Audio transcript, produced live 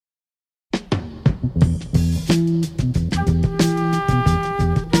You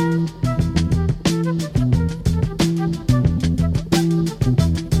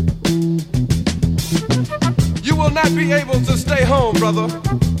will not be able to stay home, brother.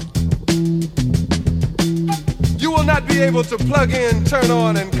 You will not be able to plug in, turn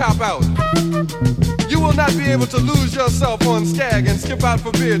on, and cop out. You will not be able to lose yourself on Skag and skip out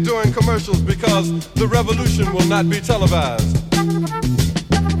for beer during commercials because the revolution will not be televised.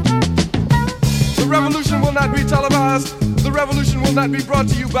 The revolution will not be televised. The revolution will not be brought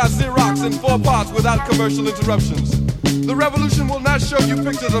to you by Xerox in 4 parts without commercial interruptions. The revolution will not show you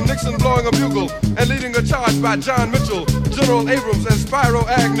pictures of Nixon blowing a bugle and leading a charge by John Mitchell, General Abrams, and Spyro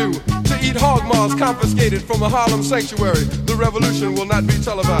Agnew to eat hog maws confiscated from a Harlem sanctuary. The revolution will not be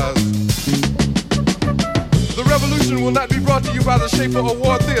televised. The revolution will not be brought to you by the Schaefer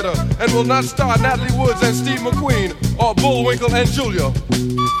Award Theater and will not star Natalie Woods and Steve McQueen or Bullwinkle and Julia.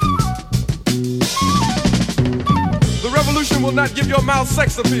 The revolution will not give your mouth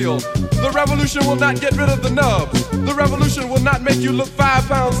sex appeal. The revolution will not get rid of the nubs. The revolution will not make you look 5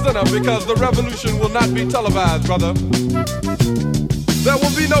 pounds thinner because the revolution will not be televised, brother. There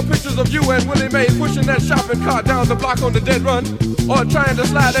will be no pictures of you and Willie Mae pushing that shopping cart down the block on the dead run or trying to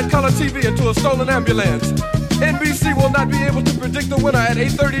slide that color TV into a stolen ambulance. NBC will not be able to predict the winner at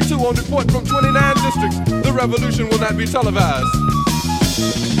 8:32 on report from 29 districts. The revolution will not be televised.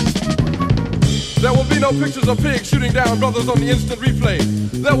 There will be no pictures of pigs shooting down brothers on the instant replay.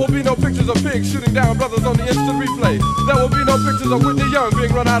 There will be no pictures of pigs shooting down brothers on the instant replay. There will be no pictures of Whitney Young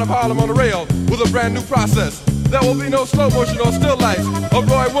being run out of Harlem on a rail with a brand new process. There will be no slow motion or still life of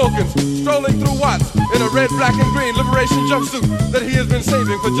Roy Wilkins strolling through Watts in a red, black, and green liberation jumpsuit that he has been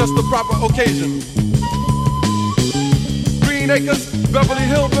saving for just the proper occasion. Green Acres, Beverly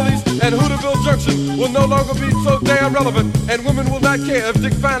Hillbillies, and Hooterville Junction will no longer be so damn relevant, and women will not care if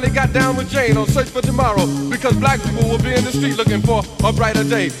Dick finally got down with Jane on Search for Tomorrow, because black people will be in the street looking for a brighter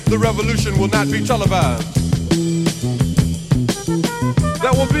day. The revolution will not be televised.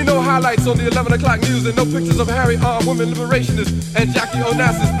 There will be no highlights on the 11 o'clock news and no pictures of Harry armed women liberationists and Jackie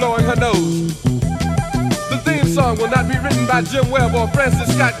Onassis blowing her nose. The theme song will not be written by Jim Webb or Francis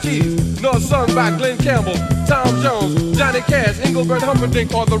Scott Keys, nor sung by Glenn Campbell, Tom Jones, Johnny Cash, Engelbert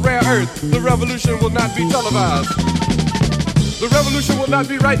Humperdinck, or The Rare Earth. The revolution will not be televised. The revolution will not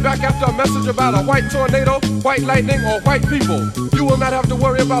be right back after a message about a white tornado, white lightning, or white people. You will not have to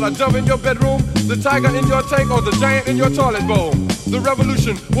worry about a dove in your bedroom, the tiger in your tank, or the giant in your toilet bowl. The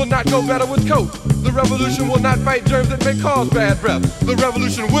revolution will not go better with coke. The revolution will not fight germs that may cause bad breath. The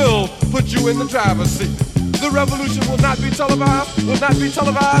revolution will put you in the driver's seat. The revolution will not be televised, will not be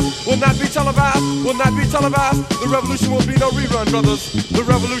televised, will not be televised, will not be televised. The revolution will be no rerun, brothers. The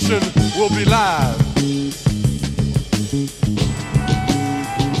revolution will be live.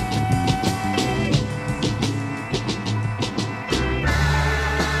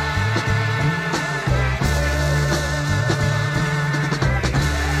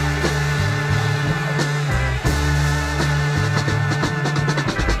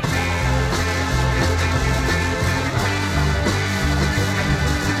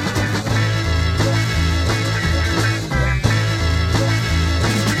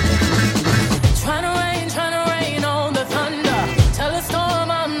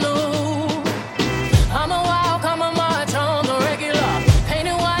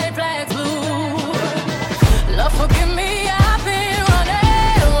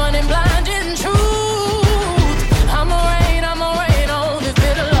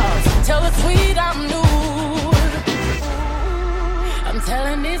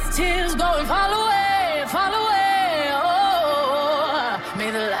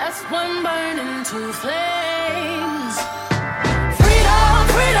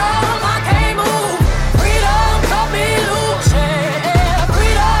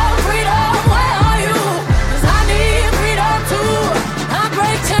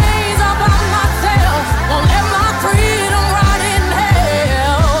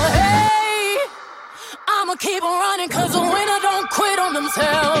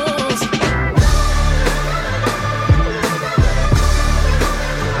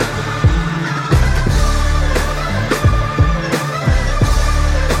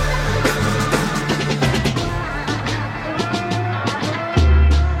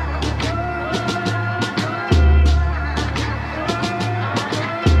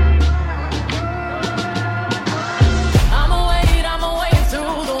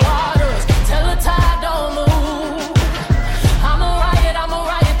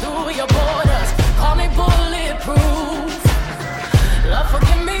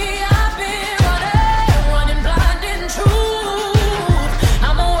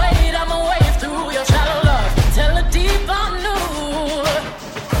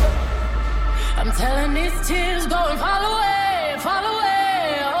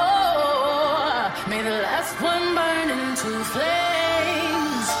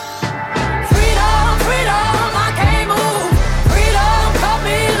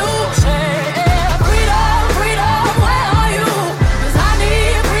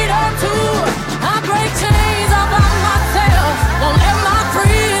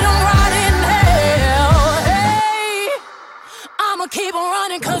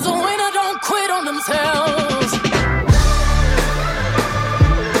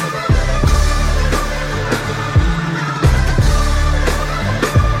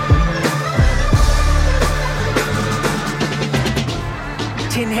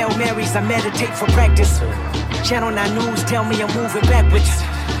 Hail Marys, I meditate for practice. Channel 9 News tell me I'm moving backwards.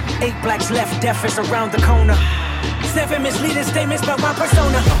 8 blacks left, death is around the corner. 7 misleading statements about my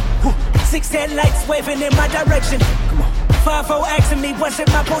persona. 6 headlights waving in my direction. 5-0 asking me what's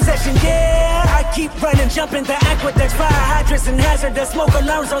in my possession. Yeah, I keep running, jumping the aqueducts, fire hydrants and hazardous smoke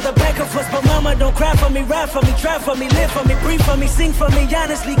alarms on the back of us. But mama, don't cry for me, ride for me, try for me, live for me, breathe for me, sing for me.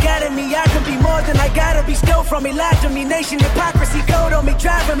 Honestly, guiding me, I can be more than I gotta be. Stole from me, lied to me, nation hypocrisy, code on me,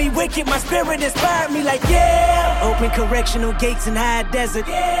 driving me wicked. My spirit inspired me like yeah. Open correctional gates in high desert.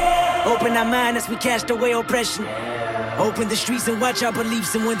 Yeah. Open our mind as we cast away oppression. Open the streets and watch our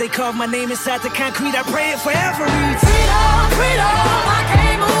beliefs. And when they carve my name inside the concrete, I pray it forever reads. Freedom, freedom, I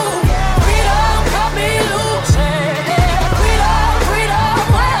can't move. Freedom, cut me loose. Freedom, freedom,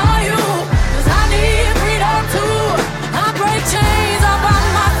 where are you? 'Cause I need freedom too. I break chains all by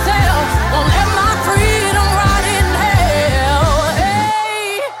myself. Won't let my freedom rot in hell.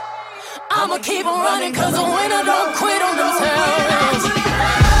 Hey, I'ma keep on running 'cause a winner don't quit on themselves.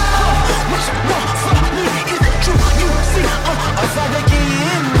 If I get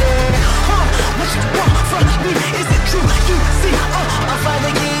in there, what you want from me? Is it true? You see, if I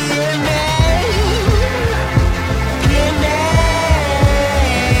get in there, in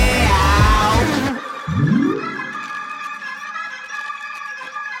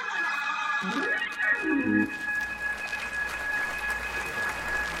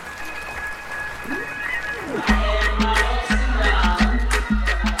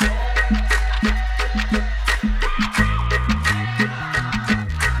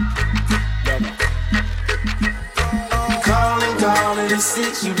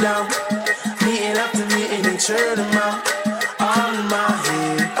sit you down, meeting after meeting and churn them out. All in my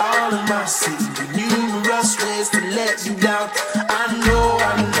head, all in my city, numerous ways to let you down. I know,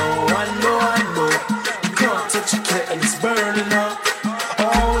 you can't touch your cat and it's burning up.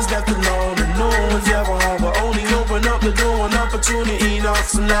 Always left alone and no one's ever home, but only open up the door when opportunity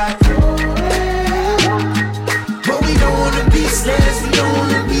knocks and like. But we don't wanna be slaves, we don't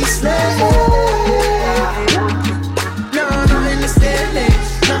wanna be slaves.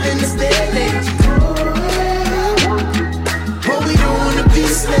 Not in this day and age. But we don't wanna be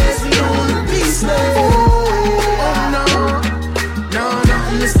slaves, we don't wanna be slaves. Oh no, not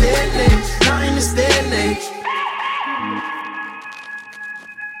in this day and age, not in this day and age.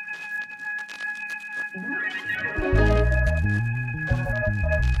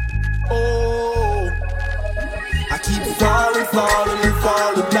 Oh, I keep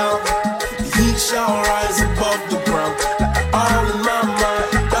falling down. The heat shall rise above the ground. All in my mind,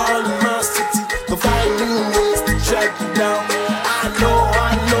 all in my city. Go find new ways to track you down. I know,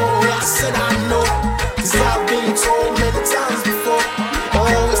 I said I know. 'Cause I've been told many times before.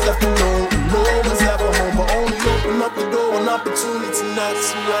 Always left alone, no one's ever home. But only open up the door when opportunity knocks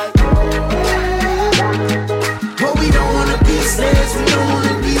you right. But we don't wanna be slaves, we don't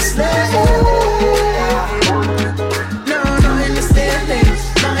wanna be slaves. No, not in this day and age,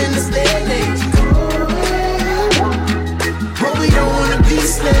 not in this day and age. But we don't wanna be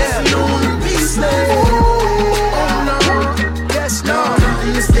slaves, we don't wanna be slaves. Oh no, yes, no, not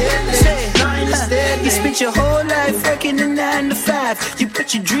in this day and age, not in this day and age. You spent your whole life working a 9 to 5. You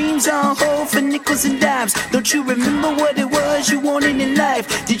put your dreams on hold for nickels and dimes. Don't you remember what it was you wanted in life?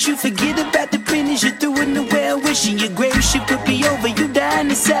 Did you forget about the pennies you threw in the well? Wishing your grave ship would be over, you dying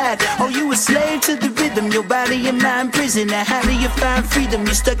inside. Oh, you a slave to the rhythm, your body and mind prison. Now how do you find freedom?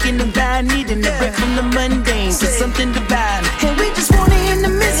 You're stuck in the bind, needing a break from the mundane to something divine. And we just wanna end the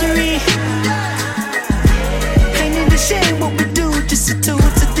misery. Ain't it a shame what we do just to tool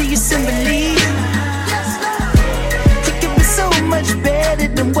to the assembly? It could be so much better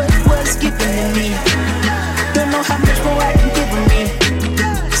than what was given to me. Don't know how much more I can give of me.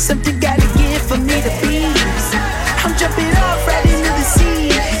 Something gotta give for me to be. I'm jumping off right into the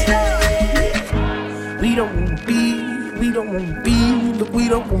sea. We don't wanna be, look, we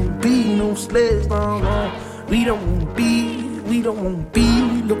don't wanna be no slaves, no. We don't wanna be,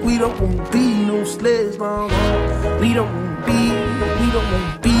 look, we don't wanna be no slaves, no. We don't wanna be,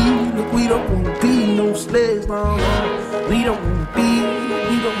 look, we don't wanna be no slaves, no. We don't wanna be,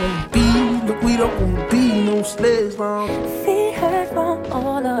 look, we don't wanna be no slaves, no. We heard from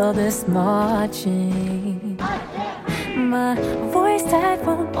all of this marching. My voice died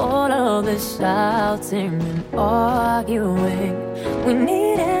from all of this shouting and arguing. We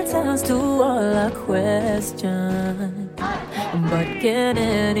need answers to all our questions. But can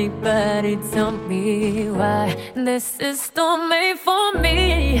anybody tell me why this is still made for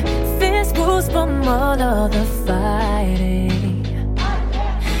me? Fist wounds from all of the fighting.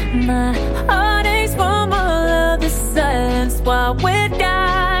 My heart aches from all of the silence while we're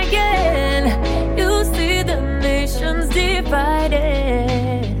dying. fight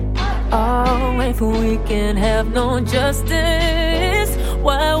it. Oh, if we can have no justice,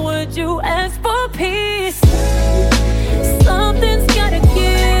 why would you ask for peace? Something's gotta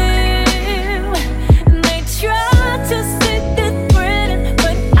give. They try to sit this thread,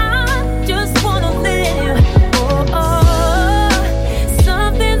 but I just wanna live. Oh,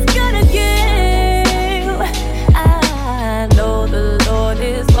 something's gotta give. I know the Lord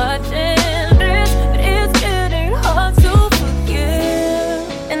is watching this, but it's getting hard to forgive.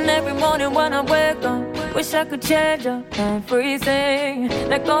 And every morning when I wake up, wish I could change up everything.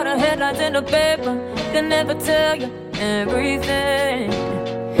 Like all the headlines in the paper, can never tell you everything.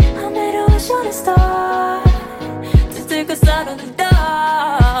 I made a wish on a star to take us out of the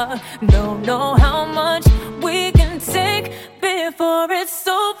dark. Don't know how much we can take before it's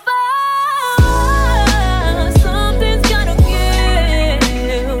so far. Something's gotta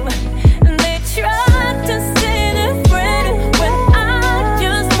give. They try to say they're ready when I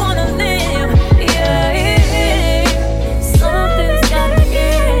just wanna live. Yeah, something's gotta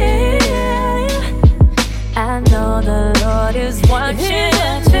give. I know the Lord is watching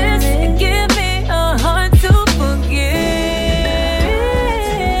this. Give me a heart to forgive.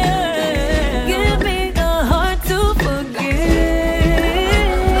 Give me a heart to forgive.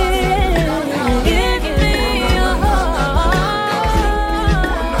 Give me a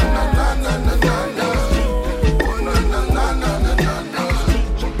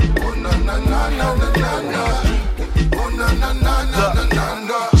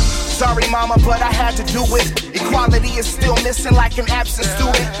Sorry, mama, but I had to do it. Equality is still missing like an absent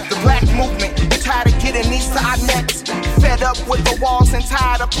student. The black movement, tired of getting knees to our necks. Fed up with the walls and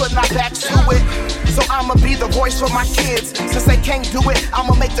tired of putting our backs to it. So I'ma be the voice for my kids. Since they can't do it,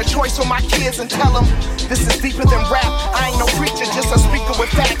 I'ma make the choice for my kids and tell them this is deeper than rap. I ain't no preacher, just a speaker with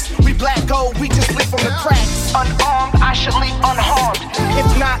facts. We black gold, we just leap from the cracks. Unarmed, I should leap unharmed. If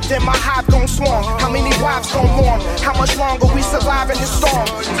not, then my hive gon' swarm. How many wives gon' mourn? How much longer we survive in this storm?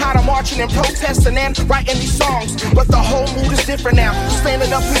 Tired of marching and protesting and writing these songs. But the whole mood is different now.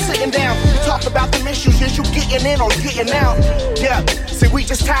 Standing up and sitting down. Talk about them issues, is you getting in or getting out? Yeah, see, we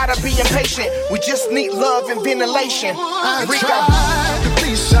just tired of being patient. We just need love and ventilation. I tried to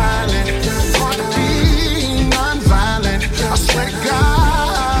be silent, hard to be non-violent. I swear to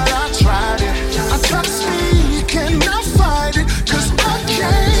God, I tried it. I tried to speak and I fight it, 'cause I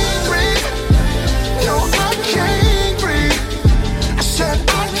can't breathe. No, I can't breathe. I said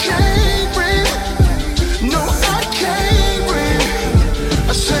I can't breathe. No, I can't breathe.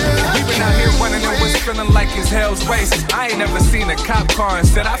 I said I We've been out here running and was feeling like it's hell's race. I ain't never seen a cop car and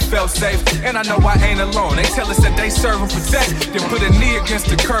said I felt safe. And I know I ain't alone. They tell us that they serve and protect, then put a knee against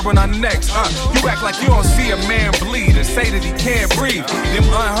the curb on our necks. You act like you don't see a man bleed and say that he can't breathe. Them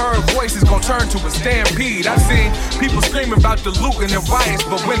unheard voices gon' turn to a stampede. I've seen people screaming about the looting and riots,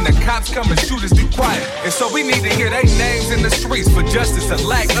 but when the cops come and shoot us, be quiet. And so we need to hear their names in the streets for justice, a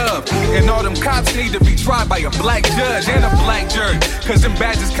lack of. And all them cops need to be tried by a black judge and a black jury. 'Cause them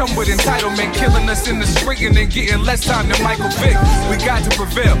badges come with entitlement, killing us in the street and then getting less time than Michael Vick. We got to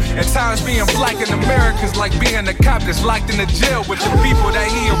prevail. At times being black in America's like being a cop that's locked in a jail with the people that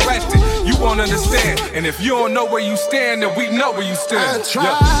he arrested. You won't understand. And if you don't know where you stand, then we know where you stand. I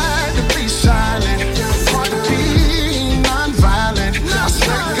tried to be silent, hard to be non-violent. I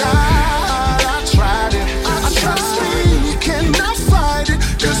swear to God, I tried it. I tried to speak and I fight it,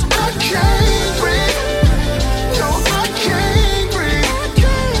 'cause I can't breathe. No, I can't breathe.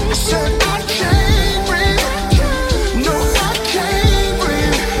 I said I can't breathe. No, I can't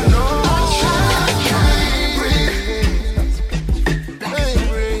breathe. No, I can't breathe. Can't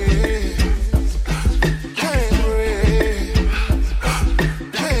breathe. Can't breathe.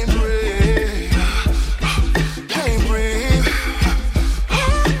 Can't breathe. Can't breathe.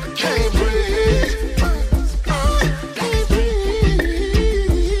 Can't breathe.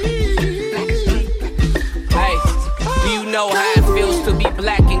 Hey, do you know how it feels to be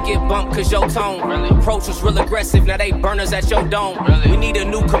black and get bumped 'cause your tone? Approach was real aggressive, now they burners at your dome. We need a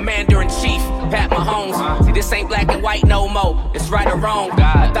new commander-in-chief, Pat Mahomes. See, this ain't black and white no more, it's right or wrong.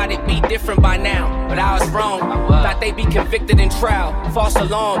 I thought it'd be different by now, but I was wrong. Thought they'd be convicted in trial, false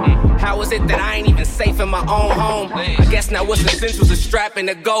alarm. How is it that I ain't even safe in my own home? I guess now what's the sense was a strap and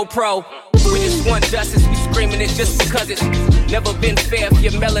a GoPro. We just want justice, we screaming it just because it's never been fair if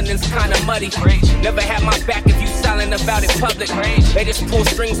your melanin's kinda muddy. Never had my back if you silent about it public. They just pull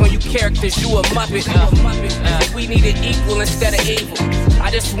strings on you characters, you a muppet. If we needed equal instead of evil,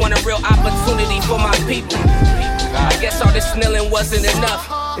 I just want a real opportunity for my people. I guess all this kneeling wasn't enough.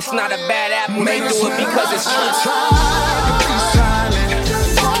 It's not a bad apple, they do it because it's I true. tried to be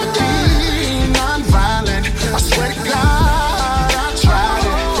silent, hard to be non-violent. I swear to God,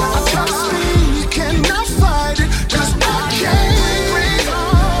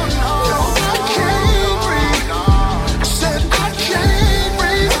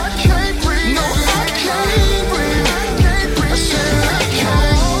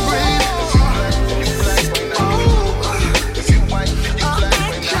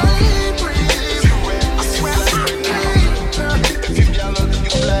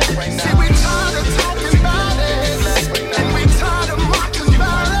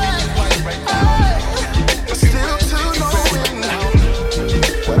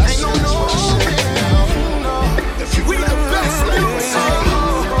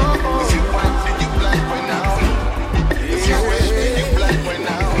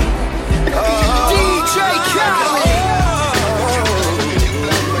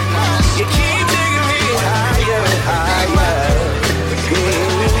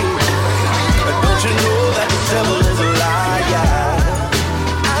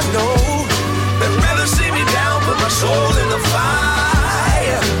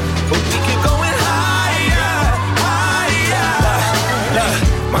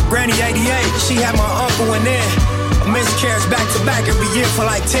 she had my uncle and then a miscarriage back to back every year for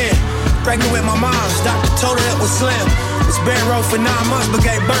like 10. Pregnant with my mom's, doctor told her it was slim. Was bed row for 9 months but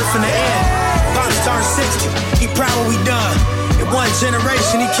gave birth in the end. Pops turned 60, he proud what we done. In one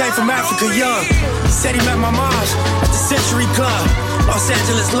generation, he came from Africa young. He said he met my mom's at the Century Club. Los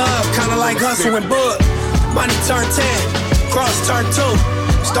Angeles love, kinda like Hussle and Bud. Money turned 10, cross turned 2.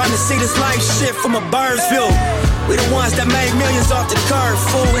 Starting to see this life shit from a bird's view. We the ones that made millions off the curve.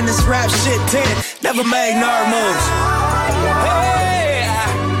 Fool in this rap shit 10, never made nerd moves. Hey,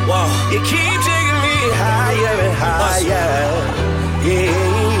 whoa. You keep taking me higher and higher. Yeah,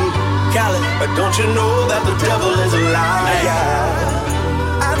 Khaled. but don't you know that the devil is a liar?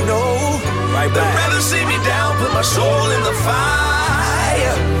 I know. Right They'd back. rather see me down, put my soul in the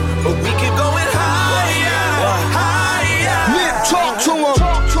fire. But we keep going higher, higher. Nip, talk to him.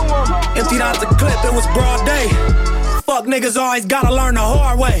 Emptied out the clip, it was broad day. Fuck niggas always gotta learn the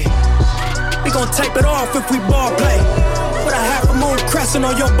hard way. We gon' tape it off if we ball play. Put a half a moon crescent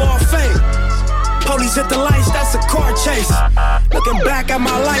on your ball fade. Police hit the lights, that's a car chase. Looking back at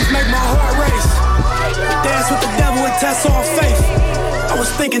my life, make my heart race. Dance with the devil and test all faith. I was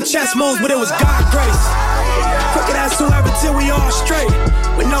thinking chess moves, but it was God grace. Crooked ass whoever till we all straight.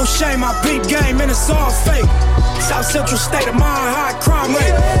 With no shame, I beat game and it's all fake. South Central state of mind, high crime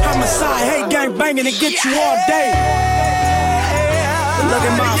rate. Homicide, hate gang banging to get you all day. But look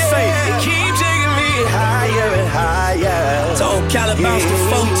at my face. You keep taking me higher and higher. Told Khaled bounce the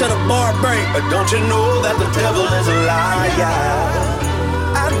phone to the bar break. But don't you know that the devil is a liar?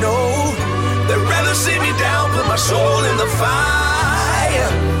 I know. They'd rather see me down, put my soul in the fire.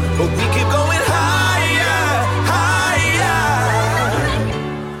 But we keep going higher, higher,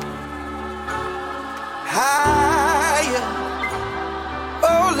 higher.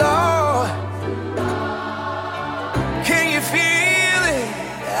 Oh Lord, can you feel it?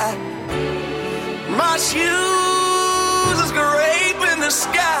 My shoes is scraping the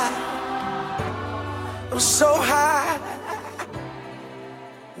sky. I'm so high.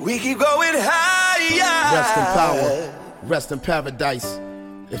 We keep going higher. Rest in power, rest in paradise.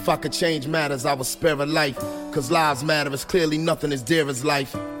 If I could change matters, I would spare a life. Cause lives matter, it's clearly nothing as dear as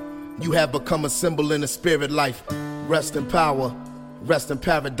life. You have become a symbol in the spirit life. Rest in power, rest in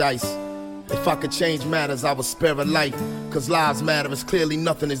paradise. If I could change matters, I would spare a life. Cause lives matter, it's clearly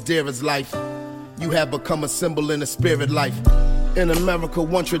nothing as dear as life. You have become a symbol in the spirit life. In America,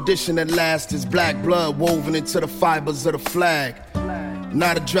 one tradition that lasts is black blood woven into the fibers of the flag.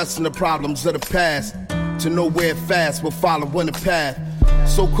 Not addressing the problems of the past. To know where fast we're following the path.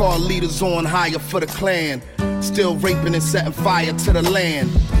 So-called leaders on higher for the clan. Still raping and setting fire to the land.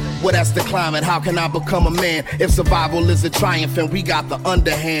 Well, that's the climate, how can I become a man? If survival is a triumph and we got the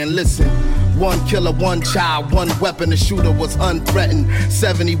underhand, listen. One killer, one child, one weapon, the shooter was unthreatened.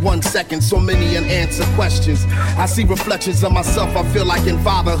 71 seconds, so many unanswered questions. I see reflections of myself, I feel like in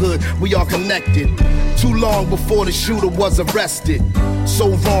fatherhood, we are connected. Too long before the shooter was arrested.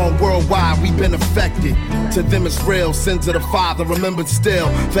 So wrong worldwide, we've been affected. To them it's real, sins of the father remembered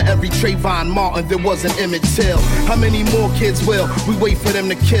still. For every Trayvon Martin there was an Emmett Till. How many more kids will we wait for them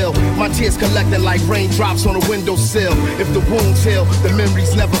to kill? My tears collected like raindrops on a windowsill. If the wounds heal, the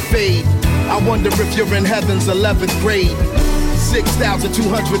memories never fade. I wonder if you're in heaven's 11th grade.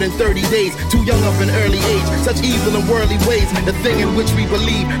 6,230 days, too young of an early age. Such evil and worldly ways, the thing in which we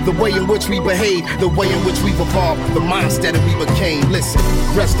believe, the way in which we behave, the way in which we've evolved, the monster that we became. Listen,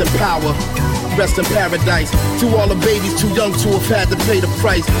 rest in power, rest in paradise. To all the babies too young to have had to pay the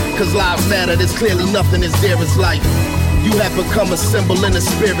price. Cause lives matter, there's clearly nothing as dear as life. You have become a symbol in the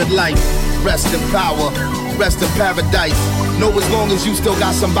spirit life. Rest in power, rest in paradise. Know as long as you still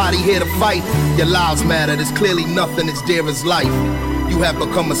got somebody here to fight, your lives matter, there's clearly nothing as dear as life. You have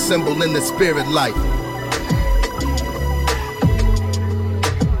become a symbol in the spirit life.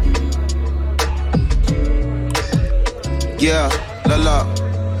 Yeah, la la.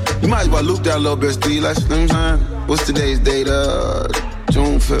 You might as well loop that a little bit, Steve. Like, you know what I'm saying? What's today's date?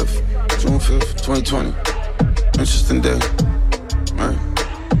 June 5th. June 5th, 2020. Interesting day. Right.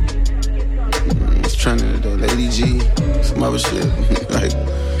 It's trending today. Lady G, some other shit. Like,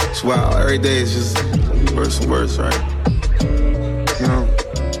 it's wild. Every day is just worse and worse, right? You know?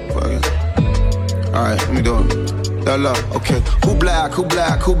 Fuck it. Alright, let me do it. La la, okay. Who black, who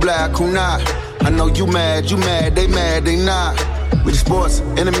black, who black, who not? I know you mad, they not. We the sports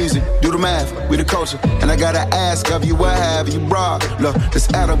and the music, do the math, we the culture. And I gotta ask of you, what have you brought? Look, this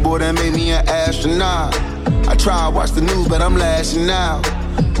attaboy that made me an astronaut. I try to watch the news, but I'm lashing out.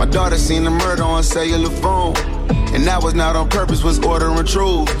 My daughter seen the murder on cellular phone. And that was not on purpose, was ordering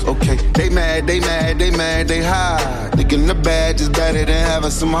truths. Okay, they mad, mad, they mad, they mad, they high. Thinking the bad is better than having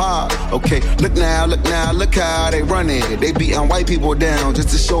some heart. Okay, look now, look how they run it. They beating white people down just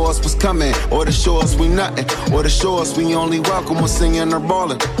to show us what's coming, or to show us we nothing, or to show us we only welcome when singing or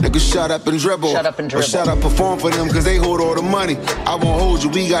balling. Niggas shut up and dribble, or shut up, perform for them cause they hold all the money. I won't hold you,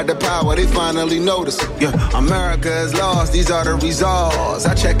 we got the power, they finally notice. Yeah, America is lost, these are the results.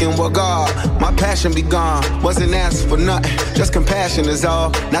 I check in with God, my passion be gone. Wasn't asking for nothing, just compassion is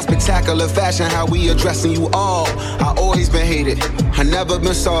all. Not spectacular fashion, how we addressing you all. I always been hated, I never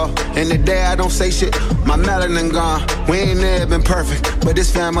been soft. And the day I don't say shit, my melanin gone. We ain't never been perfect, but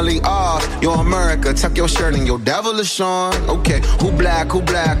this family ours. Yo, America, tuck your shirt and your devilish on. Okay, who black, who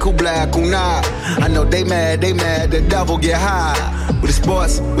black, who black, who not? I know they mad, the devil get high. With the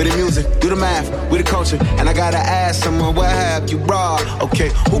sports, with the music, do the math, with the culture. And I gotta ask someone, what have you brought?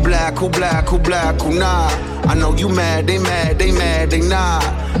 Okay, who black, who black, who black, who not? I know you mad, they mad, they mad, they not.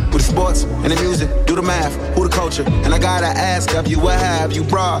 With the sports and the music, do the math, who the culture. And I gotta ask of you, what have you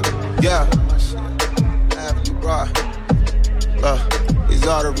brought? Yeah, what have you brought? These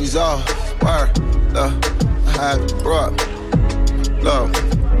are the results. Word, I have you brought. Look,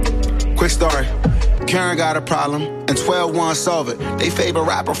 quick story. Karen got a problem, and 12 want to solve it. They favorite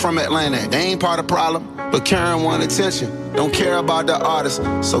rapper from Atlanta, they ain't part of the problem. But Karen want attention, don't care about the artist.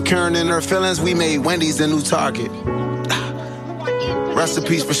 So Karen and her feelings, we made Wendy's the new target. Rest in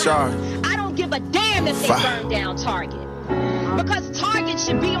peace for Shard. I don't give a damn if they burn down Target. Because Target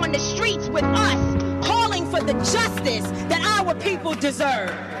should be on the streets with us, calling for the justice that our people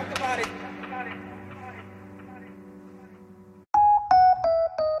deserve. Talk about it.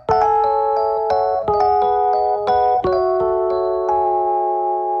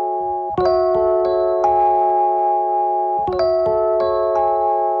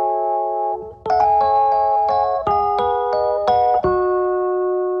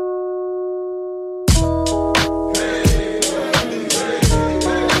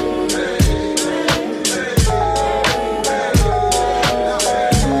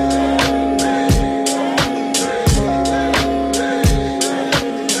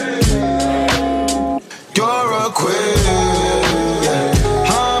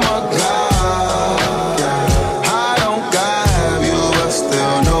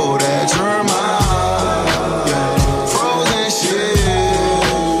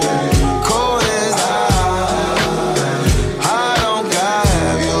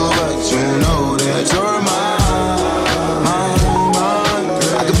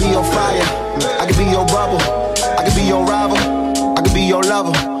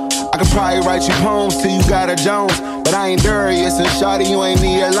 Write you poems till you got a Jones, but I ain't Darius and shawty, you ain't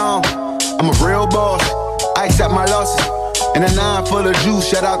me alone. I'm a real boss, I accept my losses. And a 9 full of juice,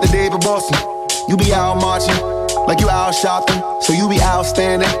 shout out to David Boston. You be out marching, like you out shopping, so you be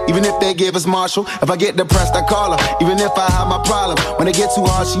outstanding, even if they give us Marshall. If I get depressed, I call her, even if I have my problem. When it get too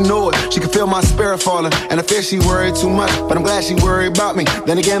hard, she know it, she can feel my spirit falling. And I fear she worried too much, but I'm glad she worried about me.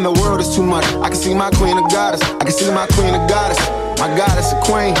 Then again, the world is too much. I can see my queen of goddess, I can see my queen of goddess. My goddess a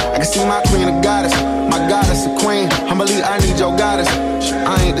queen, I can see my queen a goddess. My goddess a queen, humbly I need your goddess.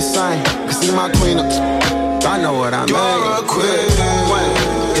 I ain't the same, I can see my queen I know what I mean. You're a queen,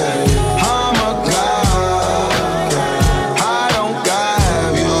 I'm a god. I don't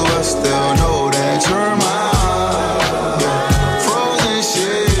got you, but still know that you're mine. Frozen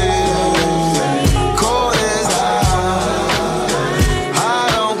shit, cold as ice. I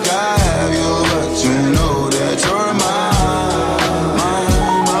don't got you, but you know that you're mine.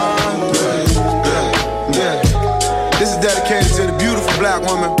 Dedicated to the beautiful black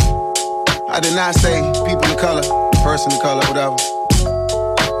woman. I did not say people of color, person of color, whatever.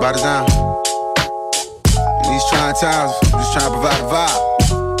 By design. In these trying times, I'm just trying to provide a vibe.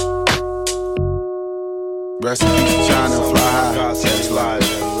 Rest in peace, China, fly high.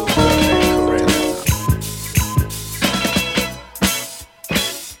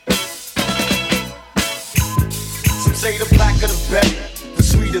 Some say the blacker the better, the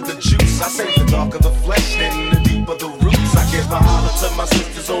sweeter the juice. I say the darker the flesh, and the deeper the roots. I give a holler to my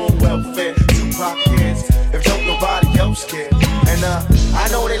sisters on welfare, Tupac kids, if don't nobody else care. And I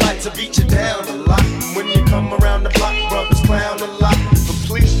know they like to beat you down a lot. And when you come around the block, brothers clown a lot. But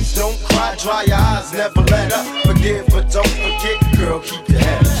please don't cry, dry your eyes, never let up. Forgive but don't forget, girl, keep your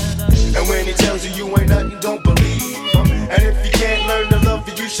head up. And when he tells you you ain't nothing, don't believe him. And if you can't learn to love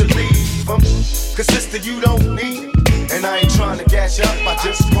you, you should leave him. Cause sister, you don't need it. And I ain't trying to gas you up, I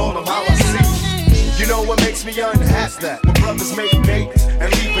just call them how I see. You know what makes me unhappy? That when brothers make babies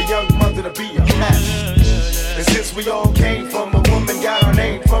and leave a young mother to be a cat. And since we all came from a woman, got our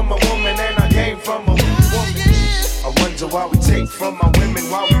name from a woman, and I came from a woman. I wonder why we take from our women,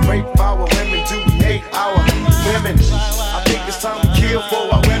 why we rape our women.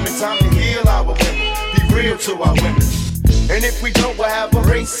 to our women. And if we don't, we'll have a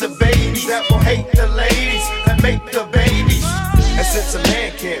race of babies that will hate the ladies that make the babies. And since a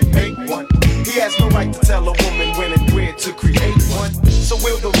man can't make one, he has no right to tell a woman when and where to create one. So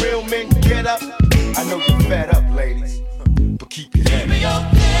will the real men get up? I know you're fed up, ladies, but keep your head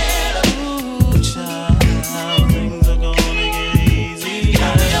up. Ooh, child, things are gonna get easy. Keep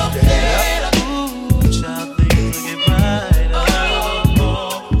your head up. Ooh, child, things will get brighter.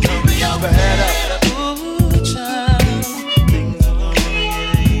 Keep your head up. Ooh, child, things are gonna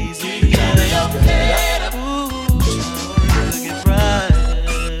get easy. Keep your head up. Ooh, child, things will get brighter.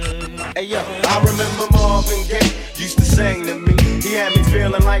 Hey yo, I remember Marvin Gaye used to sing to me. He had me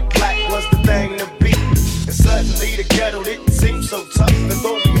feeling like black was the thing to be. And suddenly the ghetto didn't seem so tough. And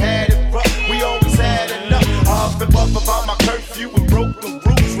though we had it rough, we always had enough. I huffed and puffed about my curfew and broke the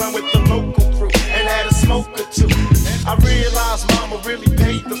rules. Ran with the local crew and had a smoke or two. I realized mama really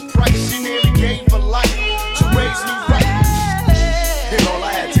paid the price. She nearly gave her life to raise me right. And all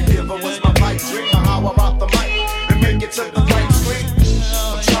I had to give her was my pipe dream of how I rock the mic and make it to the right screen.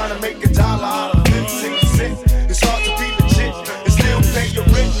 I'm trying to make $1 out of 15 cents. It's hard to be legit and still pay your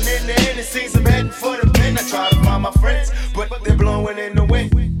rent. And in the end it seems I'm heading for the pen. I try to find my friends, but they're blowing in the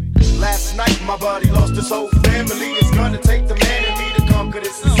wind. Last night my buddy lost his whole family. It's gonna take the man in me to conquer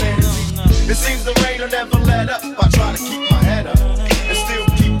this insanity. It seems the rain will never let up. I try to keep my head up and still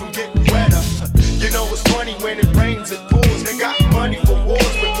keep from getting wetter. You know it's funny when it rains, it pours. They got money for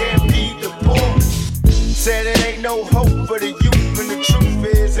wars, but can't feed the poor. Said it ain't no hope for the youth, and the truth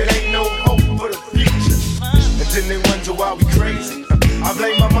is it ain't no hope for the future. And then they wonder why we crazy. I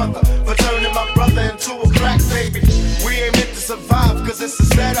blame my mother for turning my brother into a crack baby. We ain't meant to survive cause it's a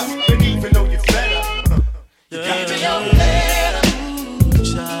setup. And even though you're fed up, you got to your head up. Ooh,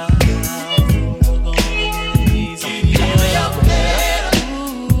 child, things are gonna get easy. Keep your head up.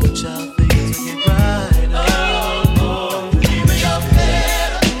 Ooh, child, things will get brighter. Keep your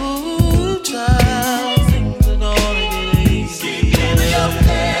head up. Ooh, child, things are gonna get easy. Keep your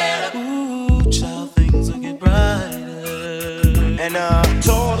head up. Ooh, child, things will get brighter. And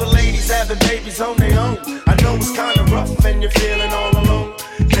to all the ladies having babies on their own, I know it's kinda rough and you're feeling all alone.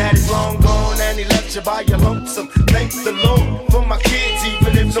 Daddy's long gone and he left you by your lonesome. Thank the Lord for my kids,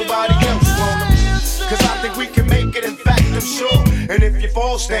 even if nobody else want them. Cause I think we can make it, in fact I'm sure. And if you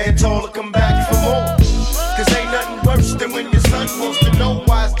fall, stand tall and come back for more. Cause ain't nothing worse than when your son wants to know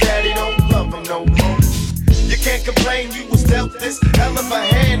why his daddy don't love him no more. You can't complain you was dealt this hell of a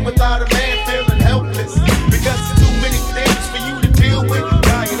hand without a man feeling helpless. Because there's too many things for you to deal with.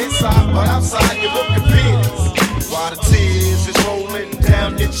 Dying inside, but outside you're looking fearless. While the tears is rolling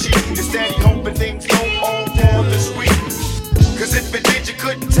down your cheek, it's daddy hoping things don't all fall this week. Cause if it did, you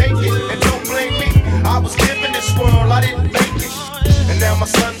couldn't take it. And don't blame me, I was given this world, I didn't make it. And now my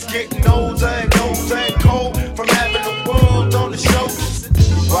son's getting older and older and cold from having the world on his shoulders.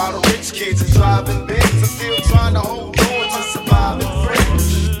 While the rich kids are driving Benz, I'm still trying to hold on to surviving friends.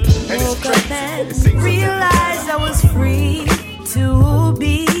 And it's crazy, realized I was free to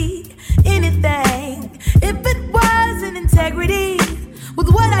be anything. If it was in integrity with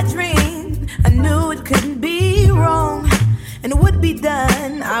what I dreamed, I knew it couldn't be wrong and it would be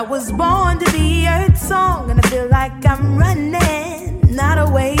done. I was born to be Earth song, and I feel like I'm running, not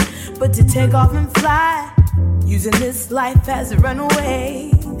away, but to take off and fly, using this life as a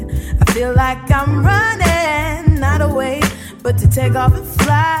runaway. I feel like I'm running, not away, but to take off and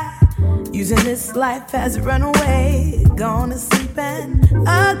fly, using this life as a runaway. Gonna sleep in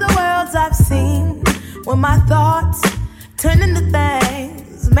other worlds I've seen, when my thoughts turn into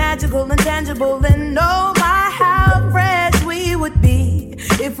things magical and tangible. And oh my, how fresh we would be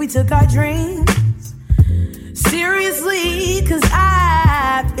if we took our dreams seriously. Cause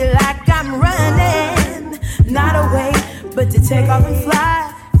I feel like I'm running, not away, but to take off and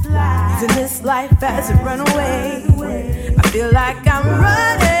fly, using this life as a runaway. I feel like I'm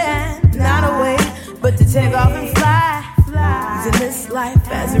running, not away, but to take off and fly, using this life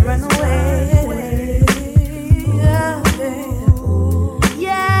as a runaway.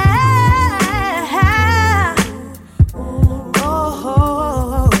 Yeah.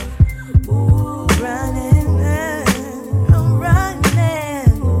 Oh, running, I'm running.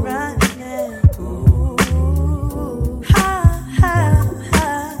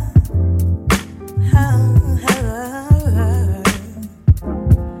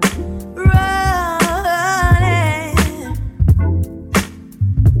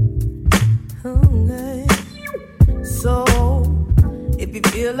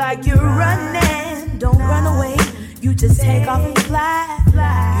 Feel like you're running, don't run away. You just take off and fly.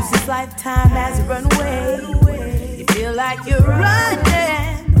 Use this lifetime as a runaway. You feel like you're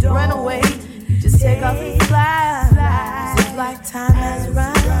running, don't run away. You just Take off and fly. Seems like time has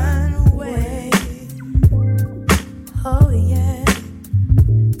run away. Oh yeah.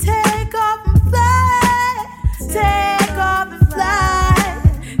 Take off and fly. Take off and fly.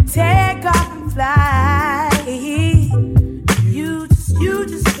 Take off and fly. You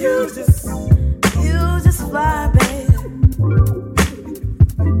just fly, baby.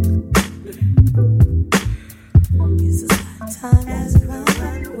 It's just time has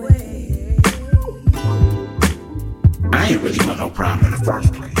run away. I ain't really want no problem in the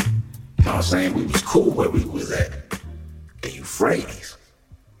first place. You know what I'm saying? We was cool where we was at. The Euphrates.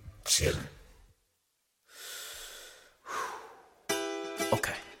 Chillin'.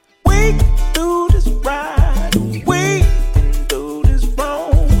 Okay. We can do this right. We can do this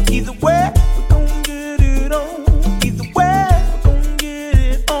wrong. Either way, we're gon' get it on. Either way, we're gon' get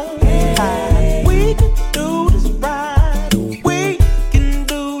it on. We can do this right. We can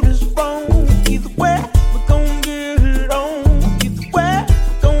do this wrong. Either way, we're gon' get it on. Either way,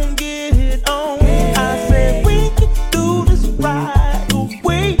 we're gon' get it on. I said we can do this right.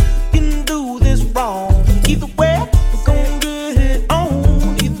 We can do this wrong. Either way, we're gon' get it on.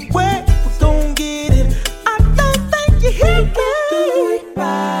 Either way, we're gon' get it. I don't think you hear me.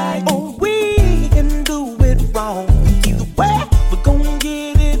 Right. Oh, we can do it wrong. Either way, we're gon'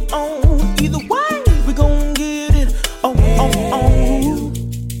 get it on. Either way, we're gon' get it on.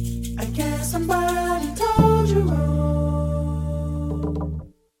 I guess somebody told you wrong,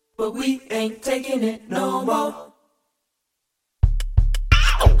 but we ain't taking it no more.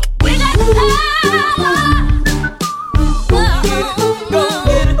 We got the power. Go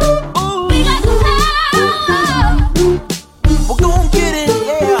get it. Ooh. We got the power. We're gon' get it,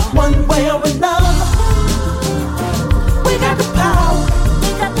 yeah, one way or another. We got the power. We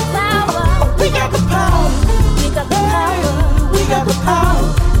got the power. We got the power. We got the power. We got the power.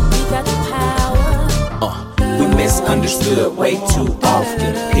 We got the power. We misunderstood way too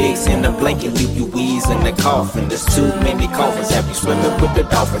often. Pigs in a blanket leave you wheeze in the coffin. There's too many coffins. Have you swimming with the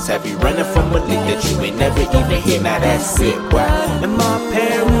dolphins? Have you running from a lick that you ain't never even hear? Now that's it. Why? Am I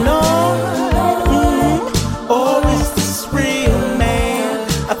paranoid? Or is this real, man?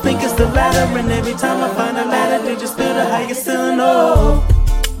 I think it's the latter, and every time I find a ladder, they just feel the highest ceiling. Oh,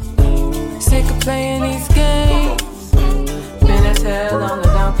 Sick of playing these games. Been as hell on the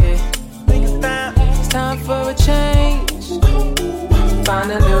donkey. It's time for a change.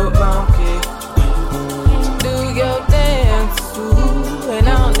 Find a new monkey. Do your dance, ooh. And I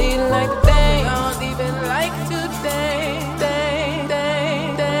don't even like the day. I don't even like today.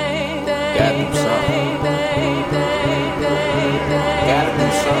 Gotta do something. Gotta do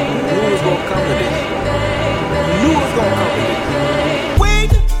something. Knew it was gonna come to this. Knew it was gonna come to this. we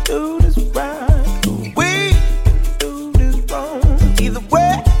can do this right. We can do this wrong. Either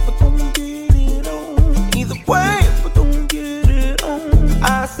way, we're gon' get it on. Either way, we're gon' get it on.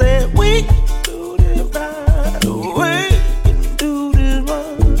 I said we can do this right. We can do this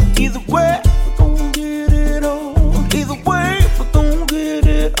wrong. Either way, we're gon' get it on. Either way, we're gon' get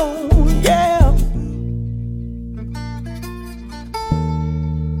it on. Yeah.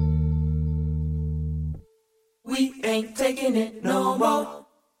 We ain't taking it no more.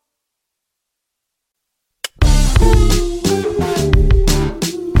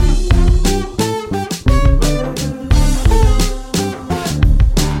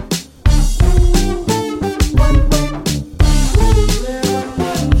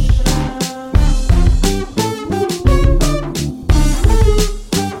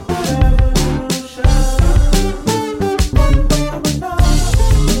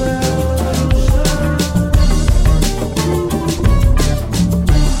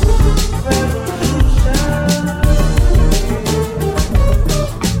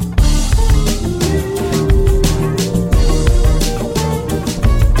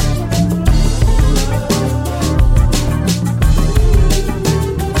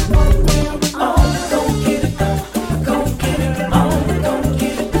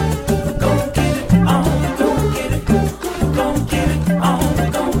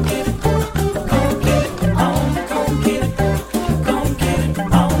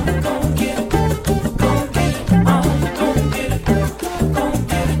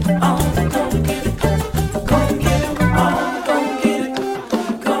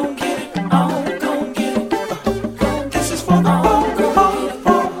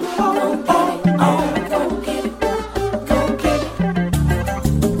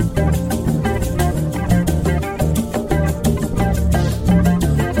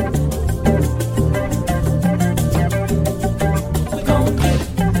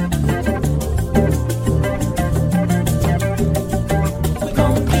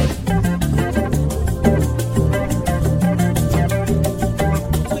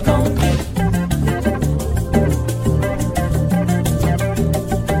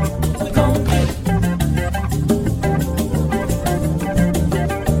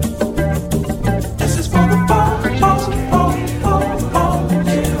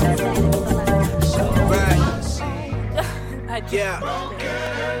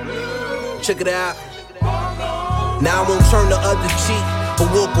 Check it out. Now I won't turn the other cheek or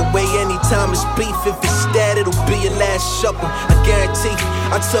walk away anytime it's beef. If it's that, it'll be your last shuffle, I guarantee.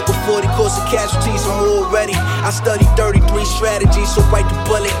 I took a 40 course of casualties, I'm all ready. I studied 33 strategies, so bite the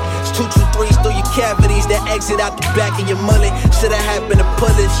bullet. It's 2, 2, 3s through your cavities that exit out the back of your mullet. Should've happened to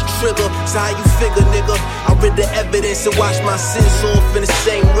pull this trigger. So how you figure, nigga? I read the evidence and watched my sins off in the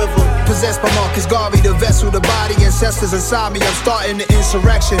same river. Possessed by Marcus Garvey, the vessel, the body, ancestors inside me. I'm starting the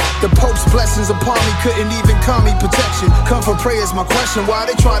insurrection. The Pope's blessings upon me couldn't even call me protection. Come for prayers, my question. Why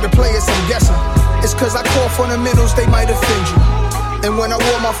they try to play us, I'm guessing. It's cause I call fundamentals, they might offend you. And when I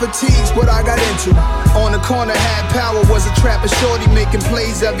wore my fatigues, what I got into. On the corner, had power, was a trapper shorty making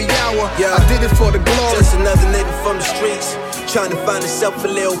plays every hour. Yeah. I did it for the glory. Just another nigga from the streets, trying to find himself a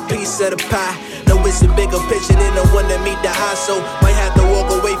little piece of the pie. No, it's a bigger picture than the one that meet the eye. So might have to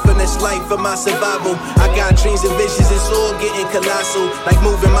walk away from this life for my survival. I got dreams and visions, it's all getting colossal. Like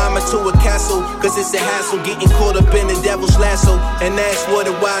moving mama to a castle, cause it's a hassle getting caught up in the devil's lasso. And that's what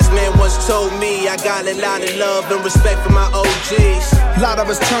a wise man once told me. I got a lot of love and respect for my OGs. A lot of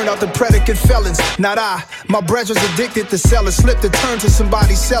us turned out to predicate felons, not I. My brethren's addicted to sellers, slipped to turn to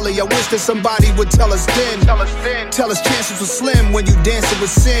somebody's celly. I wish that somebody would tell us then. Tell us chances were slim when you dancing with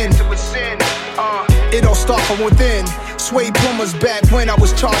sin. It all start from within. Suede Pumas back when I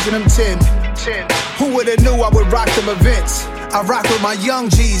was charging them 10. Who would've knew I would rock them events? I rock with my young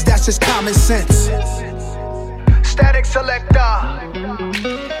G's, that's just common sense. Statik Selektah.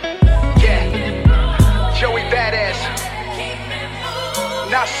 Yeah. Joey Badass.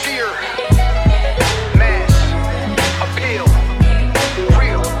 Nasir. Mass. Appeal.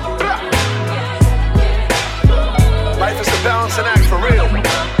 Real. Life is a balancing act for real.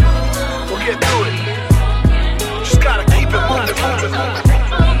 We'll get through it. Just gotta keep it moving.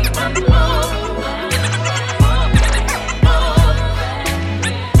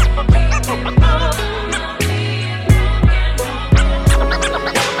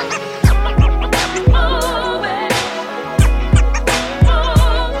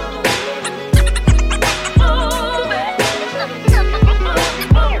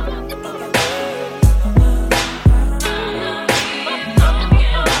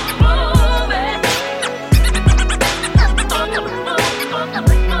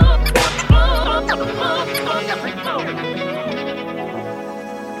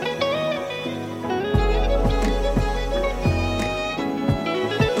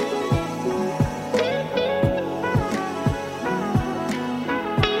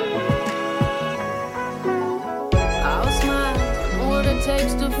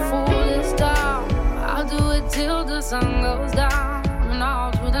 Sun goes down and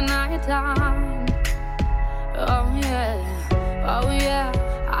all through the night time. Oh yeah,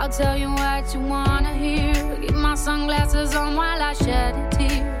 I'll tell you what you wanna hear. Keep my sunglasses on while I shed a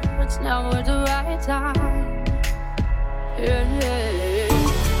tear. It's never the right time. Yeah.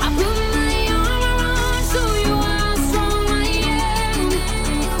 I put my arm around so you how strong I am.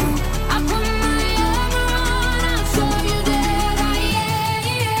 I put my arm around, I'll show you that I am.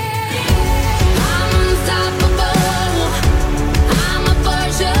 I'm unstoppable.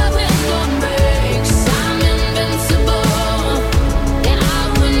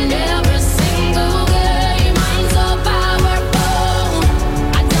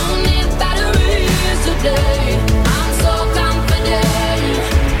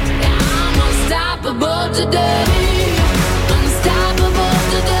 Today, unstoppable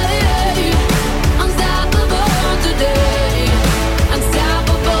today, unstoppable today,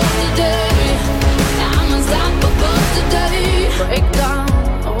 unstoppable today, I'm unstoppable today. Break down,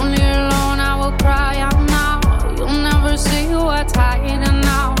 only alone I will cry out now. You'll never see what's hiding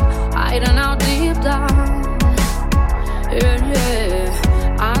out deep down.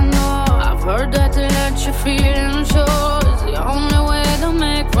 Yeah, I know, I've heard that to let your feelings show is the only way to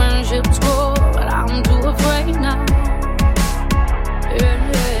make friendships grow. I'm too afraid now. Yeah.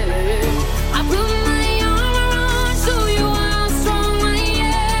 I put my arm around so you how strong I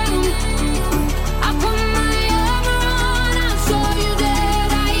am. I put my arm around, I'll show you that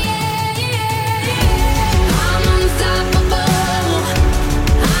I am. I'm unstoppable.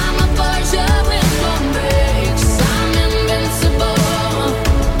 I'm a Porsche with no brakes. I'm invincible.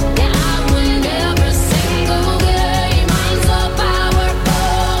 Yeah, I win every single game.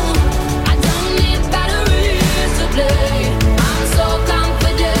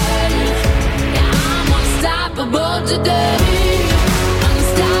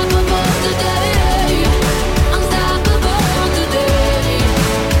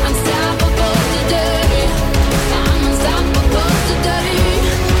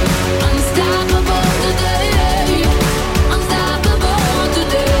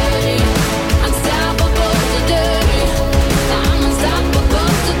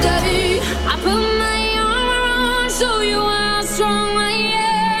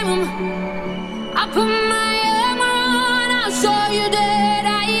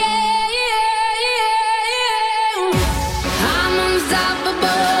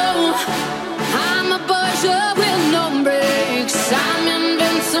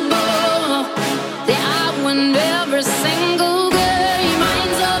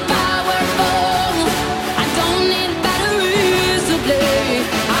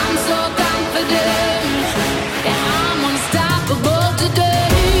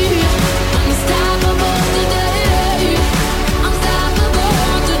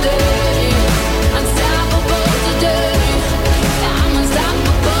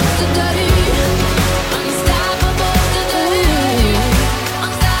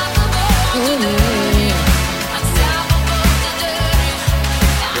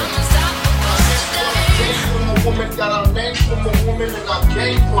 from a woman and I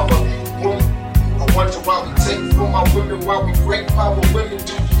came from a woman. I wonder why we take from our women, why we break power women,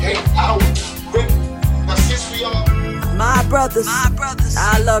 do we hate our women? Now since we are my brothers,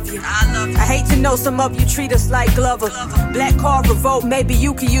 I love you. I hate to know some of you treat us like Glover. Black card revolt, maybe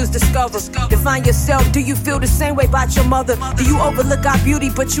you can use Discover. Define yourself, do you feel the same way about your mother? Do you overlook our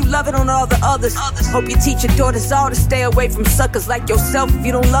beauty but you love it on all the others? Hope you teach your daughters all to stay away from suckers like yourself if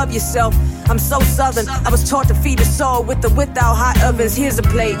you don't love yourself. I'm so southern, I was taught to feed a soul with or without hot ovens. Here's a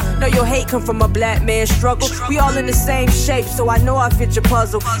plate, know your hate come from a black man's struggle. We all in the same shape, so I know I fit your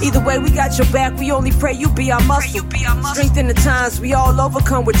puzzle. Either way, we got your back, we only pray you be our muscle. Strength in the times, we all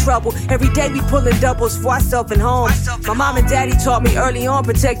overcome with trouble. Every day we pulling doubles for ourselves and home. My mom and daddy taught me early on,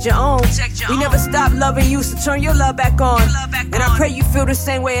 protect your own. We never stop loving you, so turn your love back on. And I pray you feel the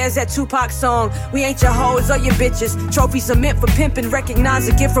same way as that Tupac song. We ain't your hoes or your bitches. Trophies are meant for pimping. Recognize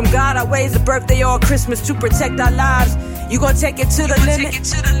a gift from God. Our ways a birthday or Christmas to protect our lives. You gon' take it to the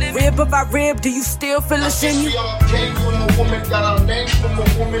limit. Rib of our rib, do you still feel us in you? We all came from a woman, got our name from a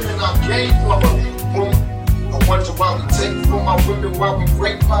woman, and I came from a woman. I wonder why we take from our women, why we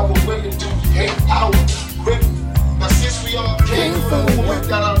break power women, do we hate our women? Now since we all came from a woman,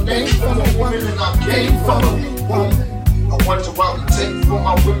 got our name from a woman, and I came from a woman. I wonder why we take from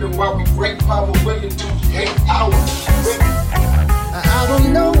our women, why we break power women, do we hate our women? I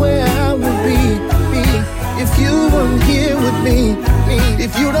don't know where I would be if you weren't here with me.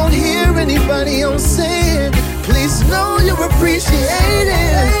 If you don't hear anybody else saying, please know you're appreciated.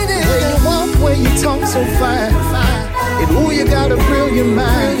 Where you walk, where you talk so fine. And ooh, you got a brilliant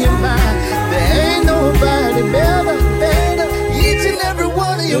mind. There ain't nobody better. Each and every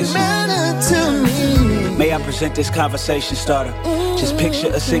one of you matter to me. May I present this conversation starter? Just picture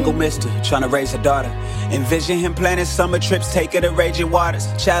a single mister trying to raise a daughter. Envision him planning summer trips, take her to raging waters.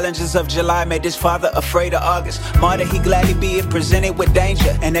 Challenges of July made his father afraid of August. Martyr he gladly be if presented with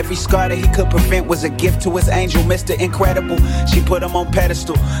danger. And every scar that he could prevent was a gift to his angel, Mr. Incredible. She put him on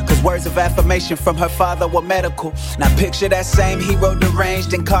pedestal, cause words of affirmation from her father were medical. Now picture that same hero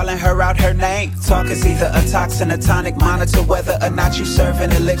deranged and calling her out her name. Talk is either a toxin, a tonic, monitor whether or not you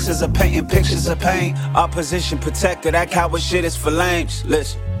serving elixirs or painting pictures of pain. Opposition protected, that coward shit is for lames.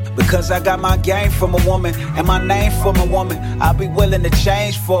 Listen. Because I got my game from a woman and my name from a woman, I'll be willing to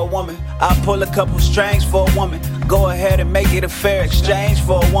change for a woman. I'll pull a couple strings for a woman. Go ahead and make it a fair exchange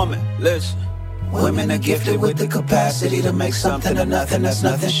for a woman. Listen. Women are gifted with the capacity to make something or nothing that's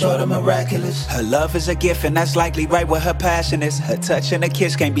nothing short of miraculous. Her love is a gift and that's likely right where her passion is. Her touch and a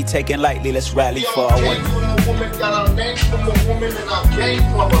kiss can't be taken lightly. Let's rally for our women. Got our name from a woman and I came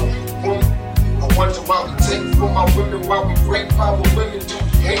from a woman. I wonder why we take from our women, why we break power women, do we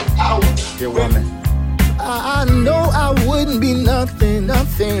hate our women? I know I wouldn't be nothing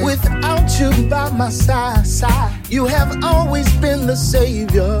without you by my side. You have always been the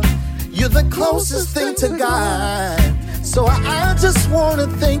savior. You're the closest thing to God. So I just wanna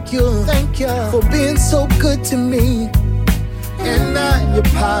thank you for being so good to me. And I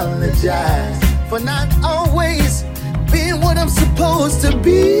apologize for not always being what I'm supposed to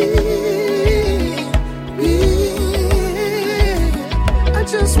be. I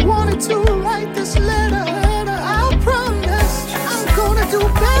just wanted to write this letter. I promise I'm gonna do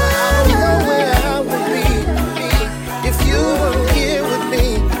better. I don't know where I would be if you weren't here with me.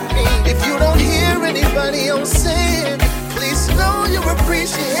 If you don't hear anybody else saying, please know you're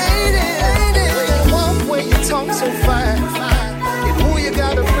appreciated. Where you walk, where you talk so fine. And ooh, you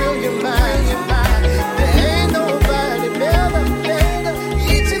got a brilliant mind. There ain't nobody better.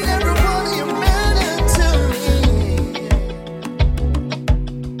 Each and every one of you matter to me.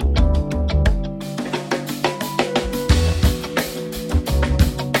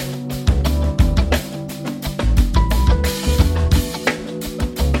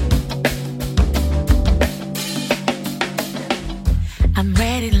 I'm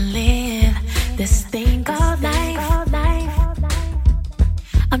ready to live this thing called life.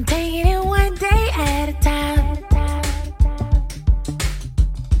 I'm taking it one day at a time.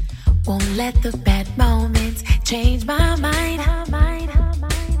 Won't let the bad moments change my mind.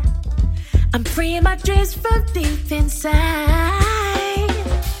 I'm freeing my dreams from deep inside.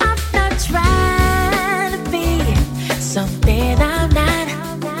 I'm not trying to be something I'm not.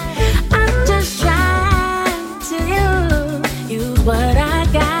 I'm just trying to use what I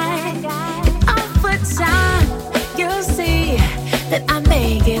got. And over time, you'll see that I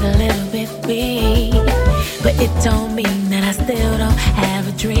may get a little bit weak, but it don't mean that I still don't have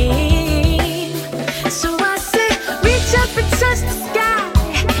a dream. So I say, reach up and touch the sky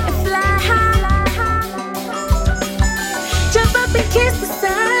and fly high. Jump up and kiss the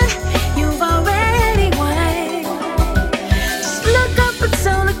sun. You've already won.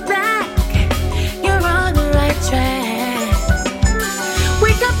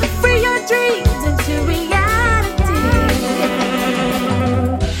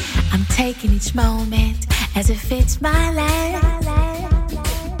 each moment as if it's my life.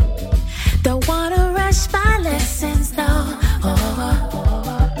 Don't wanna rush my lessons, no.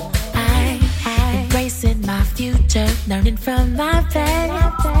 I'm embracing my future, learning from my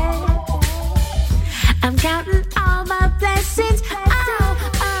past. I'm counting all my blessings.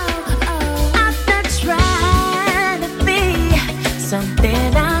 I'm not trying to be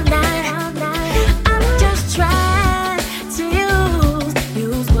something I'm not. I'm just trying to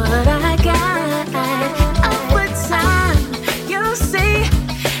use what I got. Over time, you'll see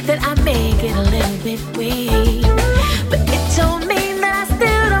that I may get a little bit weak, but it don't mean that I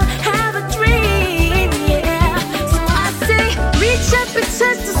still don't have a dream, yeah. So I say, reach up and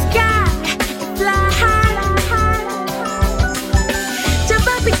touch the sky, fly high, jump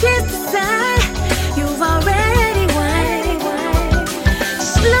up and kiss the sun. You've already won.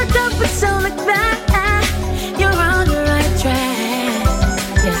 Just look up and don't look back. You're on the right track.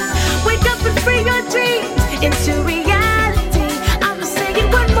 Yeah. Wake up and free your dreams into reality. I'ma say it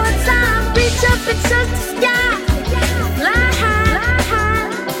one more time. Reach up and touch the sky, fly high,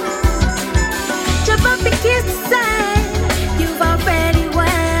 jump up and kiss the sun. You've already won.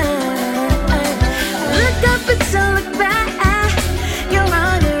 Look up and don't look back. You're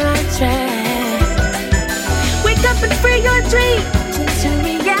on the right track.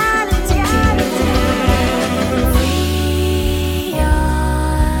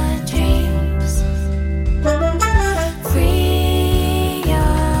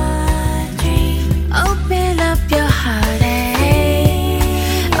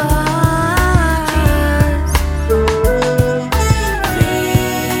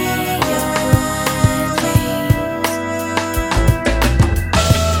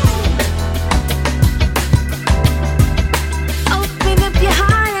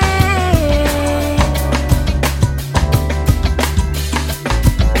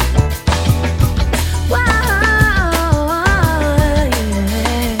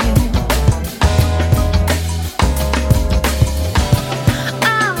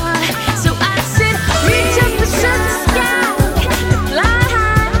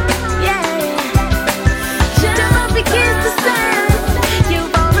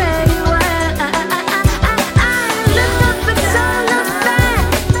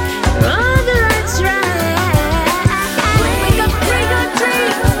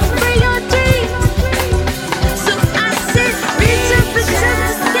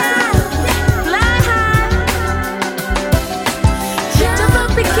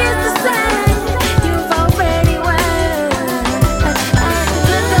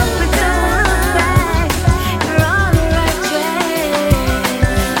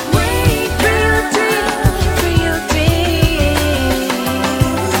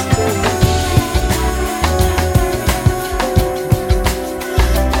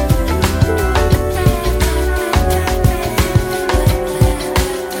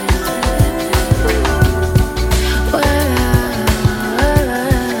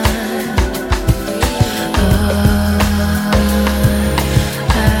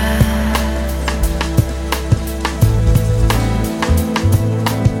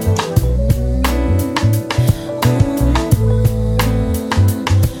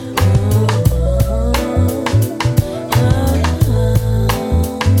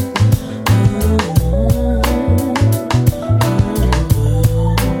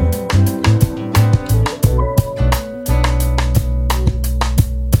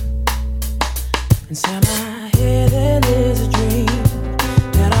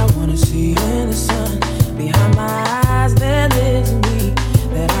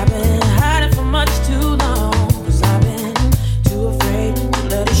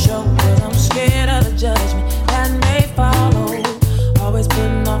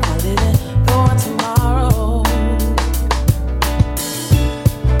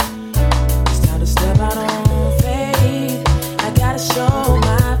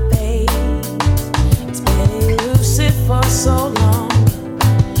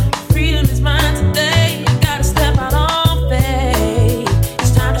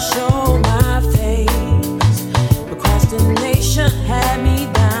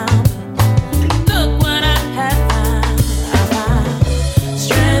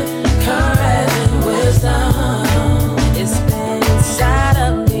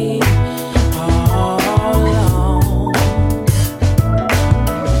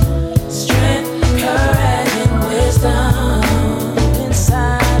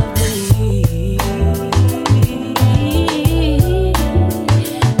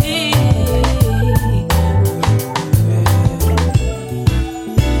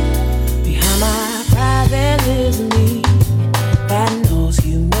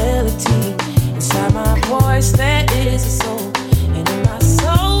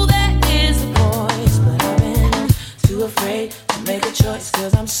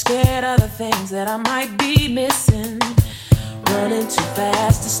 I might be missing. Running too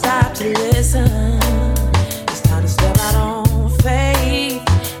fast to stop to listen. It's time to step out on faith.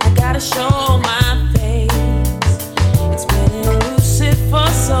 I gotta show my face. It's been elusive for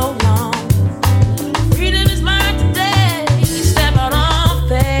so long. Freedom is mine today. Step out on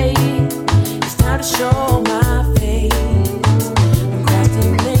faith. It's time to show my face.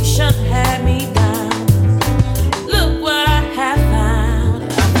 Procrastination had me down. Look what I have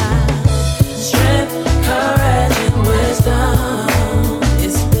found. I found strength, courage, and wisdom.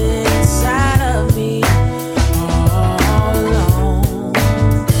 It's been inside of me all along.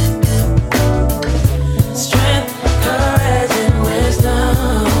 Strength, courage, and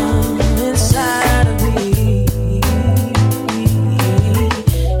wisdom inside of me.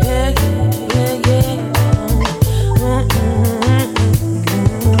 Yeah, yeah, yeah,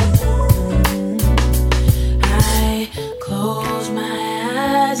 I close my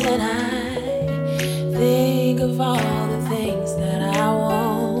eyes and I think of all the things that I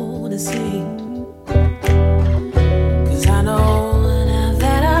want to see. 'Cause I know now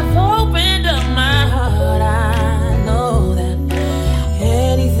that I've opened up my heart, I know that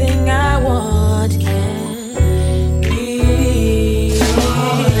anything I want can be. So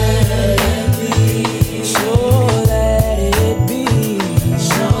let it be. So let it be.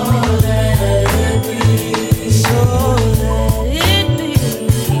 So let it be. So let it be.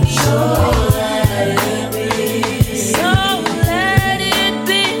 So let it be. So let it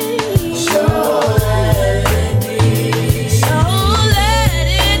be. So let it be. So let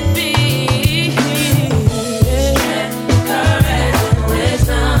it be. Strength, courage, and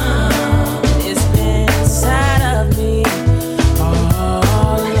wisdom. It's been inside of me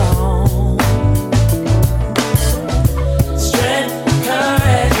all along. Strength,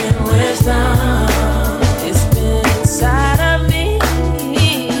 courage, and wisdom. It's been inside of me,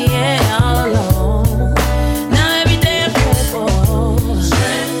 yeah, all along. Now every day I pray for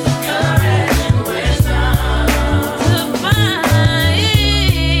strength, courage, and wisdom to find,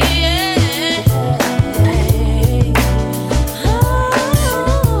 yeah.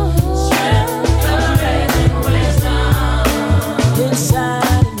 Strength, courage, and wisdom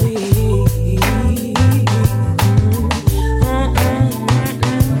inside of me.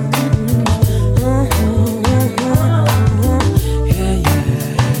 Yeah, yeah.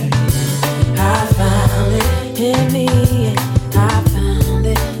 I found it in me. I found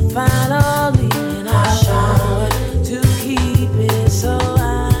it finally, and I show it to keep it. So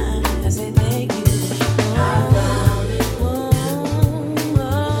I say thank you. I found it.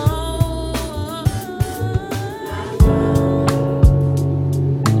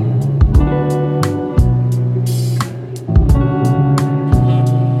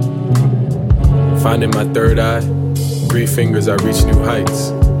 Finding my third eye, 3 fingers I reach new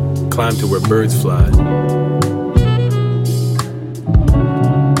heights, climb to where birds fly.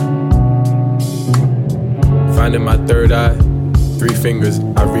 Finding my third eye, 3 fingers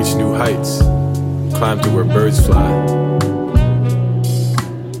I reach new heights, climb to where birds fly.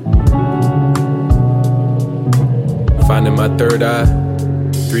 Finding my third eye,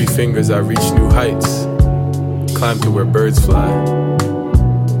 3 fingers I reach new heights, climb to where birds fly.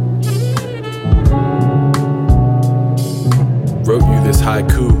 Wrote you this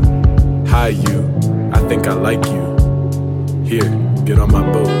haiku. Hi you, I think I like you. Here, get on my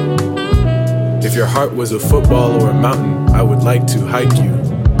boat. If your heart was a football or a mountain, I would like to hike you.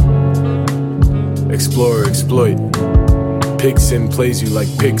 Explore or exploit. Pigsin plays you like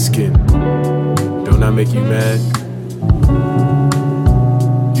pigskin. Don't I make you mad?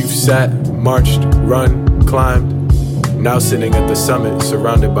 You've sat, marched, run, climbed. Now sitting at the summit,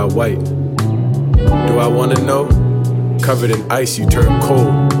 surrounded by white. Do I wanna know? Covered in ice, you turn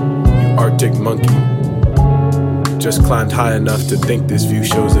cold, you Arctic monkey. Just climbed high enough to think this view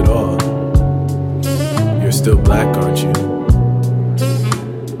shows it all. You're still black, aren't you?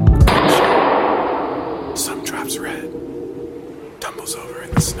 Some drops red, tumbles over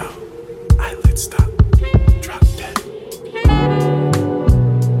in the snow. Eyelid stop, drop dead.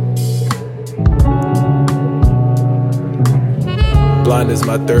 Blind as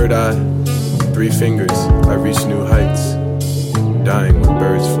my third eye, 3 fingers, I reach new heights, dying when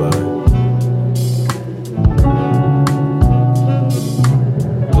birds fly.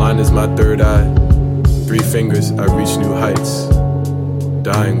 Blind as my third eye, 3 fingers, I reach new heights,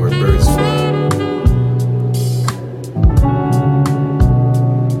 dying where birds fly.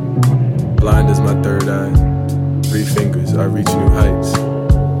 Blind as my third eye, 3 fingers, I reach new heights,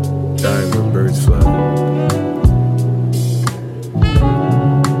 dying where birds fly.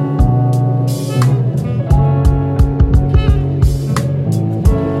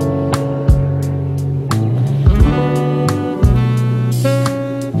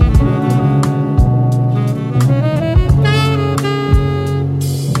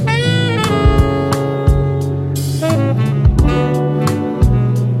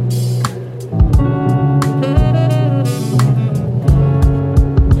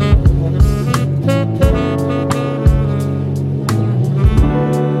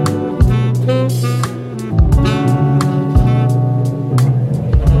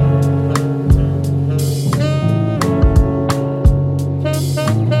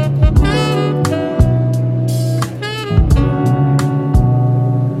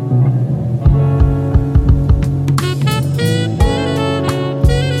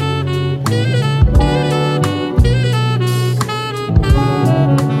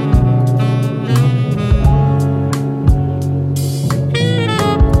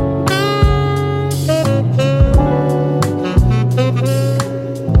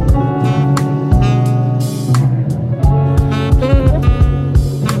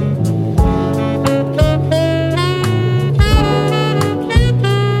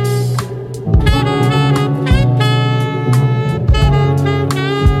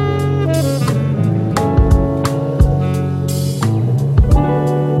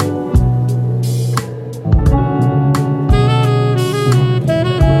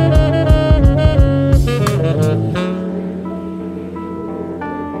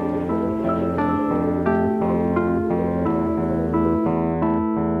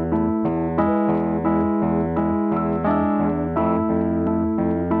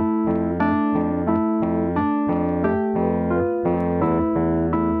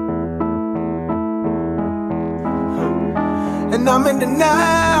 and I'm in the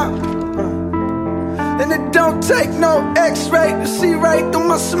now. And it don't take no X-ray to see right through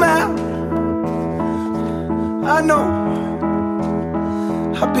my smile. I know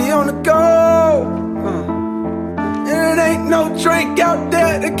I'll be on the go, and it ain't no drink out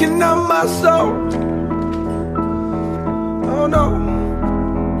there that can numb my soul. Oh no.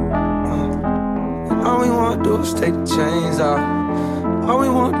 And all we wanna do is take the chains off. All we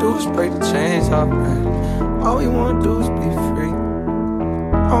wanna do is break the chains off, man. All we wanna do is be free.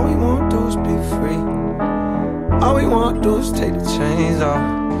 All we wanna do is be free. All we wanna do is take the chains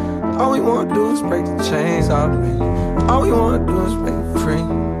off. All we wanna do is break the chains off, man. All we wanna do is break free.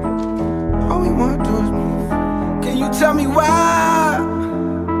 All we wanna do is be free. Can you tell me why?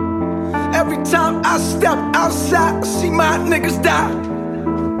 Every time I step outside, I see my niggas die.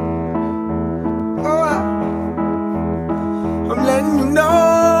 Oh, I'm letting you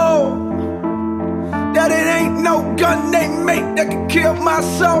know that it ain't no gun they make that can kill my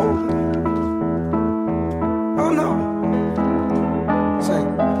soul. Oh no. Say,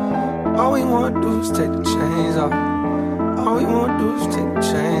 all we wanna do is take the chains off. All we wanna do is take the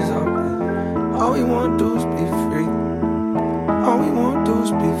chains off, man. All we wanna do is be free. All we wanna do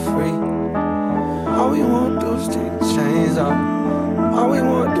is be free. All we wanna do is take the chains off. All we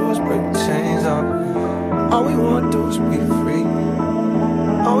wanna do is break the chains off. All we wanna do is be free.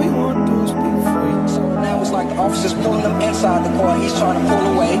 All we wanna do is be free. So now it's like the officer's pulling him inside the car. He's trying to pull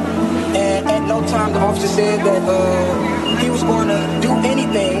away. And at no time the officer said that he was going to do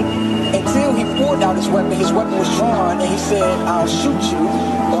anything until he pulled out his weapon. His weapon was drawn and he said, I'll shoot you,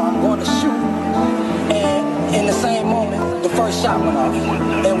 or I'm going to shoot. And in the same moment, the first shot went off.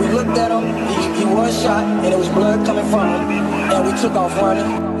 And we looked at him, he was shot, and there was blood coming from him. And we took off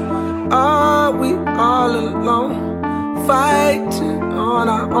running. Are we all alone, fighting on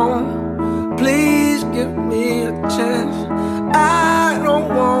our own? Please give me a chance. I don't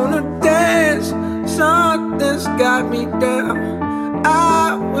wanna dance. Something's got me down.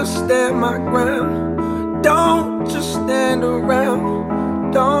 I will stand my ground. Don't just stand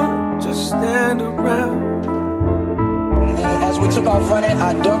around. Don't just stand around. And as we took off running,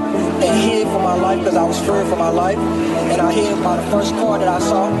 I ducked and hid for my life because I was fearing for my life. And I hid by the first car that I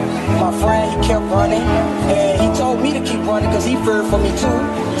saw. My friend, he kept running. And he told me to keep running because he feared for me too.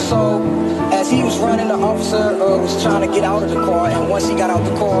 So as he was running, the officer was trying to get out of the car. And once he got out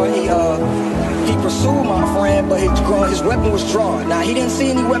the car, he pursued my friend, but his weapon was drawn. Now, he didn't see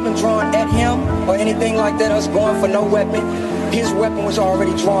any weapon drawn at him or anything like that, us going for no weapon. His weapon was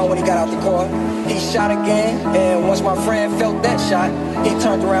already drawn when he got out the car. He shot again, and once my friend felt that shot, he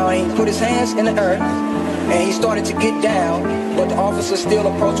turned around and he put his hands in the earth, and he started to get down, but the officer still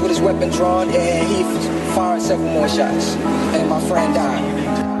approached with his weapon drawn, and he fired several more shots, and my friend died.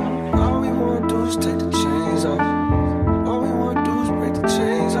 All we wanna do is take the chains off. All we wanna do is break the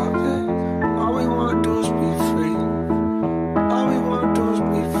chains off, yeah. All we wanna do is be free. All we wanna do is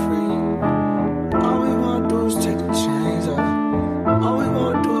be free. All we wanna do is take the chains off. All we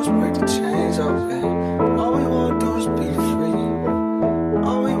wanna do is break the chains off, yeah. All we wanna do is be free.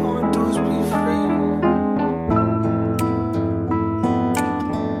 All we wanna do is be free.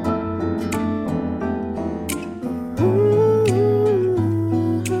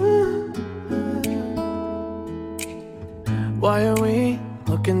 Why are we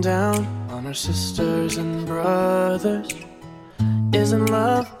looking down on our sisters and brothers? Isn't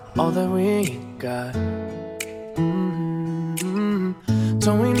love all that we got?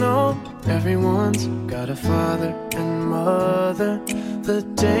 Don't we know everyone's got a father and mother? The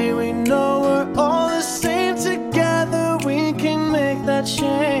day we know we're all the same together, we can make that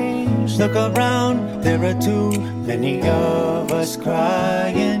change. Look around, there are too many of us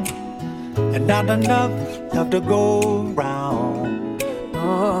crying, and not enough love to go round.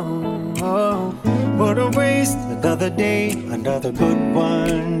 Oh, what a waste, another day, another good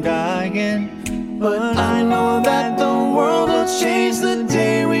one dying. But I know that the world will change the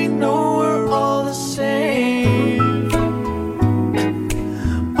day we know we're all the same.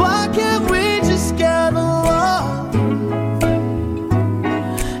 Why can't we just get along?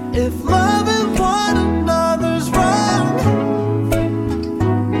 If loving one another's wrong,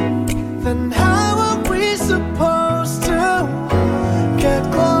 then how are we supposed to get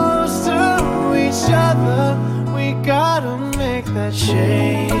close to each other? We gotta make that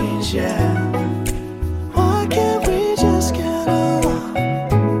change, yeah. Why can't we just get along?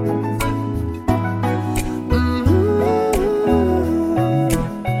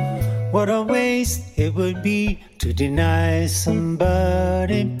 What a waste it would be to deny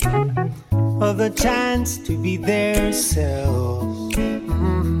somebody of the chance to be their selves.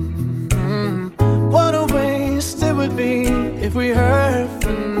 What a waste it would be if if we hurt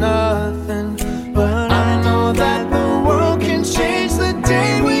for nothing. But I know that the world can change the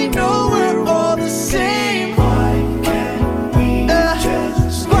day we know we're all the same. Why can't we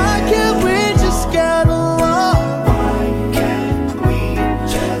just get along? Why can't we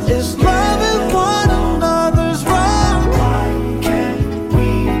just if loving one another's wrong? Why can't we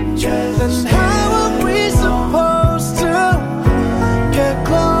just then how are we supposed to get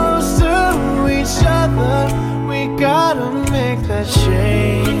close to each other? We gotta make that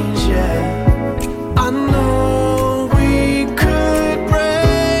change, yeah. I know we could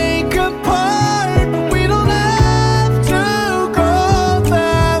break apart, but we don't have to go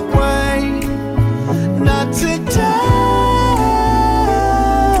that way. Not today.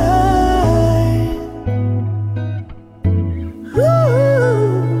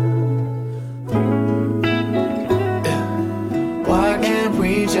 Why can't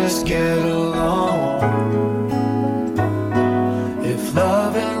we just get along? If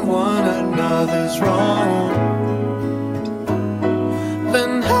loving one another's wrong,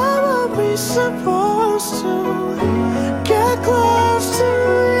 then how are we supposed to get close to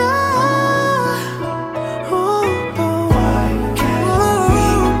you?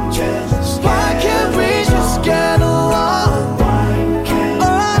 Why can't we just get along? Why can't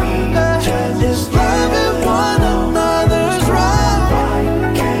we just is loving one another's wrong? Why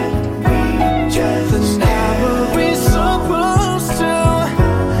can't we just then how are we supposed to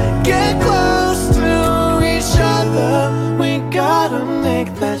get close to each other? We gotta make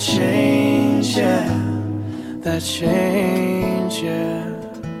that change, yeah. That change, yeah.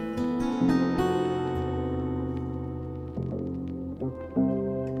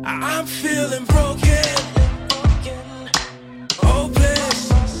 I'm feeling broken, hopeless.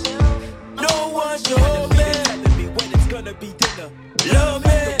 No one to hold me. Love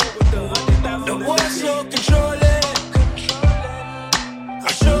me. No one so controlling.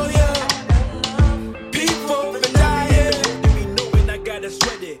 I'll show you. People been dying. I gotta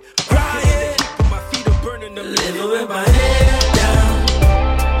sweat it. Crying. My feet are burning them. Living with my head down.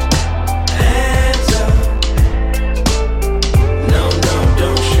 Hands up. No,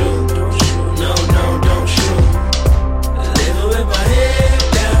 don't shoot. No, don't shoot. Living with my head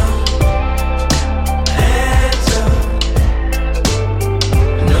down. Hands up.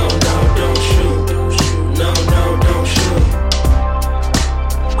 No, don't shoot. No, don't shoot.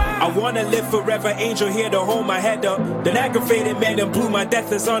 I wanna live forever, angel here to hold my head up. Then aggravated man in blue, my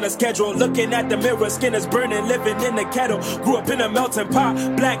death is on a schedule. Looking at the mirror, skin is burning, living in the kettle. Grew up in a melting pot,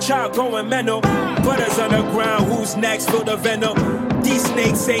 black child going mental. Butters on the ground, who's next? Feel the venom. These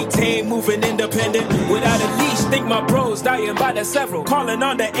snakes ain't tame, moving independent. Without a leash, think my bros dying by the several. Calling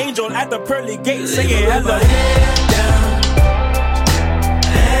on the angel at the pearly gate, saying hello.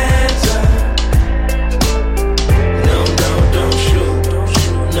 Hands up. No, don't shoot.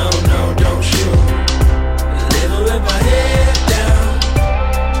 No, don't shoot. Living with my head down.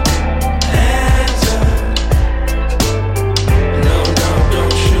 Hands up. No,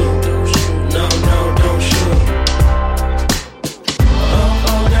 don't shoot. No, don't shoot.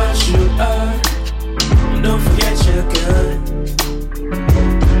 Oh, don't shoot. Don't forget your gun.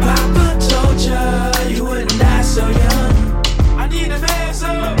 Papa told ya you wouldn't die so young. I need a man's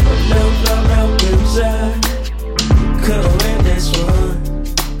up. No bruiser. Couldn't win this one.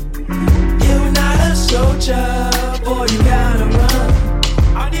 You're not a soldier, boy, you gotta run.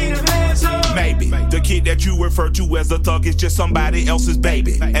 I need a man's up. Maybe the kid that you refer to as a thug is just somebody else's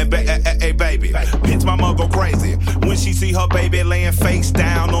baby. And baby, hits my mom go crazy when she see her baby laying face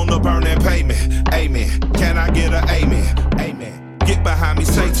down on the burning pavement. Amen. Can I get an amen? Amen. Get behind me,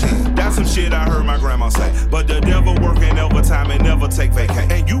 Satan. That's some shit I heard my grandma say. But the devil working overtime and never take vacay.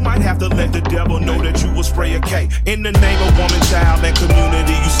 And you might have to let the devil know that you will spray a K. In the name of woman, child, and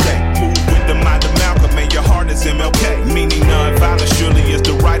community you stay. Move with the mind of Malcolm and your heart is MLK. Meaning non-violence surely is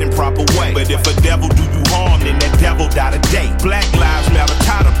the right and proper way. But if a devil do you harm, then that devil die today. Black lives matter,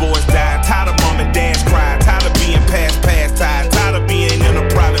 tired of boys dying, tired of mom and dad's crying, tired of being past tired of being in a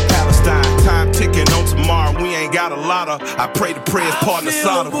private Palestine. Time ticking on tomorrow, we ain't got a lot of. I pray the prayers part of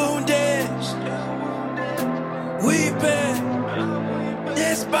Sodom. Wounded, weeping,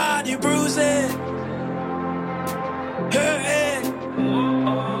 this body bruising, hurting.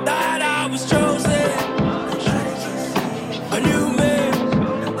 Thought I was chosen, a new man.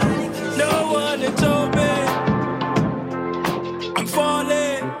 No one had told me I'm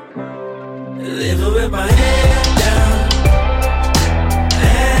falling, living with my head down.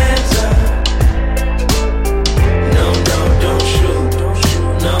 Don't shoot.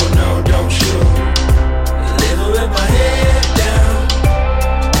 No, don't shoot. Living with my head down.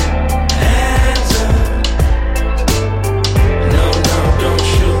 Hands up.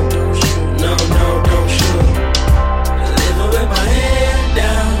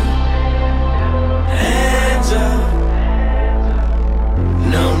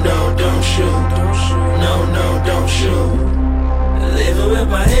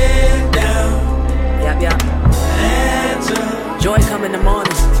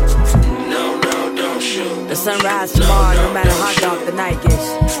 sunrise tomorrow, no matter how dark the night gets.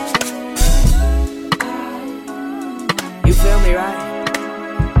 You feel me, right?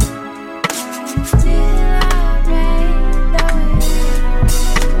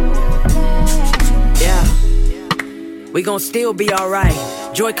 We gon' still be alright.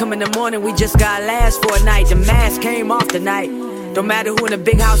 Joy come in the morning, we just gotta last for a night. The mask came off tonight. Don't matter who in the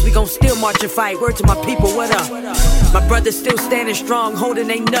big house, we gon' still march and fight. Word to my people, what up? My brothers still standing strong, holding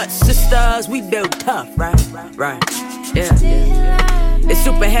they nuts. Sisters, we built tough, right? Right, yeah. It's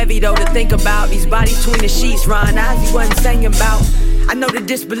super heavy though to think about. These bodies between the sheets, Ron Ozzy wasn't singing about. I know the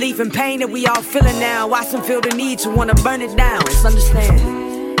disbelief and pain that we all feeling now. Why some feel the need to wanna burn it down? It's understanding.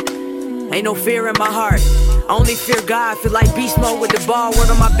 Ain't no fear in my heart. I only fear God. Feel like beast mode with the ball word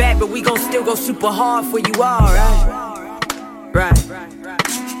on my back, but we gon' still go super hard for you all, right? Right.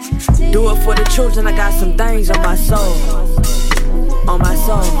 Do it for the children. I got some things on my soul. On my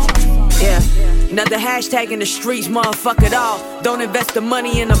soul. Yeah. Another hashtag in the streets, motherfuck it all. Don't invest the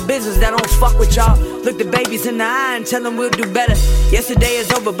money in a business that don't fuck with y'all. Look the babies in the eye and tell them we'll do better. Yesterday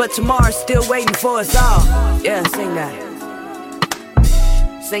is over, but tomorrow's still waiting for us all. Yeah, sing that.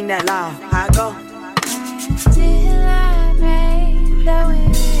 Sing that loud. How it go?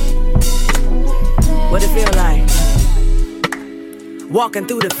 What it feel like? Walking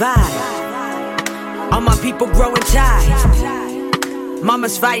through the vibe. All my people growing tired.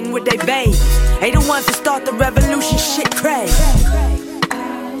 Mamas fighting with their babies. They the ones that start the revolution. Shit crazy.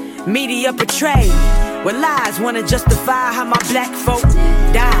 Media portrayed with lies, wanna justify how my black folk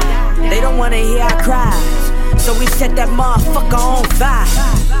die. They don't wanna hear our cries, so we set that motherfucker on fire.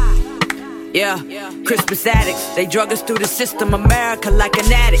 Yeah, Christmas addicts, they drug us through the system, America like an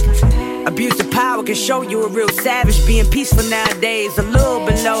addict. Abuse of power can show you a real savage. Being peaceful nowadays, a little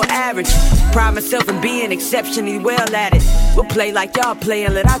below average. Pride myself in being exceptionally well at it. We'll play like y'all play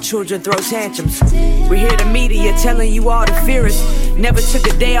and let our children throw tantrums. We hear the media telling you all to fear us. Never took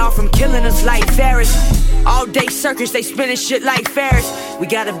a day off from killing us like Ferris. All day circus, they spinning shit like Ferris. We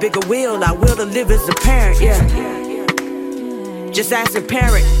got a bigger will, our will to live as a parent, yeah. Just as a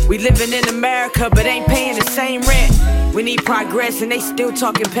parent, we living in America but ain't paying the same rent. We need progress and they still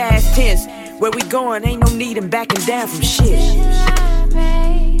talking past tense. Where we going, ain't no need in backing down from shit.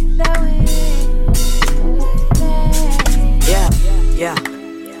 Yeah.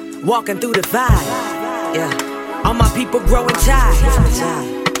 Walking through the vibe. Yeah. All my people growing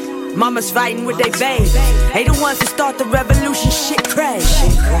tired. Mamas fighting with their babies. They the ones that start the revolution. Shit crazy.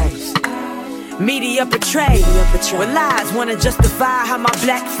 Media portrayed with lies, wanna justify how my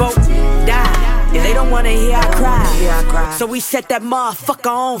black folk die. Yeah, they don't wanna hear I cry, so we set that motherfucker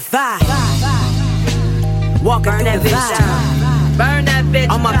on fire. Walking through that bitch, burn that bitch.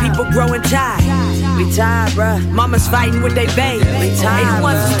 All my people growing tired. We tired, bruh. Mamas fighting with their babies. They the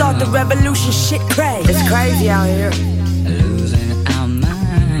ones that start the revolution. Shit crazy. It's crazy out here.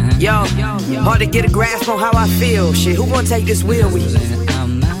 Yo, hard to get a grasp on how I feel. Shit, who gon' take this wheel?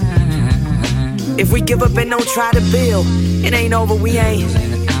 If we give up and don't try to build, it ain't over, we ain't.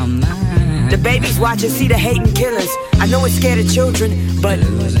 The babies watching, see the hating killers. I know it's scared of children, but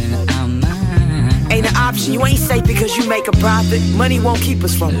ain't an option. You ain't safe because you make a profit. Money won't keep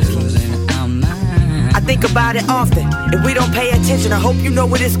us from it. I think about it often. If we don't pay attention, I hope you know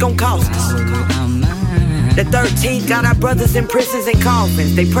what it's gonna cost us. The 13th got our brothers in prisons and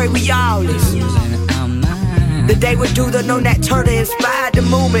coffins. They pray we all listen. The day would do the known that Turner inspired the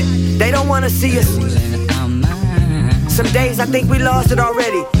movement. They don't wanna see us. Some days I think we lost it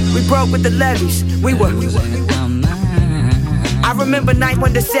already. We broke with the levees. We were. I remember night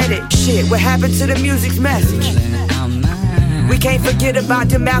when they said it. Shit, what happened to the music's message? We can't forget about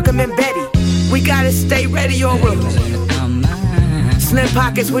the Malcolm and Betty. We gotta stay ready or we'll. Slim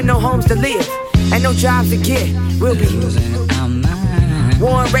pockets with no homes to live and no jobs to get. We'll be.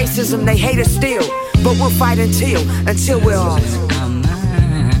 War and racism, they hate us still. But we'll fight until we're all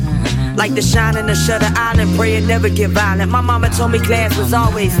like the shine in the Shutter Island. Pray it never get violent. My mama told me class was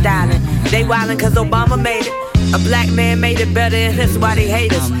always styling. They wildin' cause Obama made it. A black man made it better and that's why they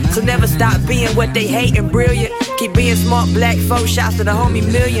hate us. So never stop being what they hate and brilliant. Keep being smart black folks. Shouts to the homie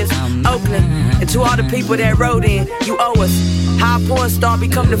millions. Oakland. And to all the people that rode in, you owe us. How a porn star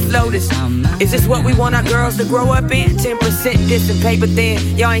become the floaters. Is this what we want our girls to grow up in? 10% this and paper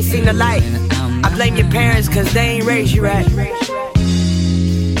thin. Y'all ain't seen the light. I blame your parents cause they ain't raised you right.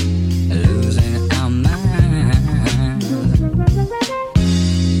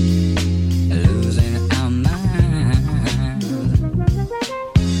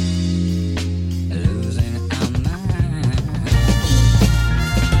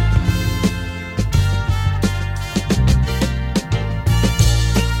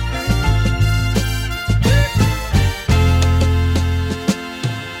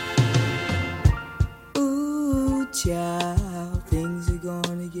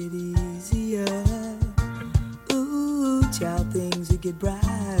 get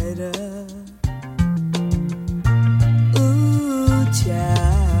brighter. Ooh,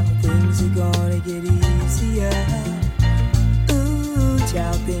 child, things are gonna get easier. Ooh,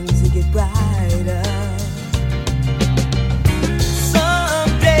 child, things will get brighter.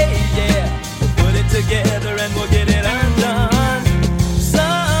 Someday, yeah, we'll put it together and we'll get it undone.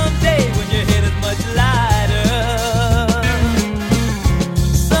 Someday, when your head is much lighter.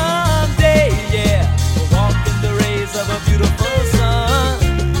 Someday, yeah, we'll walk in the rays of a beautiful sun.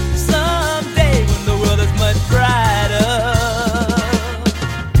 Someday, when the world is much brighter.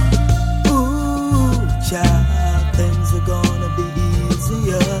 Ooh, child, things are gonna be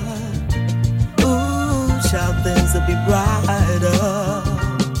easier. Ooh, child, things will be brighter.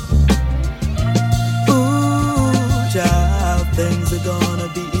 Ooh, child, things are gonna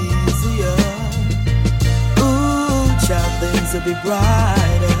be easier. Ooh, child, things will be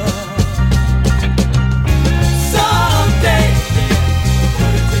brighter. Someday, we'll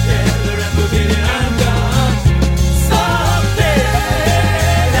put it together and we'll get it undone. Someday,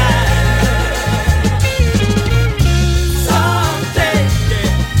 someday,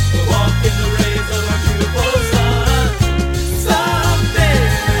 yeah, we'll walk in the rays of a beautiful sun. Someday,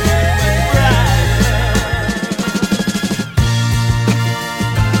 we'll be brighter.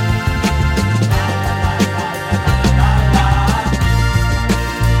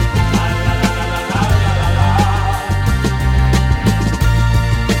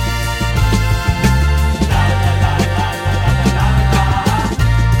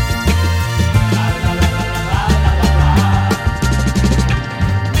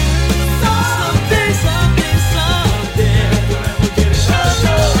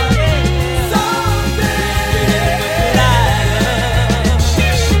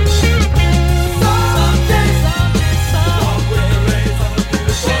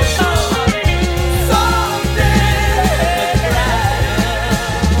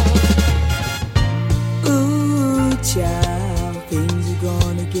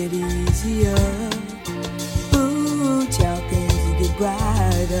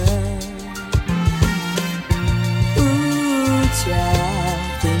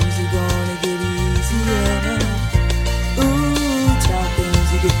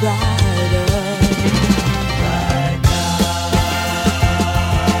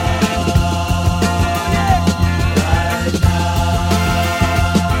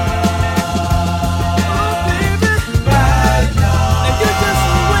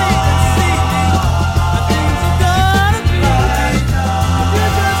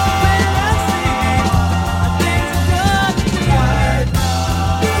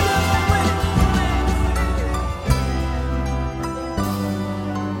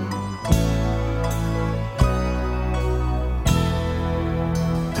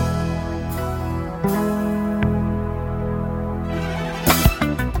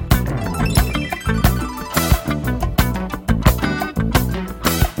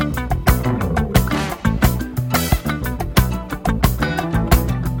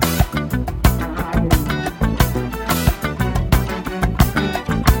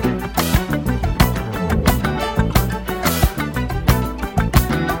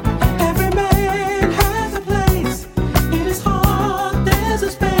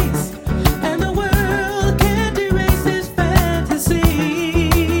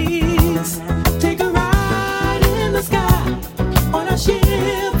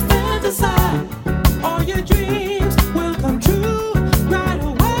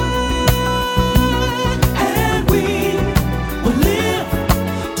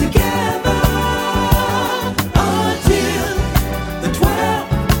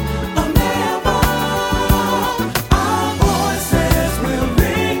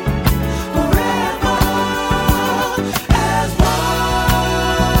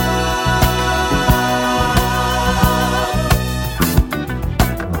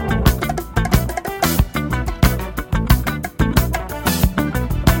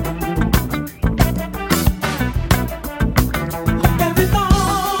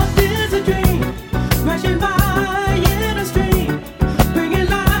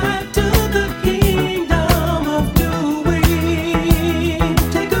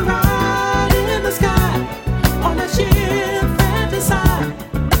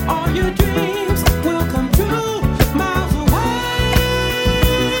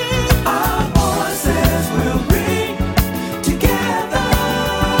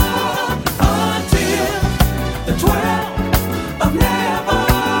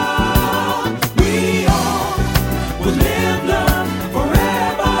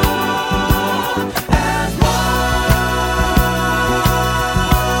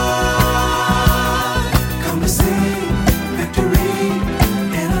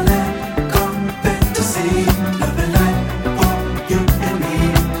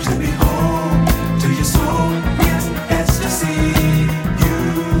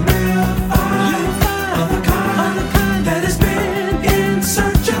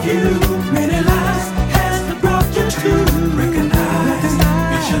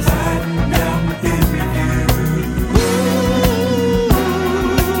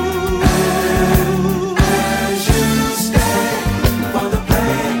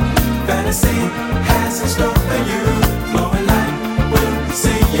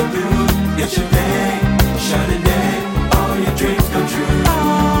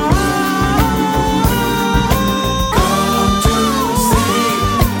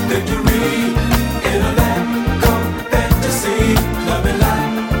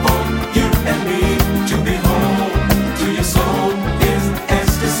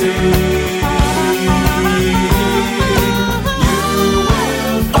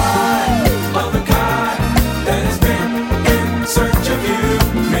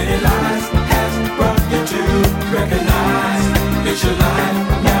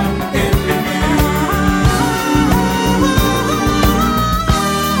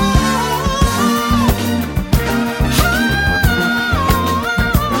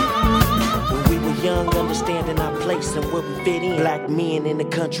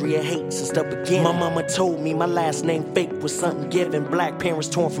 country of hate since the beginning. My mama told me my last name fake was something given. Black parents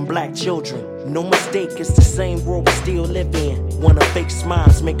torn from black children. No mistake, it's the same world we still live in. Wanna fake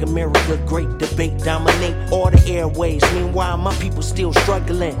smiles, make America great. Debate, dominate all the airways. Meanwhile, my people still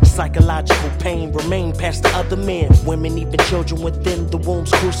struggling. Psychological pain remain past the other men. Women, even children within the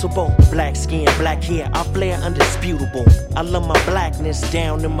womb's crucible. Black skin, black hair, our flair undisputable. I love my blackness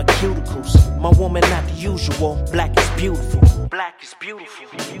down in my cuticles. My woman not the usual. Black is beautiful. Black is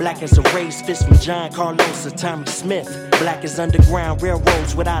beautiful. Black as a raised fist from John Carlos or Tommy Smith. Black as underground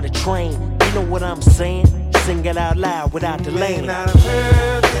railroads without a train. You know what I'm saying? Sing it out loud without delay. You may not have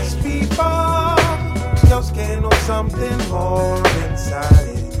heard this before. Your skin or something more inside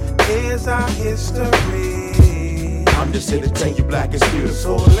it. Here's our history. I'm just here to tell you black is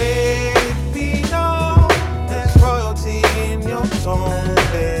beautiful. So let it be known. There's royalty in your tone.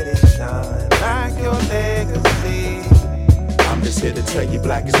 Let it shine like your legacy. I'm just here to tell you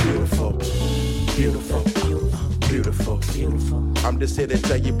black is beautiful. Beautiful. Beautiful. Beautiful. I'm just here to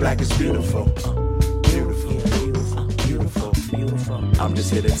tell you black is beautiful. Beautiful. Beautiful. I'm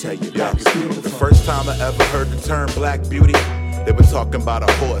just here to tell you black is beautiful. The first time I ever heard the term black beauty, they were talking about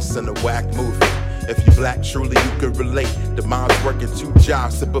a horse in a whack movie. If you black, truly you could relate. The mom's working 2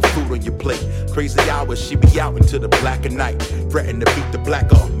 jobs to put food on your plate. Crazy hours, she be out into the black of night. Threaten to beat the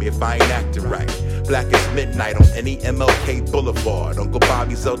black off me if I ain't acting right. Black is midnight on any MLK Boulevard. Uncle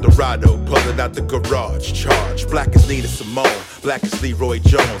Bobby's Eldorado, pulling out the garage. Charge. Black is Nina Simone. Black is Leroy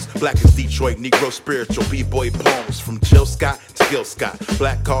Jones. Black is Detroit Negro spiritual B-boy poems. From Jill Scott to Gil Scott.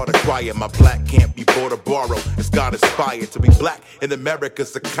 Black card acquired. My black can't be bought or borrowed. It's God inspired. To be black in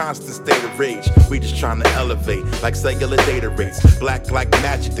America's a constant state of rage. We just trying to elevate like cellular data rates. Black like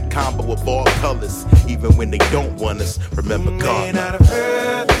magic, the combo of all colors. Even when they don't want us, remember God. You may not have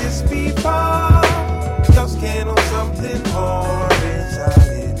heard this before. Your skin on something more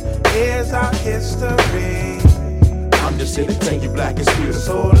inside it. Here's our history. I'm just here to tell you black is beautiful.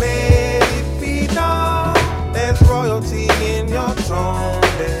 So let it be known. There's royalty in your tone.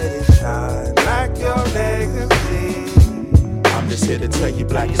 Let it shine like your legacy. I'm just here to tell you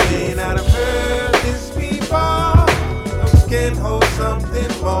black is beautiful. You may not have heard this before. Your skin holds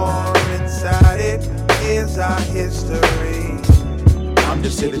something more inside it. Here's our history. I'm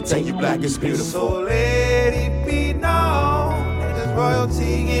just here to tell you black is beautiful. So let it be known. There's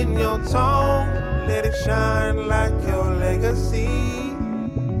royalty in your tone. Let it shine like your legacy.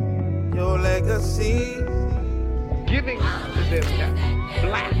 Your legacy. Giving to them that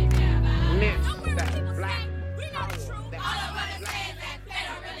blackness, that black power, that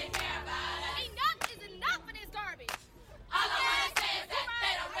Enough is enough of this garbage. All I want to say is that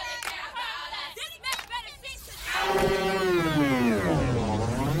they don't really care about us. This makes better sense to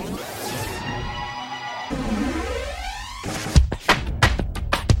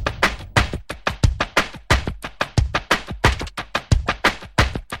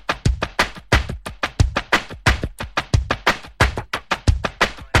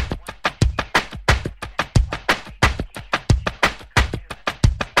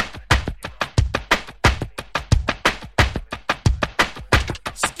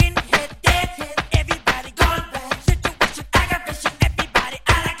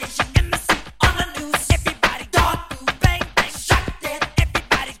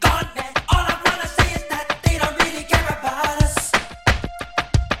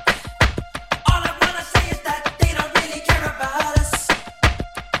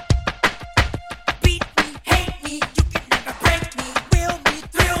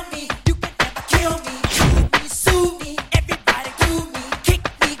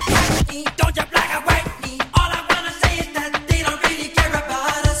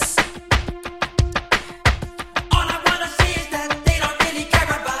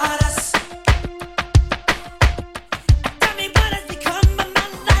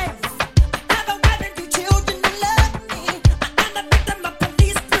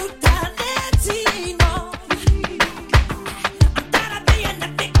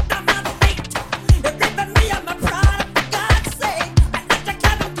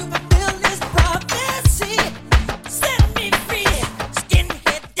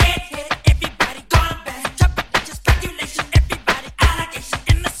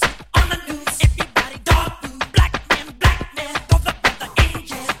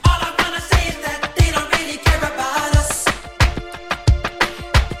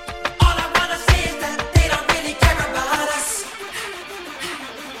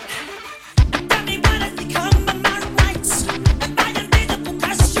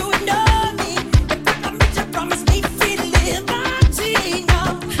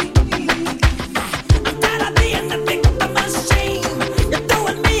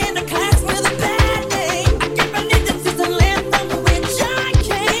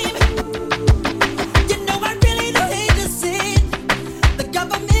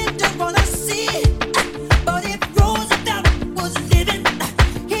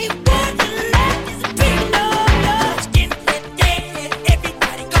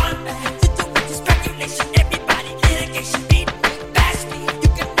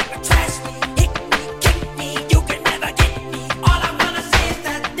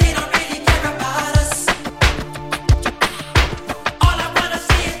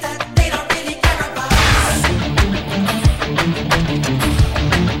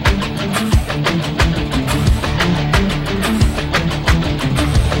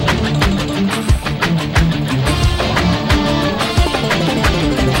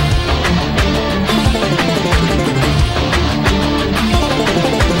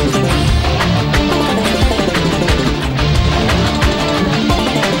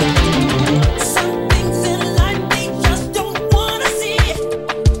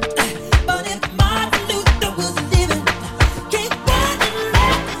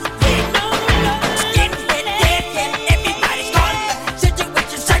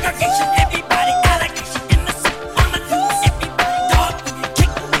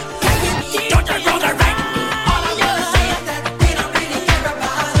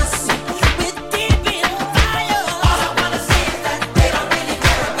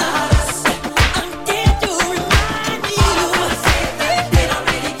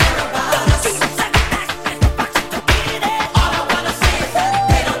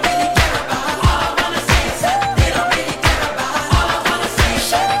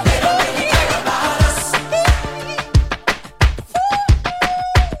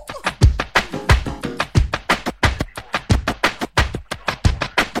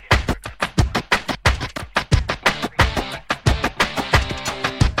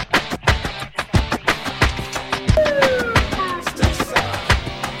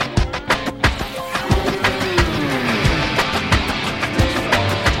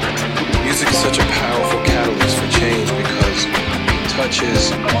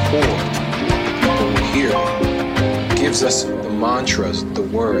core, when we hear it, gives us the mantras, the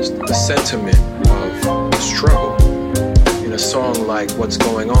words, the sentiment of struggle. In a song like What's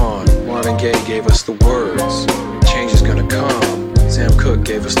Going On, Marvin Gaye gave us the words, change is gonna come. Sam Cooke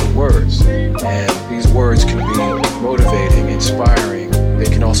gave us the words, and these words can be motivating, inspiring. They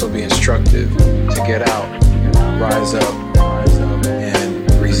can also be instructive to get out, rise up, and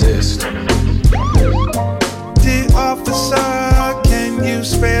resist. Dear officer, can you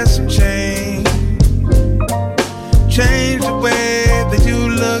spare some change? Change the way that you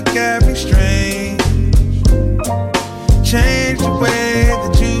look at me strange. Change the way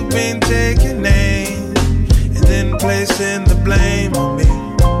that you've been taking names and then placing the blame on me.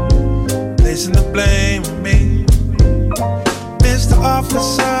 Placing the blame on me. Mr.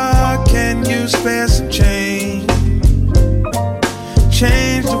 Officer, can you spare some change?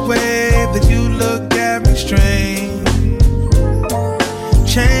 Change the way that you look at me strange.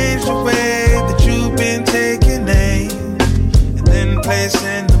 Change the way that you've been taking names and then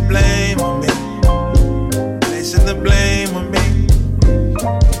placing the blame on me. Placing the blame on me.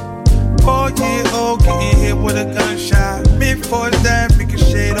 4-year-old getting hit with a gunshot. Mid-force that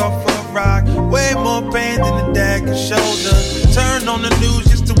ricocheted off a rock. Way more pain than the dagger shoulder. Turn on the news,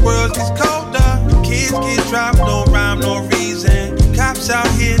 just the world gets colder. Kids get dropped, no rhyme, no reason. Cops out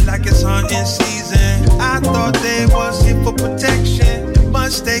here like it's hunting season. I thought they was here for protection.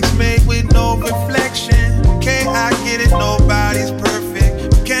 Mistakes made with no reflection. Okay, I get it, nobody's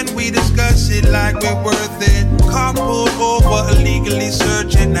perfect. Can we discuss it like we're worth it? Car pulled over, illegally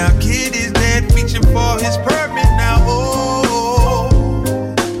searching. Now kid is dead, reaching for his permit. Now, oh,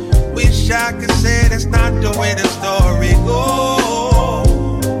 wish I could say that's not the way the story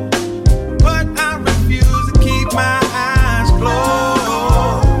goes. But I refuse to keep my eyes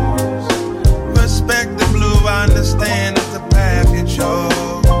closed. Respect the blue, I understand it's the path you chose.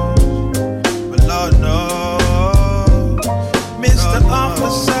 But Lord knows, Mr.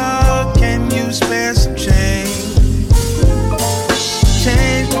 Officer, can you spare some change?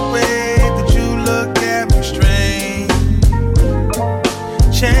 Change the way that you look at me strange.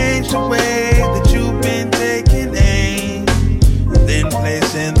 Change the way that you've been taking aim and then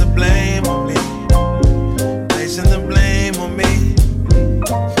placing the blame on me. Placing the blame on me.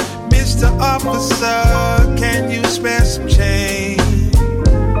 Mr. Officer, can you spare some change?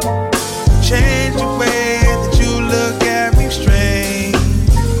 Change the way that you look at me strange.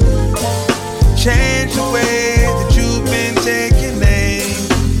 Change the way that you've been taking aim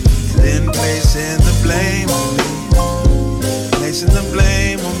and then placing the blame on me. Placing the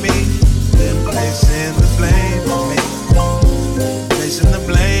blame on me. Then placing the blame on me. Placing the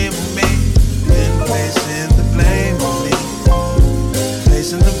blame on me. Then placing the blame on me.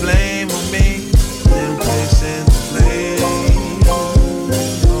 Placing the blame on me. Then placing the blame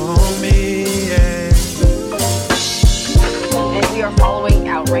on me. Yeah. And we are following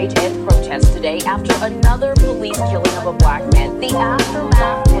outrage and protest today after another police killing of a black man. The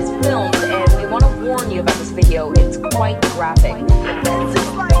aftermath is filmed, and we want to warn you about this video. It's quite graphic. It's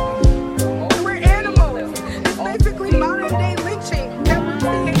just like we're animals. It's basically modern day lynching that we're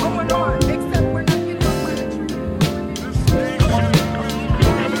seeing going on, except we're not getting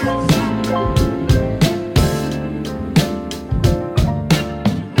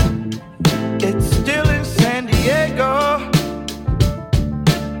It's still in San Diego.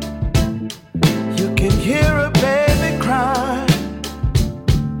 You can hear a baby cry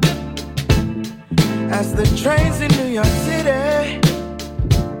as the trains in New York City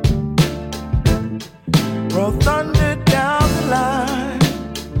roll thunder down the line.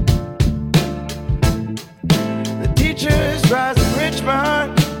 The teachers rise in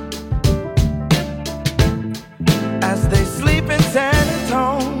Richmond as they sleep in San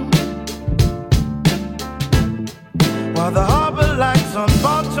Antonio, while the harbor lights on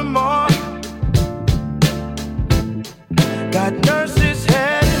Baltimore got nurses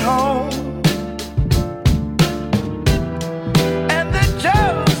headed home. And the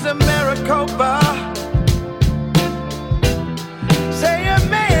jails of Maricopa say a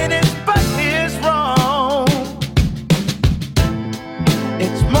man is but is wrong.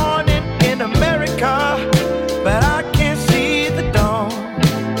 It's morning in America, but I can't see the dawn.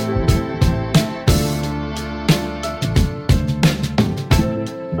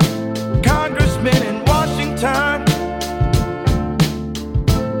 Congressmen in Washington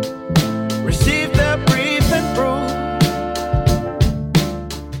receive their briefing through,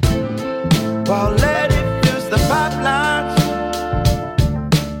 while lead fills the pipelines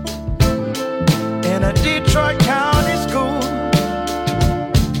in a Detroit County school.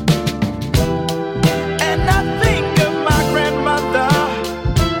 And I think of my grandmother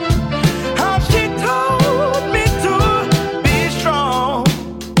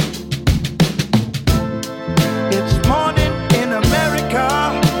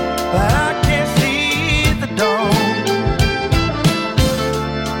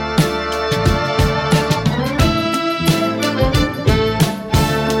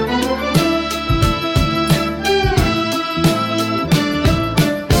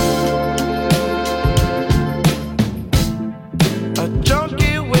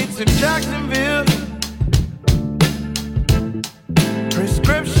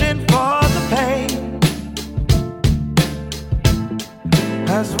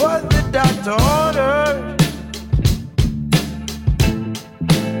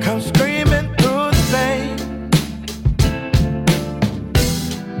screaming through the pain.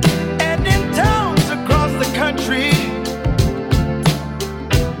 And in towns across the country,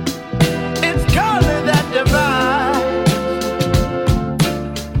 it's color that divides.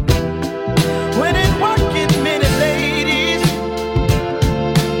 When in working many ladies,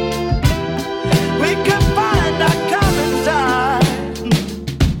 we could find our common side.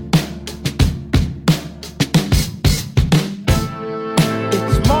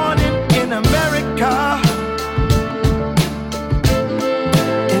 It's morning in America.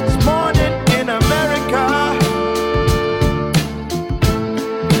 It's morning in America.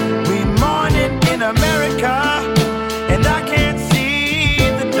 We morning in America, and I can't see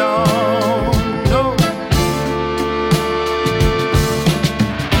the dawn. No.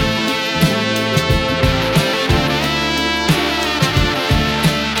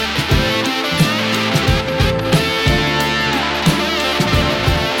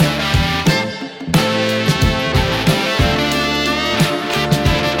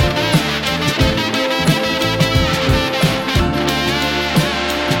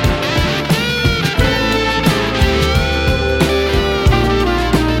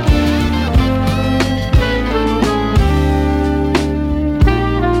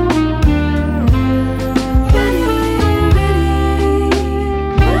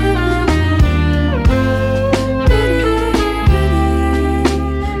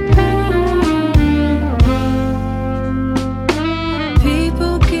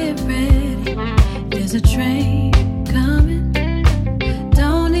 People get ready, there's a train coming.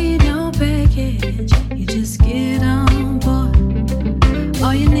 Don't need no baggage, you just get on board.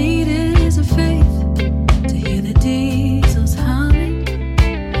 All you need is a faith to hear the diesels humming.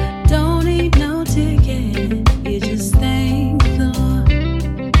 Don't need no ticket, you just thank the Lord.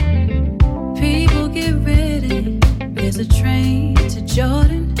 People get ready, there's a train to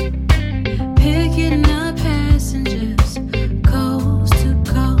Jordan, picking up passengers coast to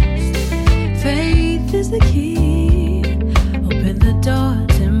coast. Faith is the key. Open the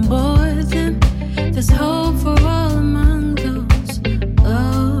doors and board them. There's hope for all among those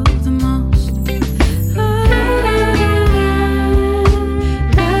loved the most.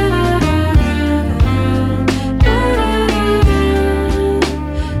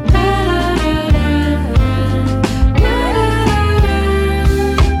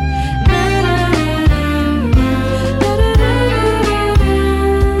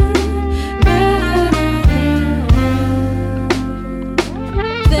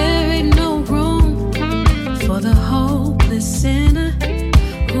 There ain't no room for the hopeless sinner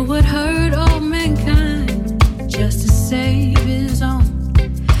who would hurt all mankind just to save his own.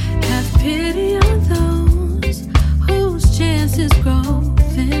 Have pity on those whose chances grow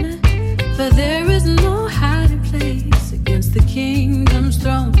thinner, for there is no hiding place against the kingdom's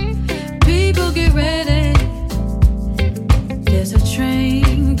throne. People get ready, there's a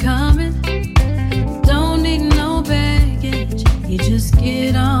train coming. Don't need no baggage, you just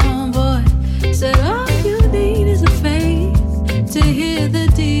get on board. Said all you need is a faith to hear the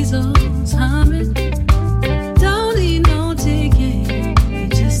diesels humming. Don't need no ticket, you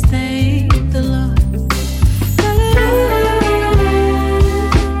just thank the Lord.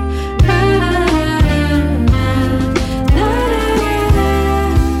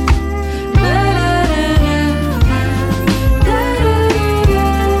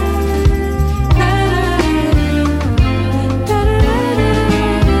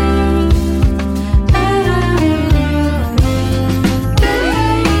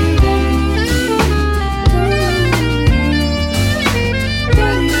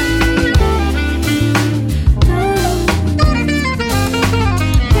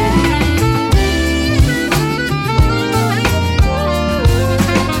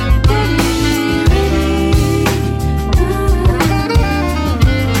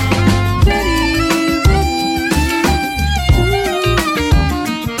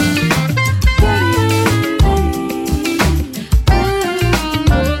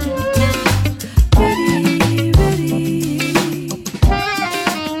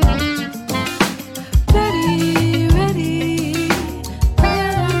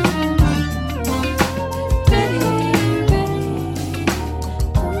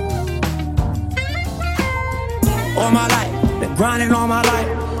 All my life, been grinding all my life.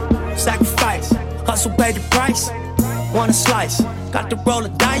 Sacrifice, hustle paid the price. Want a slice, got to roll the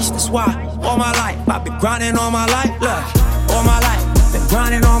dice, that's why. All my life, I've been grinding all my life. Look, all my life, been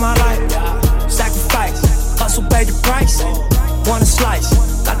grinding all my life. Sacrifice, hustle paid the price. Want a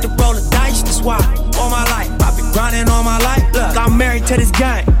slice, got to roll the dice, that's why. All my life, I've been grinding all my life. Look, I'm married to this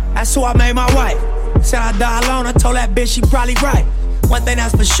game, that's who I made my wife. Said I die alone, I told that bitch she probably right. One thing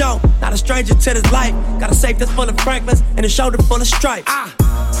that's for sure, not a stranger to this life. Got a safe that's full of Franklins and a shoulder full of stripes. I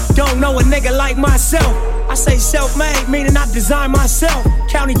don't know a nigga like myself. I say self-made, meaning I design myself.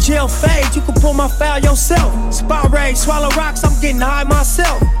 County jail fade, you can pull my foul yourself. Spy raid, swallow rocks, I'm getting high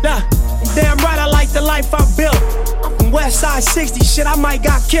myself. Nah, damn right I like the life I built. I'm from West Side 60, shit I might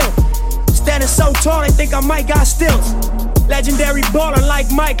got killed. Standing so tall, they think I might got stills. Legendary baller like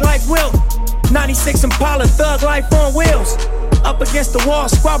Mike, like Will. 96 Impala, thug life on wheels. Up against the wall,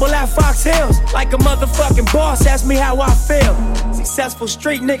 squabble at Fox Hills. Like a motherfucking boss, ask me how I feel. Successful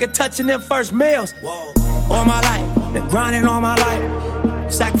street nigga touching them first meals. All my life, been grinding all my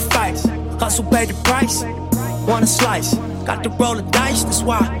life. Sacrifice, hustle paid the price. Want a slice, got to roll the dice, that's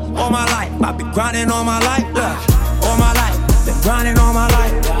why. All my life, I've been grinding all my life. Look, all my life, been grinding all my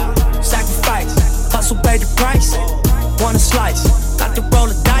life. Sacrifice, hustle paid the price. Want a slice, got to roll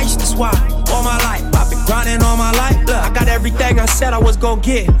the dice, that's why. All my life, I've been grinding all my life. Look, I got everything I said I was gonna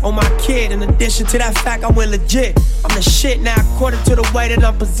get on my kid. In addition to that fact, I went legit. I'm the shit now, according to the way that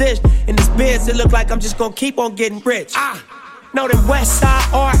I'm positioned. In this biz, it look like I'm just gonna keep on getting rich. Know them West Side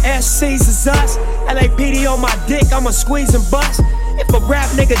RSCs is us. LAPD on my dick, I'ma squeeze and bust. If a rap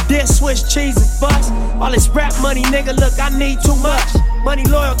nigga diss, Swiss cheese and bust. All this rap money, nigga, look, I need too much. Money,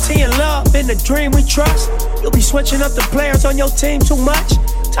 loyalty, and love, in the dream we trust. You'll be switching up the players on your team too much.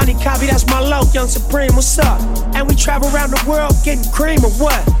 Tiny copy, that's my low, Young Supreme, what's up? And we travel around the world getting cream or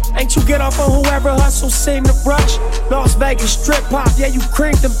what? Ain't you get off on whoever hustle seem to rush? Las Vegas strip pop, yeah, you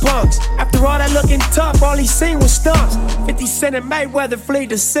creamed them punks. After all that looking tough, all he seen was stunts. 50 Cent and Mayweather flee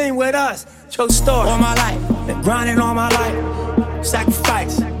the scene with us. True story. All my life, been grinding all my life.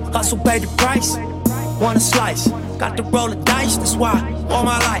 Sacrifice, hustle paid the price. Want a slice, got to roll the dice, that's why. All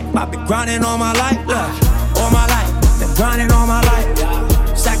my life, I've been grinding all my life. Look, all my life, been grinding all my life.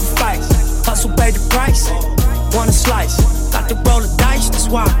 Sacrifice, hustle paid the price. Want a slice, got to roll the dice, that's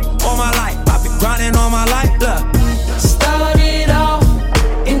why. All my life, I've been grinding all my life. Look, started off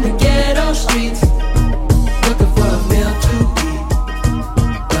in the ghetto streets, looking for a meal to eat,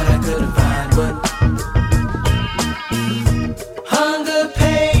 but I couldn't find one. Hunger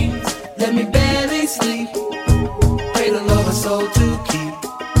pains let me barely sleep. Pray the Lord my soul to keep,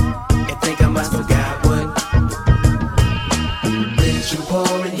 and think I must forgot what. Rich and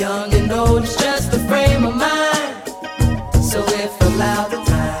poor and young and old, it's just a frame of mind. So if allowed the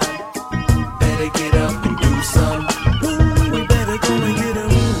time, better get up and do some. We better go and get a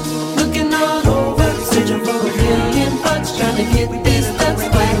room. Looking all over, searching for $1 million, trying to get these cuts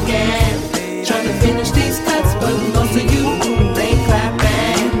back in. Trying to finish these cuts, but most of you ain't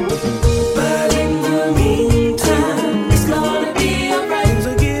clapping. But in the meantime, it's gonna be alright. Things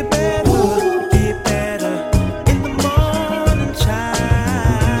will get better in the morning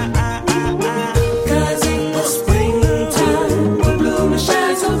time. 'Cause in the springtime, we bloom and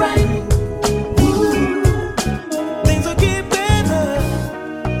shine so bright. Things will get better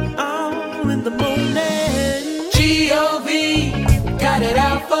all in the morning. G.O.V. got it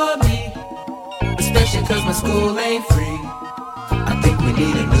out for me, especially 'cause my school ain't free. I think we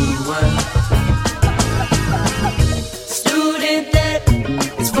need a new one. Student debt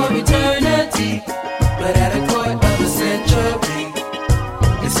is for eternity, but at a quarter of a century,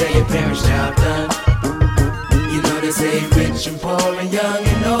 they say your parents' job done. You know they say rich and poor and young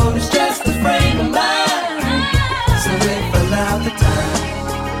and old, it's just a frame of mind. So if allowed the time,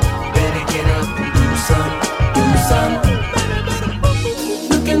 better get up and do some.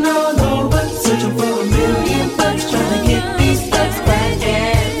 Looking all over, searching for $1 million, trying to get these cuts back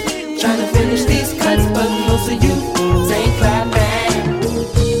in. Trying to finish these cuts, but most of you ain't clapping.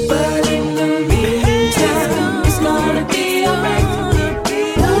 But in the meantime, it's gonna be alright.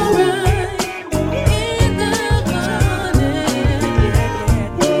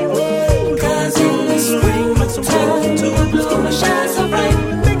 Cause in the springtime, we bloom and shine so bright.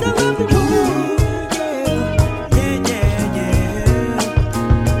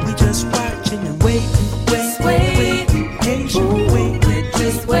 We just watching and wait, patient, wait,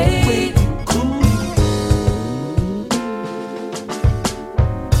 just wait.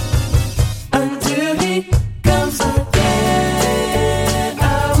 Until he comes again.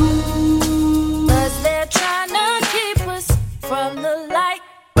 'Cause they're trying to keep us from the light,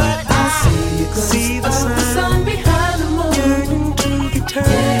 but I See the sun behind the moon. yearning to return.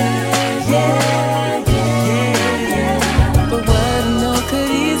 Yeah. But what I know could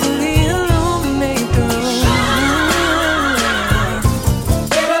easily illuminate the room.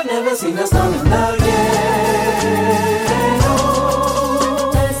 But I've never seen us fall in love yet.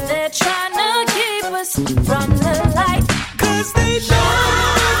 'Cause they're trying to keep us from the light. 'Cause they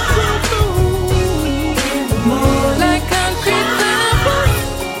shine through like concrete.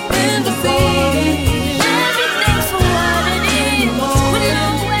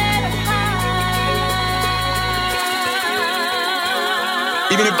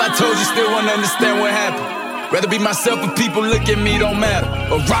 told you, still wanna understand what happened. Rather be myself if people look at me, don't matter.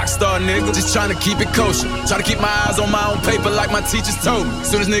 A rock star, nigga, just trying to keep it kosher. Trying to keep my eyes on my own paper like my teachers told me.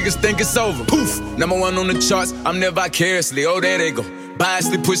 Soon as niggas think it's over, poof, #1 on the charts, I'm there vicariously. Oh, there they go.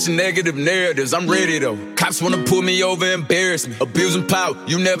 Biasly pushing negative narratives, I'm ready though. Cops wanna pull me over, embarrass me. Abusing power,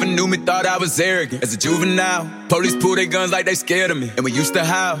 you never knew me, thought I was arrogant. As a juvenile, police pull their guns like they scared of me. And we used to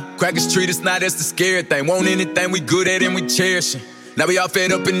howl, crackers treat us now, that's the scary thing. Want anything we good at and we cherish it. Now we all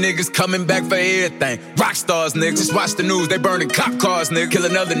fed up and niggas coming back for everything. Rock stars, nigga, just watch the news, they burning cop cars, nigga. Kill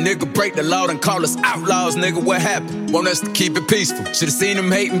another nigga, break the law, and call us outlaws, nigga. What happened? Want us to keep it peaceful. Should've seen them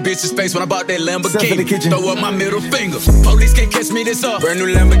hating bitches' face when I bought that Lamborghini. Throw up my middle finger. Police can't catch me this up. Brand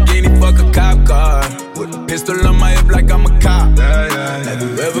new Lamborghini, fuck a cop car. With a pistol on my hip like I'm a cop. Have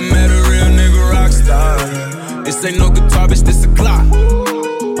you ever met a real nigga rock star? This ain't no guitar, bitch, this a Glock.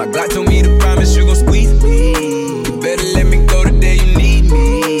 My Glock told me to promise you gon' squeeze me. You better let me go the day you need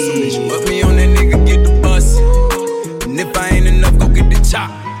me. So bitch, you put me on that nigga, get the bus. And if I ain't enough, go get the chop.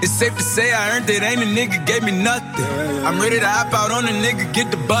 It's safe to say I earned it, ain't a nigga gave me nothing. I'm ready to hop out on a nigga,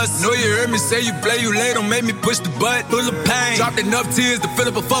 get the bus. Know you heard me say you play, you late, don't make me push the butt. Full of pain, dropped enough tears to fill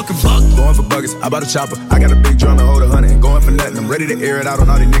up a fucking buck. Going for buckets, I bought a chopper. I got a big drum to hold 100. Going for nothing, I'm ready to air it out on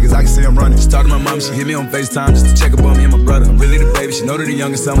all these niggas, I can see I'm running. She talked to my mom, she hit me on FaceTime just to check up on me and my brother. I'm really the baby, she know that the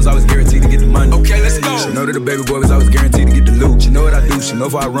youngest son was always guaranteed to get the money. Okay, let's go. She know that the baby boy was always guaranteed to get the loot. She know what I do, she know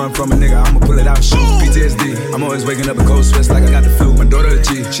if I run from a nigga, I'ma pull it out and shoot. PTSD, I'm always waking up in cold sweats like I got the flu. My daughter a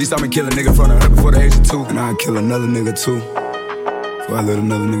G, she saw me kill a nigga in front of her before the age of 2. And I'd kill another nigga too, before I let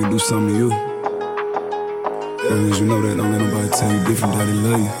another nigga do something to you. As long as you know that, don't let nobody tell you different, daddy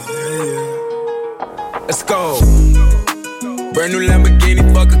love you. Let's go. Brand new Lamborghini,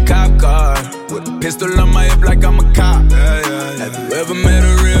 fuck a cop car. With a pistol on my hip like I'm a cop. Have you ever met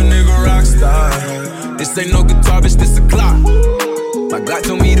a real nigga rock star? This ain't no guitar, bitch, this a Glock. My Glock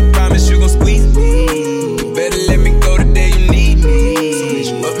told me to promise you gon' squeeze me. You better let me go the day you need me. So bitch,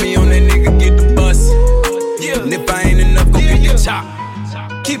 you put me on that nigga, get the bus. And if I ain't enough, go get the chop.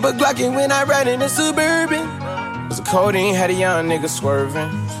 Keep a Glockin' when I ride in the Suburban. Was a codeine, had a young nigga swerving.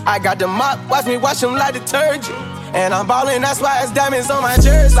 I got the mop, watch me wash him like detergent. And I'm ballin', that's why it's diamonds on my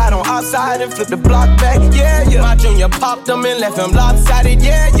jersey. Slide on outside and flip the block back, yeah, yeah. My junior popped him and left him lopsided,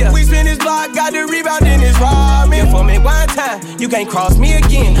 yeah, yeah. We spin his block, got the rebound in his ramen. For me one time, you can't cross me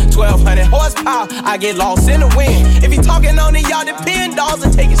again. 1200 horsepower, I get lost in the wind. If he talking on it, y'all depend, dolls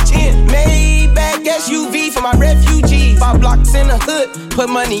and take his chin. Maybach SUV for my refugees. 5 blocks in the hood, put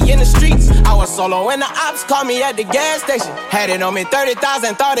money in the streets. I was solo when the ops called me at the gas station. Had it on me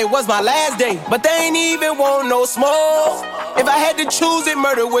 30,000, thought it was my last day. But they ain't even want no smoke. If I had to choose it,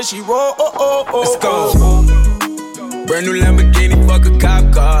 murder would she roll? Let's go. Brand new Lamborghini, fuck a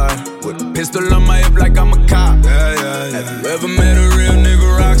cop car. With a pistol on my hip like I'm a cop. Have you ever met a real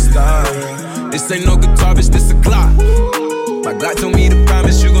nigga rock star? This ain't no guitar, bitch, this a Glock. My Glock told me to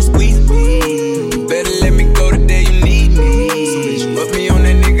promise you gon' squeeze me. You better let me go the day you need me. So bitch, you put me on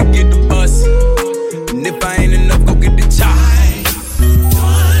that nigga, get the bus. And if I ain't enough, go get the chop.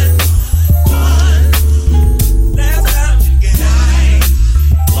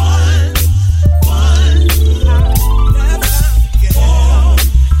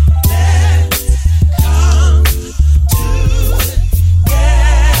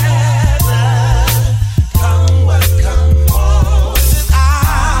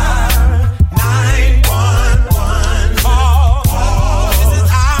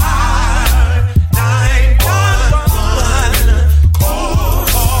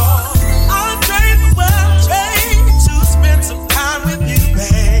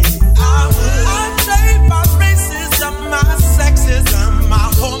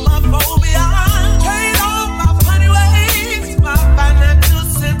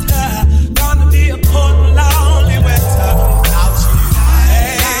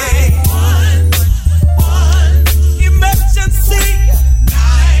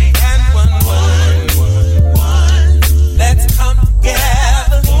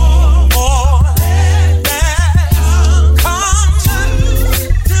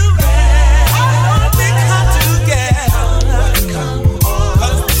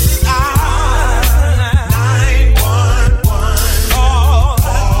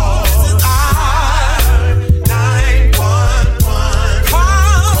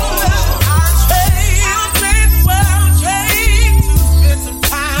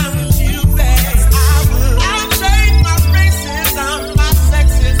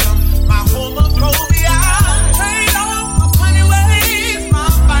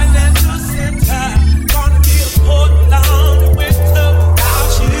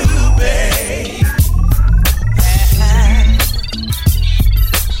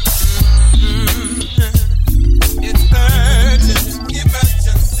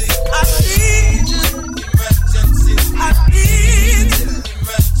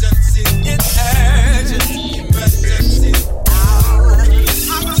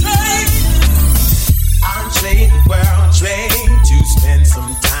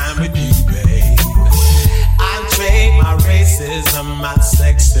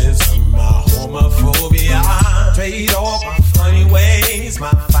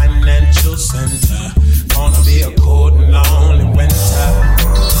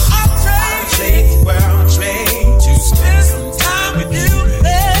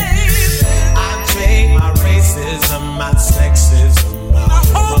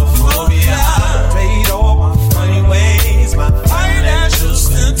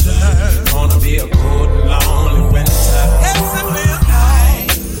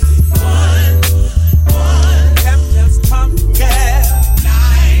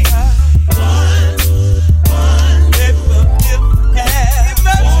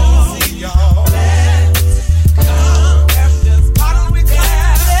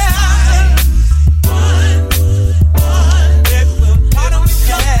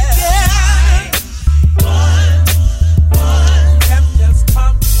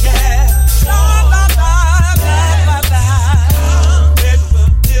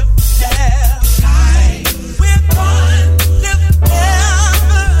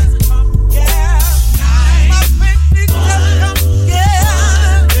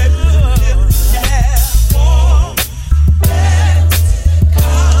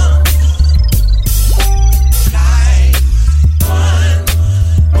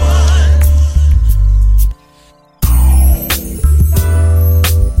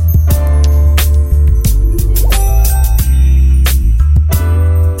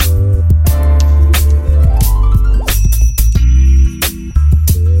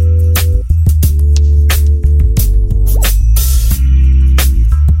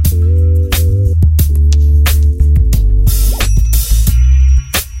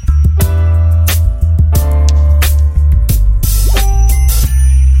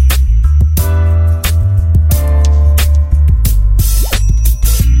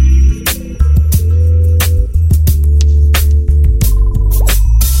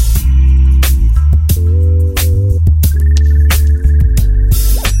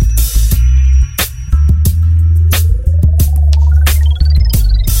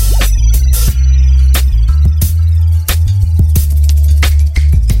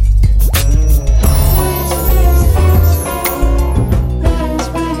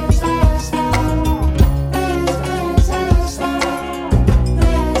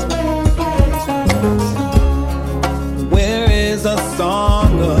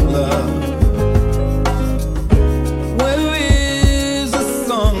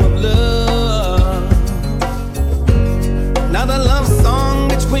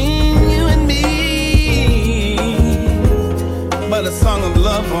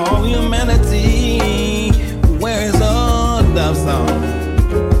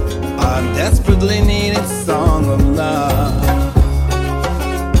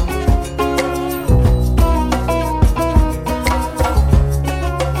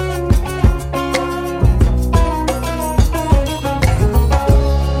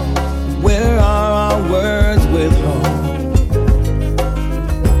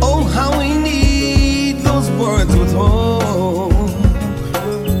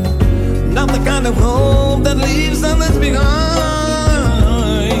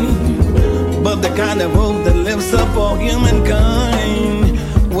 for humankind.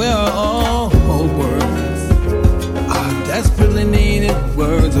 Where are all words? I desperately needed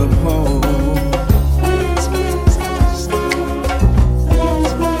words of hope.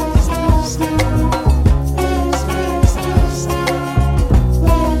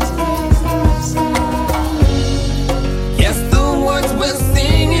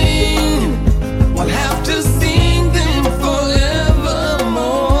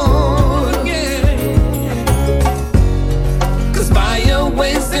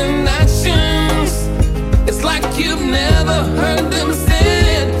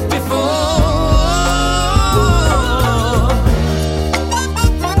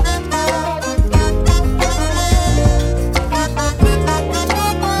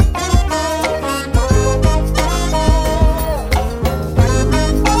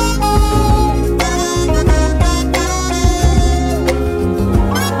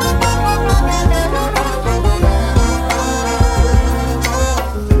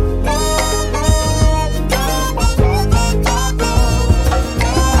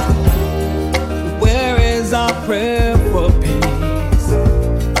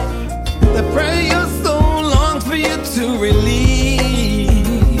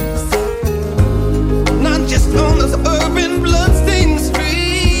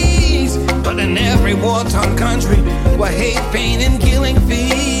 War-torn country where hate, pain, and killing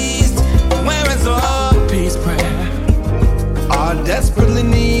feast. Where is our peace prayer? Our desperately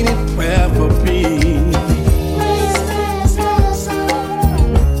needed prayer for peace.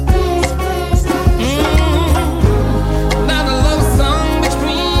 Not a love song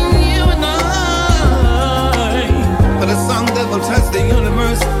between you and I, but a song that will touch the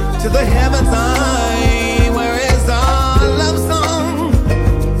universe to the heavens high. Where is our love song?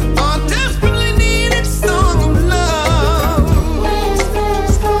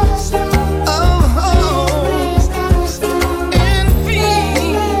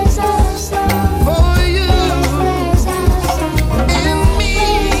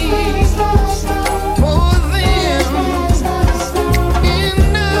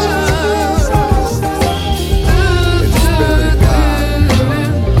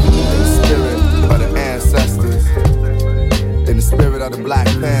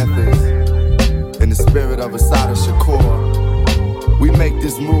 We make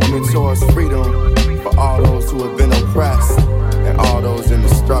this movement towards freedom for all those who have been oppressed and all those in the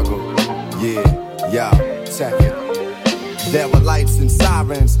struggle. Yeah, check it. There were lights and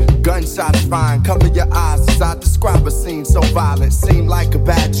sirens, gunshots flying. Cover your eyes as I describe a scene so violent. Seemed like a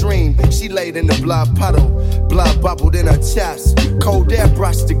bad dream. She laid in the blood puddle, blood bubbled in her chest. Cold air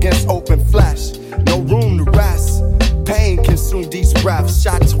brushed against open flesh. No room to rest. Pain consumed each breath.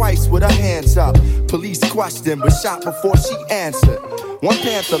 Shot twice with her hands up. Police questioned, but shot before she answered. One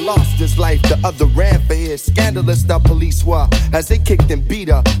Panther lost his life, the other ran for his. Scandalous the police were as they kicked and beat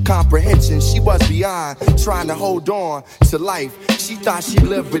her. Comprehension, she was beyond, trying to hold on to life. She thought she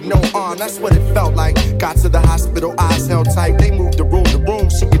lived with no arm, that's what it felt like. Got to the hospital, eyes held tight. They moved the room to room,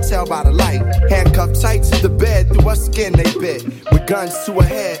 she could tell by the light. Handcuffed tight to the bed, through her skin they bit. With guns to her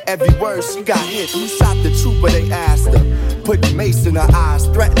head, every word she got hit. Who shot the trooper, they asked her. Put mace in her eyes,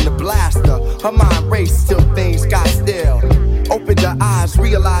 threatened to blast her. Her mind raced till things got still. Opened her eyes,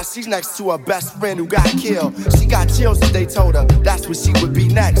 realized she's next to her best friend who got killed. She got chills as they told her that's what she would be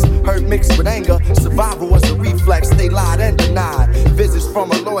next. Hurt mixed with anger, survival was a reflex. They lied and denied visits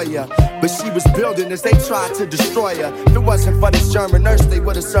from a lawyer, but she was building as they tried to destroy her. If it wasn't for this German nurse, they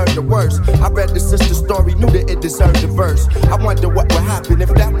would have served her worse. I read the sister's story, knew that it deserved a verse. I wonder what would happen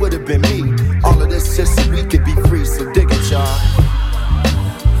if that would have been me. All of this just so we could be free, so dig it, y'all.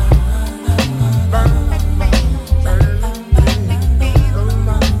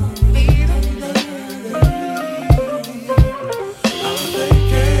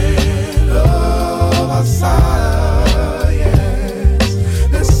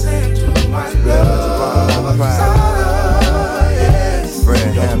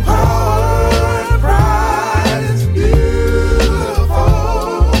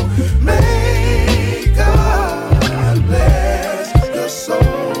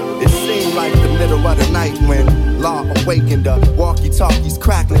 Awakened her, walkie-talkies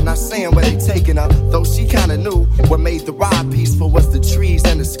crackling, not saying where they taking her. Though she kinda knew what made the ride peaceful was the trees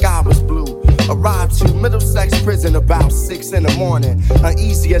and the sky was blue. Arrived to Middlesex prison about 6 6 in the morning.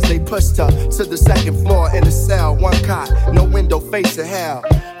 Uneasy as they pushed her to the second floor in a cell. One cot, no window facing hell.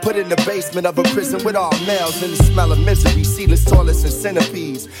 Put in the basement of a prison with all males in the smell of misery, sealess toilets and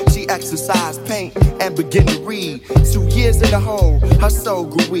centipedes. She exercised, paint, and began to read. 2 years in the hole, her soul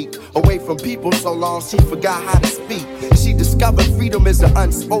grew weak. Away from people so long, she forgot how to speak. She discovered freedom is an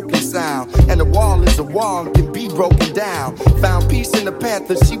unspoken sound, and a wall is a wall and can be broken down. Found peace in the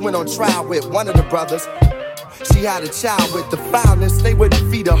Panthers, she went on trial with one of the brothers. She had a child with the foulness, they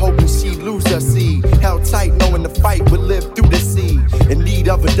wouldn't feed her, hoping she'd lose her seed. Held tight, knowing the fight would live through the sea. In need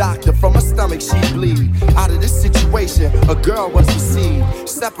of a doctor, from her stomach she'd bleed. Out of this situation, a girl was received.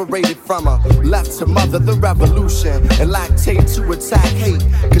 Separated from her, left to mother the revolution. And lactate to attack hate,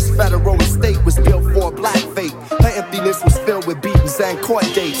 cause federal estate was built for a black fate. Her emptiness was filled with beatings and court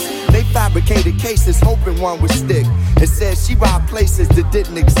dates. They fabricated cases, hoping one would stick. It said she robbed places that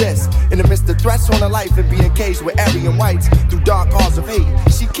didn't exist. In the midst of threats on her life and being caged with Aryan whites through dark halls of hate,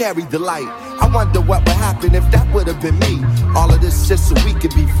 she carried the light. I wonder what would happen if that would have been me. All of this just so we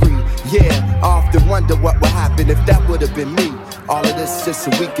could be free. Yeah, I often wonder what would happen if that would have been me. All of this just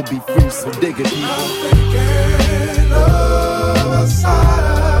so we could be free. So dig it, people.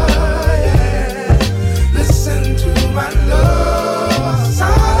 Listen to my love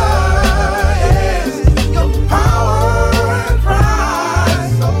science. Your power and pride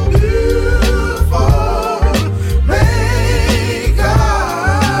so beautiful. May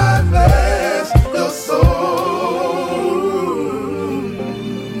God bless your soul.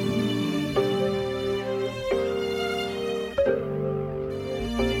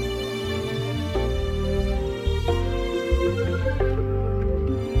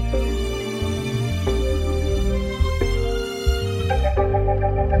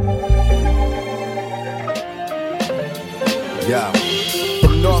 Yeah.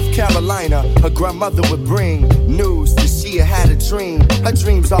 From North Carolina, her grandmother would bring news that she had a dream. Her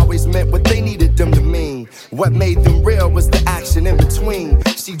dreams always meant what they needed them to mean. What made them real was the action in between.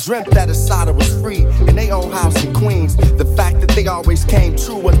 She dreamt that Assata was free in their own house in Queens. The fact that they always came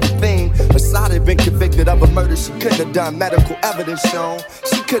true was the thing. Assata had been convicted of a murder she couldn't have done. Medical evidence shown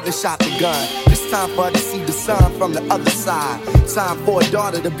she couldn't have shot the gun. It's time for her to see the sun from the other side. Time for a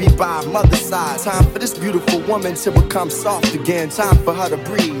daughter to be by her mother's side. Time for this beautiful woman to become soft again. Time for her to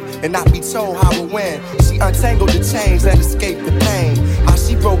breathe and not be told how or when. She untangled the chains and escaped the pain. How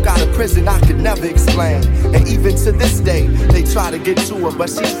she broke out of prison I could never explain. And even to this day they try to get to her, but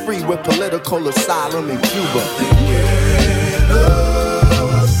she's free with political asylum in Cuba.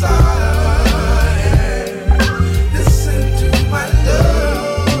 Listen to my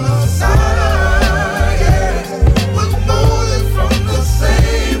love science. We're molded from the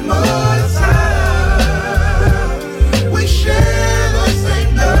same Messiah. We share the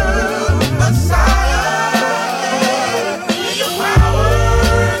same love Messiah. Your power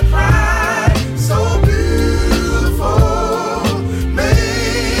and pride so beautiful.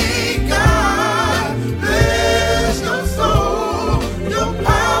 May God bless your soul. Your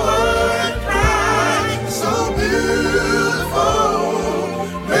power and pride so beautiful.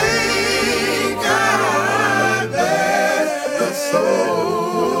 May God bless your soul.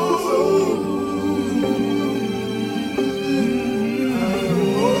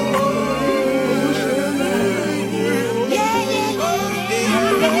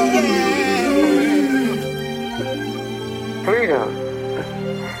 Freedom.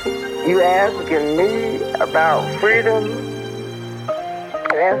 You asking me about freedom?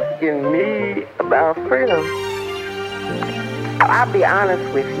 Asking me about freedom? I'll be honest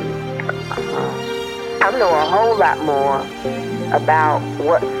with you. I know a whole lot more about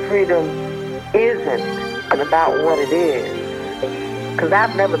what freedom isn't and about what it is. Because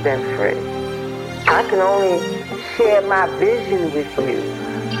I've never been free. I can only share my vision with you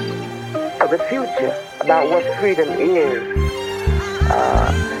of the future about what freedom is.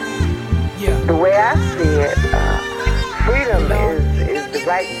 The way I see it, freedom is the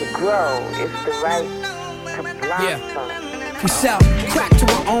right to grow. It's the right to blossom. We sell crack to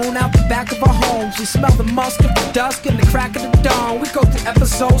our own out the back of our homes. We smell the musk of the dusk and the crack of the dawn. We go through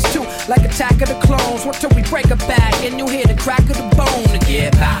episodes too, like Attack of the Clones. Until we break a bag and you hear the crack of the bone. To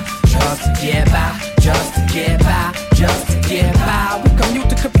get by, just to get by, just to get by, just to get by. We commute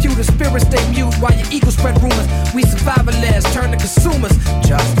to computer, spirits stay mute while your ego spread rumors. We survivalists turn to consumers.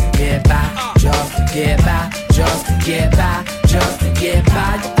 Just to get by, just to get by, just to get by, just to get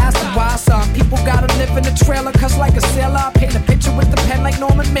by. You ask them why some people gotta live in a trailer, cause like a sailor I paint a picture with the pen like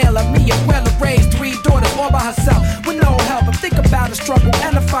Norman Mailer. Me and Wale raised 3 daughters all by herself with no help. I think about the struggle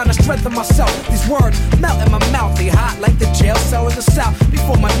and I find the strength in myself. These words melt in my mouth, they hot like the jail cell in the south.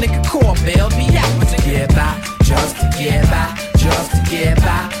 Before my nigga core bailed me out. To get by, just to get by, just to get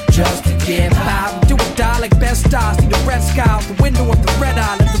by, just to get by. We do or die like best stars, see the red sky out the window of the red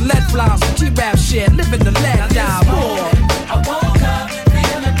eye, let the lead fly on some G-rap shit, living the lead die. I woke up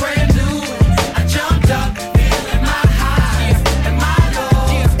feeling brand new, I jumped up feeling my highs and my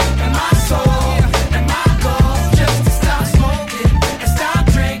lows and my soul and my goals, just to stop smoking and stop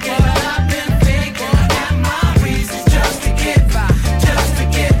drinking. But I've been thinking I got my reasons just to get by, just to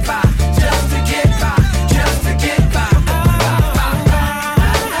get by, just to get by, just to get by. Just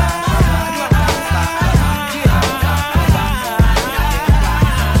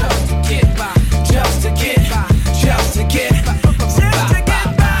to get by, just to get by, just to get by.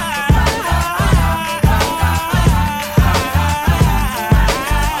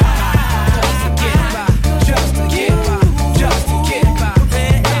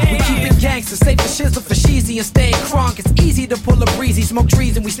 Safe for shizzle for sheezy and stay crunk. It's easy to pull a breezy, smoke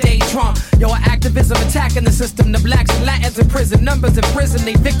trees and we stay drunk. Yo, our activism attacking the system. The blacks and Latins in prison, numbers in prison.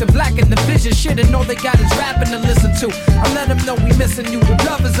 They victims lacking the vision. Shit, and all they got is rapping to listen to. I let them know we missing you. The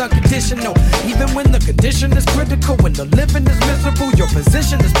love is unconditional. Even when the condition is critical, when the living is miserable, your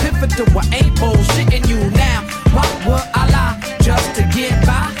position is pivotal. I ain't bullshitting you now. Why would I lie? Just to get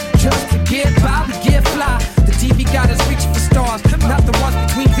by, just to get by, we get fly. The TV got us reaching for stars, not the ones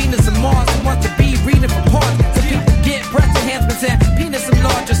between Venus and Mars. The ones to be reading from parts. So people get breast enhancements and penis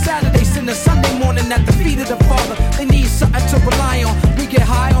enlarger. Saturday, Sunday, Sunday morning at the feet of the Father. They need something to rely on. We get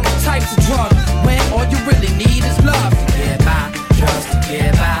high on all types of drugs when all you really need is love to get by, just to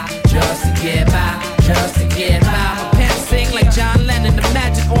get by, just to get by, just to get by. My pants sing like John Lennon.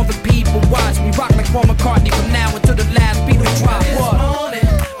 Imagine all the people watch me rock like Paul McCartney from now until the last Beatle drop. What?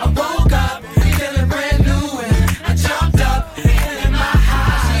 I woke up feeling brand new and I jumped up feeling my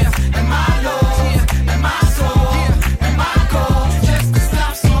highs and my lows and my soul and my goals, just to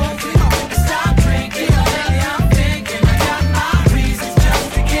stop smoking and stop drinking. Lately I'm thinking I got my reasons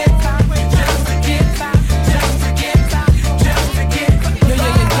just to get by, just to get by, just to get by, just to get by.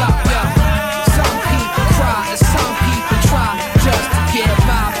 Yo. Some people cry and some people try just to get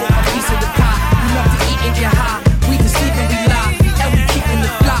by for a piece of the pie. We love to eat and get high. We deceive and we lie, and we keeping the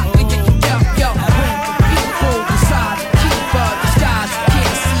flock. Yo, when people decide to keep up disguise, you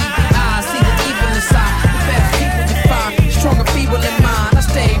can't see the eyes, see the evil inside. The best people you find, strong or feeble in mind. I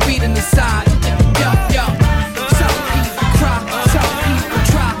stay reading the sign. Yo. Some people cry, some people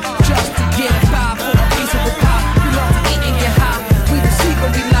try just to get by for a piece of the pie. We love to eat and get high. We deceive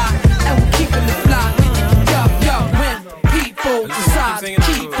and we lie, and we keeping the flock. Yo, when people decide to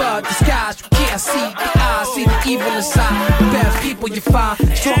keep up disguise, you can't see the eyes, see the evil inside. The best people you find,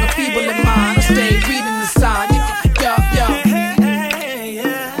 strong and feeble in mind. I stay reading the sign. Yo.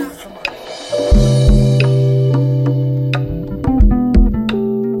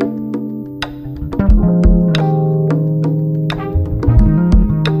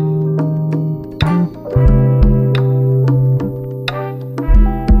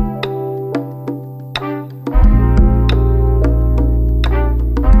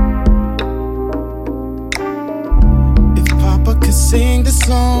 If Papa could sing the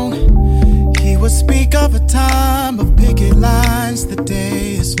song, he would speak of a time of picket lines. The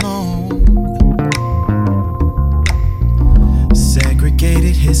day is long.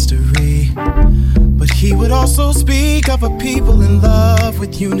 Segregated history. But he would also speak of a people in love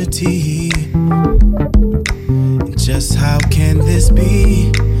with unity. And just how can this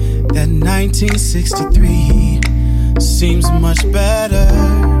be that 1963 seems much better?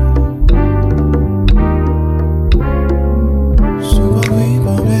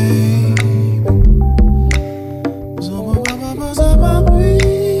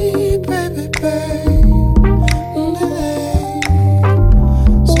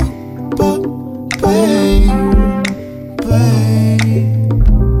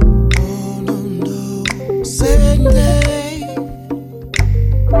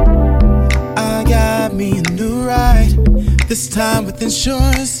 This time with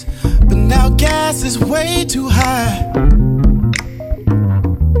insurance, but now gas is way too high.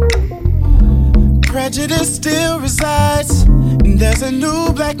 Prejudice still resides, and there's a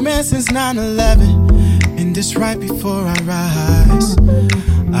new black man since 9/11, and it's right before I rise.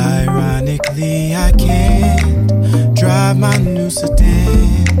 Ironically, I can't drive my new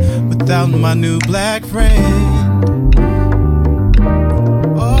sedan without my new black friend.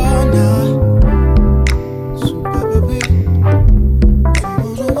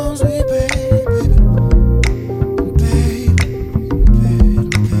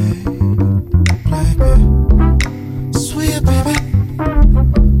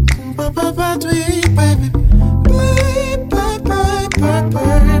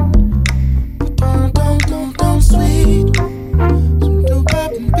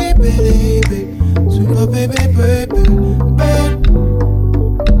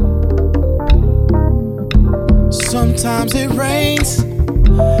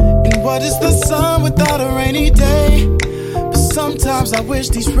 What is the sun without a rainy day? But sometimes I wish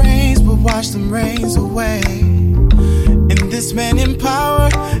these rains would wash them rains away. And this man in power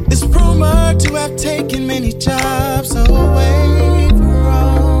is rumored to have taken many jobs away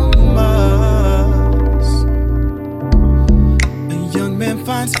from us. A young man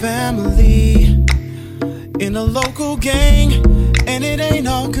finds family in a local gang, and it ain't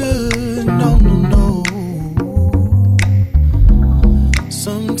all good, no, no, no.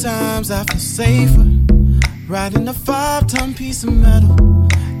 Sometimes I feel safer riding a 5-ton piece of metal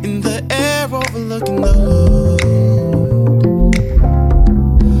in the air overlooking the hood.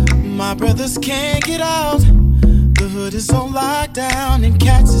 My brothers can't get out, the hood is on lockdown and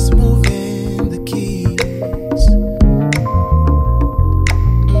cats is moving the keys.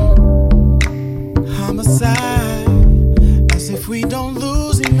 Homicide, as if we don't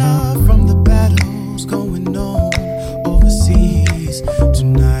lose enough from the battles going on overseas.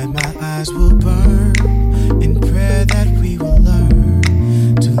 Tonight my eyes will burn in prayer that we will learn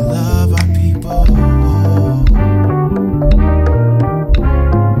to love our people.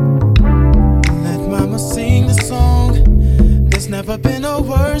 Let mama sing the song. There's never been a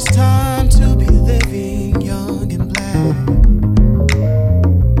worse time to be living young and black.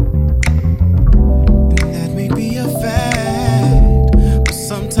 And that may be a fact, but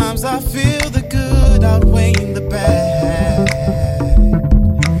sometimes I feel the good outweighing the bad.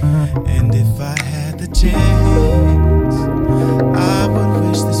 Chance, I would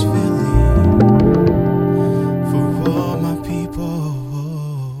wish this feeling for all my people.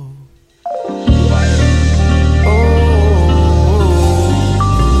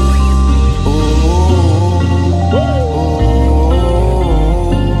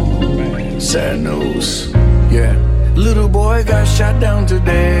 Sad news, yeah. Little boy got shot down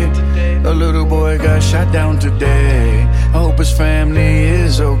today. A little boy got shot down today. I hope his family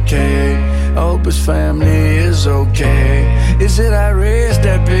is okay. I hope his family is okay. Is it outrageous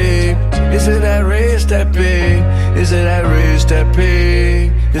that big? Is it outrageous that big? Is it outrageous that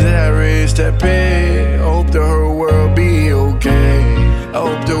big? Is it outrageous that big? I hope the whole world be okay. I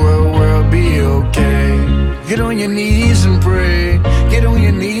hope the whole world be okay. Get on your knees and pray. Get on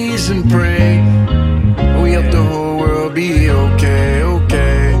your knees and pray. We hope the whole world be okay,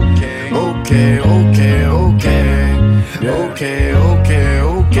 okay, okay, okay, okay, okay, okay,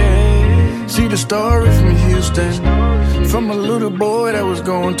 okay. See the story from Houston, from a little boy that was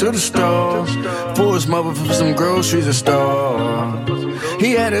going to the store for his mother for some groceries to store.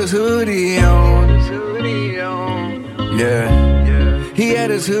 He had his hoodie on, yeah. He had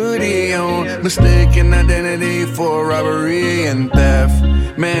his hoodie on, mistaken identity for robbery and theft.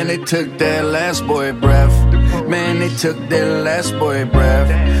 Man, they took that last boy breath. Man, they took that last boy breath.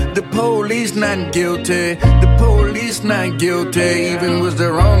 The police not guilty. The police not guilty. Even was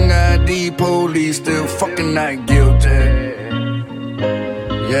the wrong ID, police still fucking not guilty.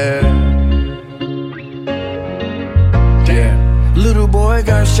 Yeah. Yeah. Little boy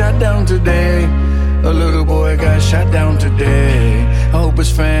got shot down today. A little boy got shot down today. I hope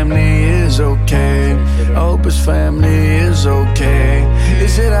his family is okay. I hope his family is okay.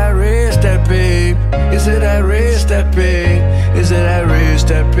 Is it outrageous that big? Is it outrageous that big? Is it outrageous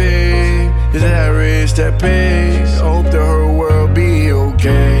that big? Is it outrageous that big? I hope the whole world be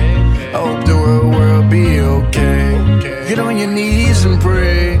okay. I hope the whole world be okay. Get on your knees and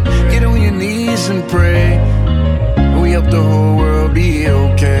pray. Get on your knees and pray. We hope the whole world be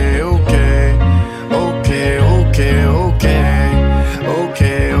okay, okay, okay, okay, okay,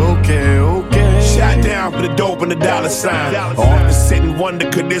 okay, okay, okay. Shot down for the dope and the dollar sign. I often sit and wonder,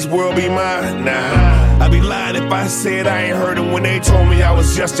 could this world be mine? Nah. I'd be lying if I said I ain't heard them when they told me I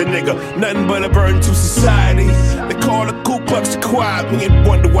was just a nigga. Nothing but a burden to society. They call the Ku Klux to quiet me and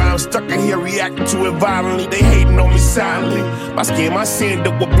wonder why I'm stuck in here reacting to it violently. They hating on me silently. My skin, my sin,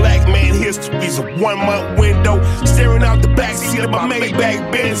 up with black man history's a 1-month window. Staring out the backseat of my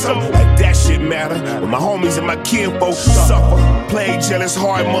Maybach Benz. Like that shit matter. When my homies and my kinfolk suffer. Play jealous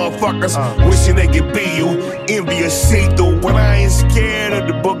hard motherfuckers. Wishing they could be you. Envious see-through. But I ain't scared of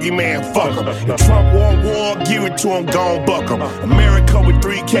the boogeyman. Fuck em. If Trump won war, give it to him, gon' buck em. America with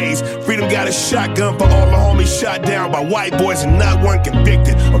 3 Ks. Freedom got a shotgun for all the homies shot down by white boys and not one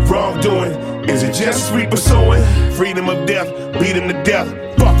convicted of wrongdoing. Is it just we pursuing freedom of death? Beat him to death.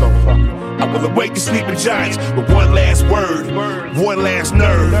 Fuck em. I will awake the sleeping giants with one last word, one last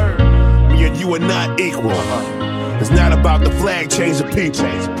nerve. Me and you are not equal. It's not about the flag, change the people.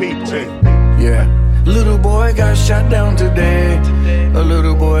 Yeah. Little boy got shot down today. A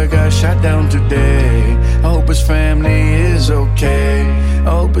little boy got shot down today. I hope his family is okay. I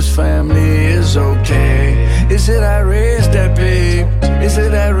hope his family is okay. Is it outrageous that big? Is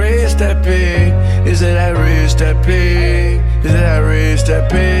it outrageous that Is it that rich, that pig? Is it that rich,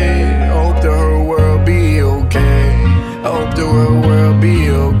 that pig? I hope the whole world be okay. I hope the whole world be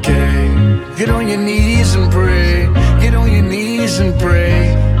okay. Get on your knees and pray. Get on your knees and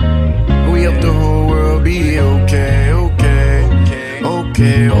pray. We hope the whole world be okay, okay.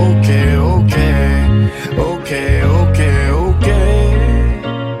 Okay, okay, okay. Okay, okay, okay.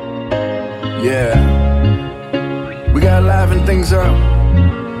 Yeah. We gotta liven things up.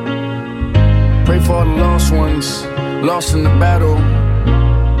 Pray for all the lost ones, lost in the battle.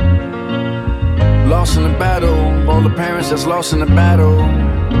 Lost in the battle, all the parents that's lost in the battle.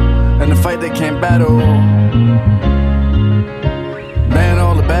 And the fight they can't battle. Ban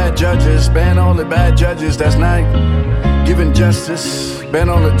all the bad judges, ban all the bad judges that's not giving justice. Ban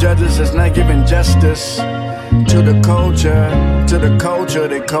all the judges that's not giving justice. To the culture,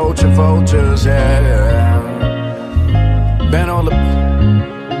 they culture vultures, yeah. Ban all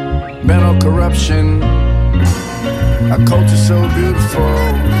corruption. Our culture's so beautiful.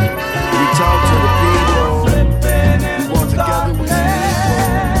 We talk to the people. We walk together with some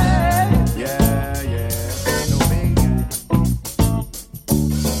equals. Yeah, yeah. No big.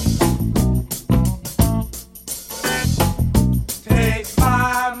 Take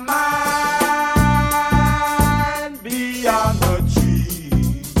my mind beyond the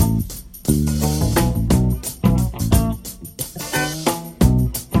trees.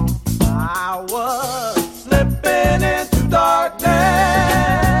 I was slipping into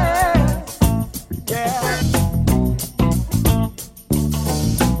darkness.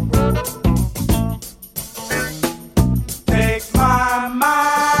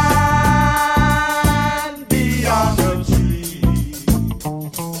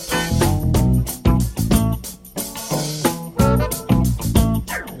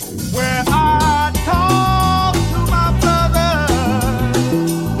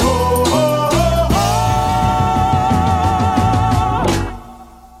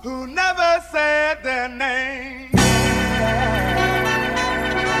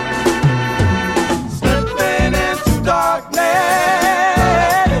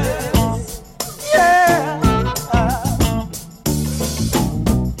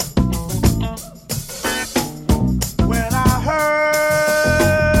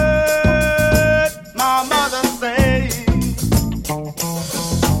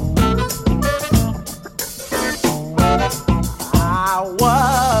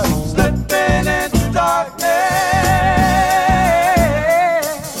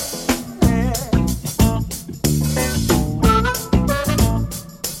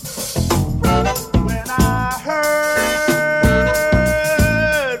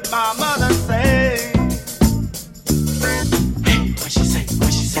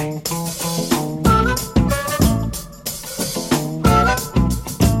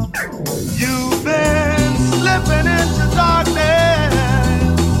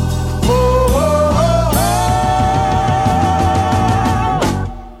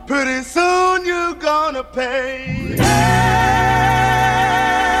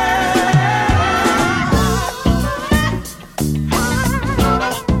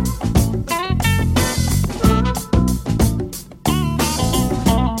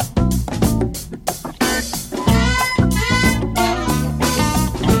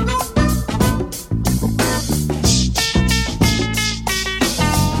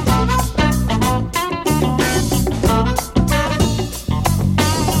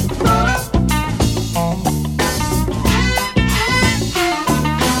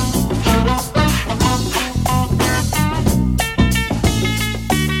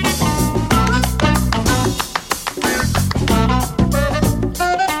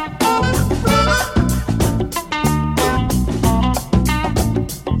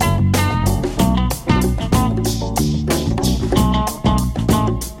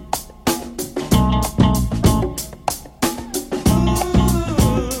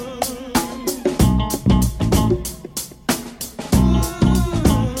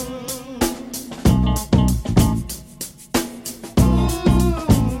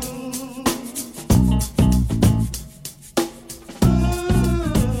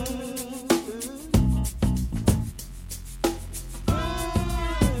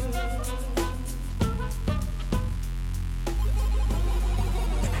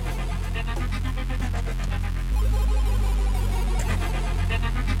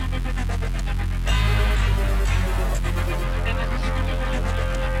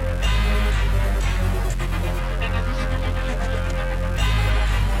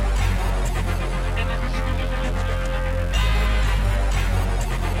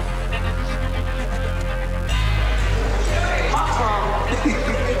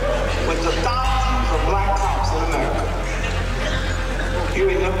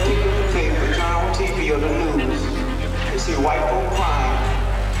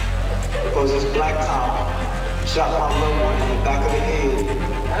 Cause this black top shot my little one in the back of the head.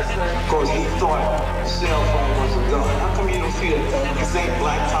 Cause he thought the cell phone was a gun. How come you don't feel it? You think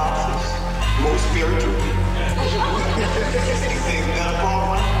black tops is more spiritual? You think that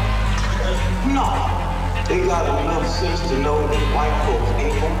part? No. They got enough sense to know that white folks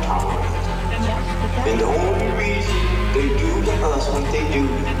ain't gonna tolerate it. And the only reason they do to us what they do,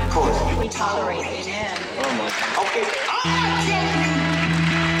 cause we tolerate it. Oh my God. Okay, I'm not telling you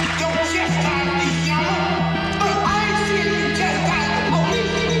don't chastise these young, but I ain't seeing you chastise the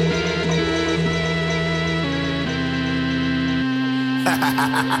police.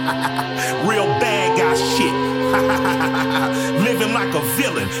 Real bad guy shit. Living like a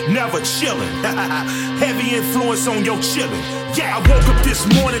villain, never chillin'. Heavy influence on your chillin'. Yeah, I woke up this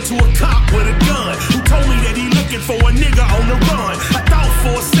morning to a cop with a gun who told me that he looking for a nigga on the run. I thought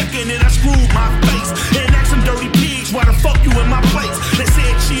for a second and I screwed my face and asked some dirty pigs, why the fuck you in my place? They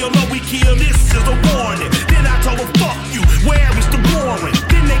said chill or we kill, this is a warning. Then I told them fuck you, where is the warrant?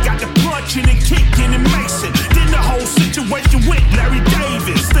 Then they got the punching and kicking and macing. Then the whole situation went Larry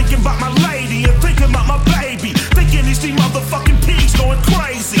Davis. Thinking about my lady and thinking about my baby. Thinking these motherfucking pigs going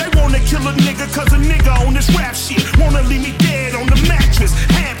crazy. They wanna kill a nigga cause a nigga on this rap shit wanna leave me dead on the mattress.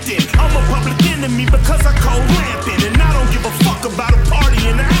 Hampton, I'm a public enemy because I cold lamping. And I don't give a fuck about a party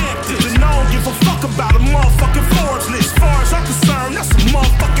in the Hamptons. And I don't give a fuck about a motherfucking Forbes list. As far as I'm concerned, that's a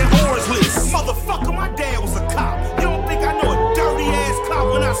motherfucking whores list. Motherfucker, my dad was a cop. You don't think I know a dirty ass cop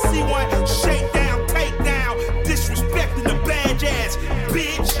when I see one? Shake down, take down, disrespecting the bad ass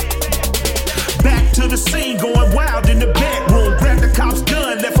bitch. Back to the scene, going wild in the bedroom. Grabbed the cop's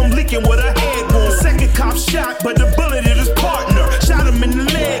gun, left him leaking with a head wound. Second cop shot, but the bullet hit his partner. Shot him in the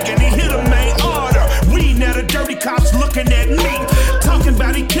leg and he hit a main order. Reading at a dirty cops looking at me. Talking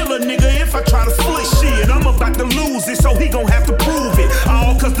about he kill a nigga if I try to flick shit. I'm about to lose it, so he gon' have to prove it.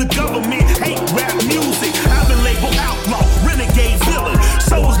 All cause the government hate rap music. I've been labeled outlaw, renegade villain.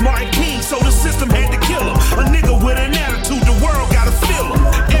 So was Martin King, so the system had to kill him. A nigga with an attitude, the world gotta feel him.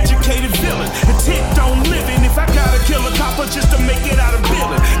 Educated villain, intent on living. If I gotta kill a copper just to make it out of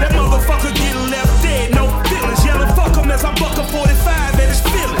villain, that motherfucker getting left dead, no feelings. Yelling fuck him as I buck a 45 at his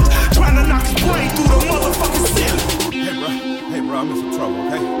feelings. Trying to knock his brain through the motherfucking ceiling. Hey bro, I'm in some trouble,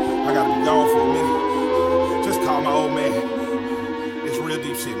 okay? I gotta be gone for a minute. Just call my old man. It's real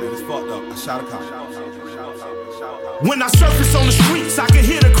deep shit, man. It's fucked up. I shot a cop. When I surface on the streets, I can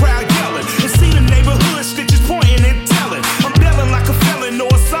hear the crowd yelling and see the neighborhood stitches pointing and telling. I'm belling like a felon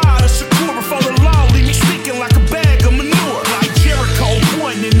or a side of Shakur before the law leave me stinking like a bag of manure. Like Jericho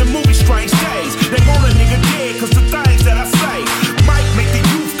 1 in the movie Strange Days. They want a nigga dead cause the things that I say might make the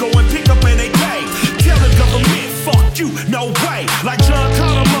youth go and pick up an AK. Tell the government, fuck you, no way. Like John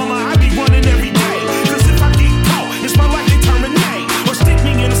Connor, mama, I be running every day. Cause if I get caught, it's my life they terminate. Or stick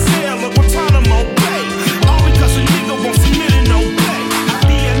me in a cell or Guantanamo Bay. All because a nigga won't submit and obey. I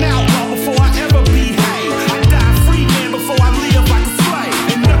be an outlaw before I ever behave. I die free man before I live like a slave.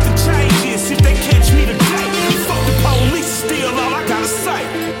 And nothing changes if they catch me today. Fuck the police, still all I gotta say.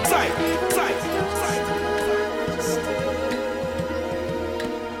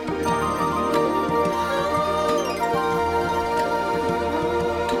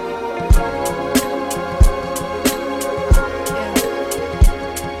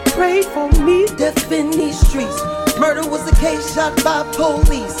 Pray for me, death in these streets. Murder was a case shot by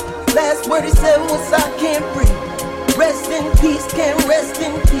police. Last word he said was I can't breathe. Rest in peace, can't rest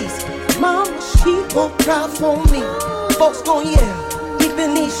in peace. Mama, she gon' cry for me. Folks gon' yell, deep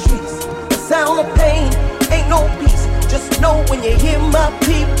in these streets. The sound of pain, ain't no peace. Just know when you hear my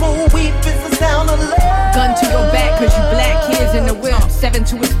people weep, it's the sound of love. Gun to your back, cause you black kids in the whip. 7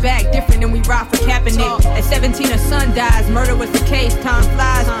 to his back, different than we ride for Kaepernick. At 17 a son dies, murder was the case, time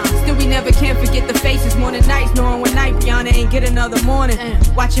flies. Still we never can forget the faces, morning nights, knowing one night Brianna ain't get another morning.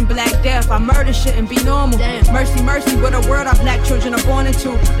 Watching Black Death, our murder shouldn't be normal. Mercy, mercy, what a world our black children are born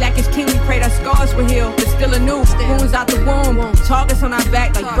into. Black is king, we prayed our scars were healed, but still anew. Wounds out the womb, targets on our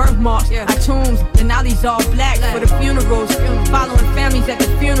back like birthmarks. Our tombs, Denali's all black for the funerals. Following families at the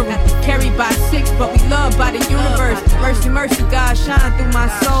funeral, carried by 6, but we loved by the universe. Mercy, mercy, God shine through my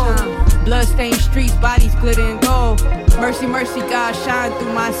soul. Bloodstained streets, bodies glitter and gold. Mercy, mercy, God shine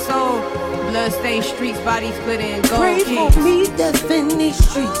through my soul. Bloodstained streets, bodies glitter and gold. Pray for me, death in these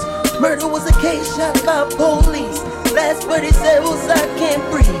streets. Murder was a case shot by police. Last word he said was I can't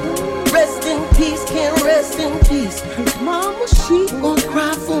breathe. Rest in peace, can't rest in peace. Mama, she gon'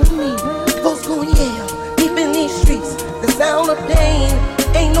 cry for me. Folks gon' yell, deep in these streets. The sound of pain,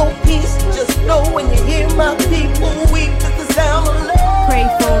 ain't no peace. Just know when you hear my people weep, it's the sound of love. Pray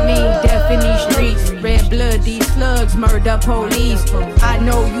for me, death in these streets. Red blood, these slugs murder police. I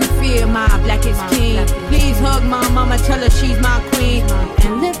know you fear my blackest king. Please hug my mama, tell her she's my queen,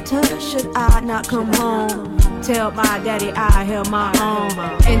 and lift her should I not come home. Tell my daddy I held my own.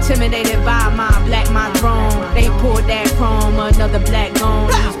 Intimidated by my black, my throne. They pulled that chrome, another black gone.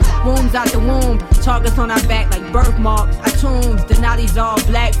 Wombs out the womb, targets on our back like birthmarks. Our tombs, Denali's all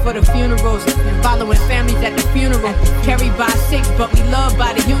black for the funerals. Following families at the funeral. Carried by 6, but we loved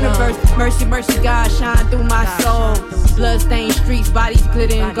by the universe. Mercy, mercy, God, shine through my soul. Bloodstained streets, bodies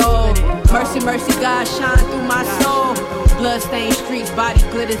glitter gold. Mercy, mercy, God, shine through my soul. Bloodstained streets, bodies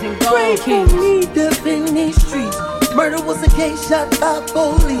glitters and gold. Pray for me, death in these streets. Murder was a case shot by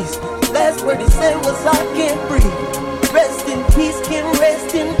police. Last word he said was I can't breathe. Rest in peace, can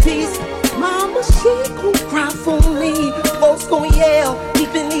rest in peace. Mama, she gon' cry for me. Folks gon' yell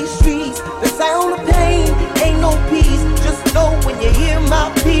deep in these streets. The sound of pain ain't no peace. Just know when you hear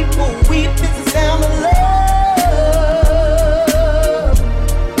my people weep, it's the sound of love.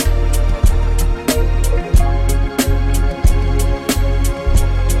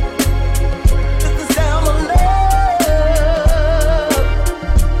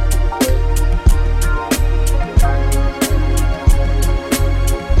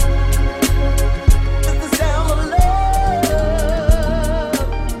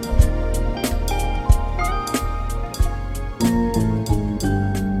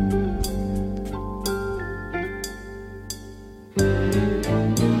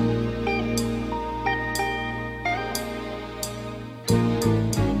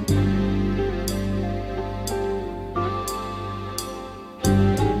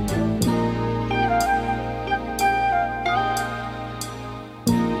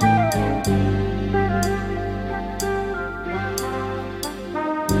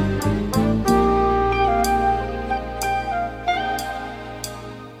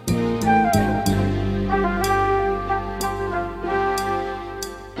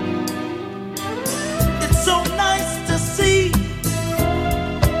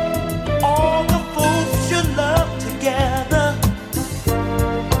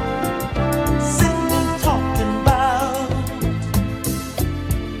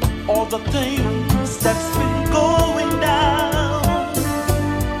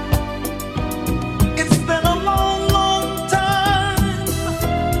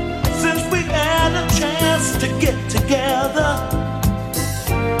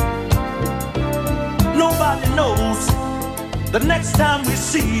 The next time we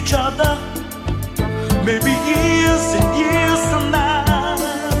see each other, maybe years and years from now.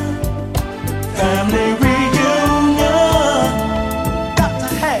 Family reunion, got to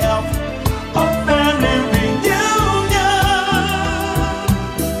have a family reunion.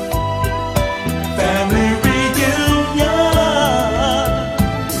 Family reunion,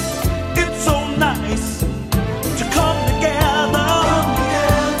 it's so nice to come together,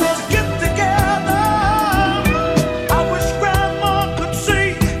 to get together. I wish Grandma could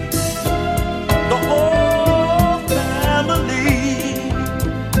see the whole family.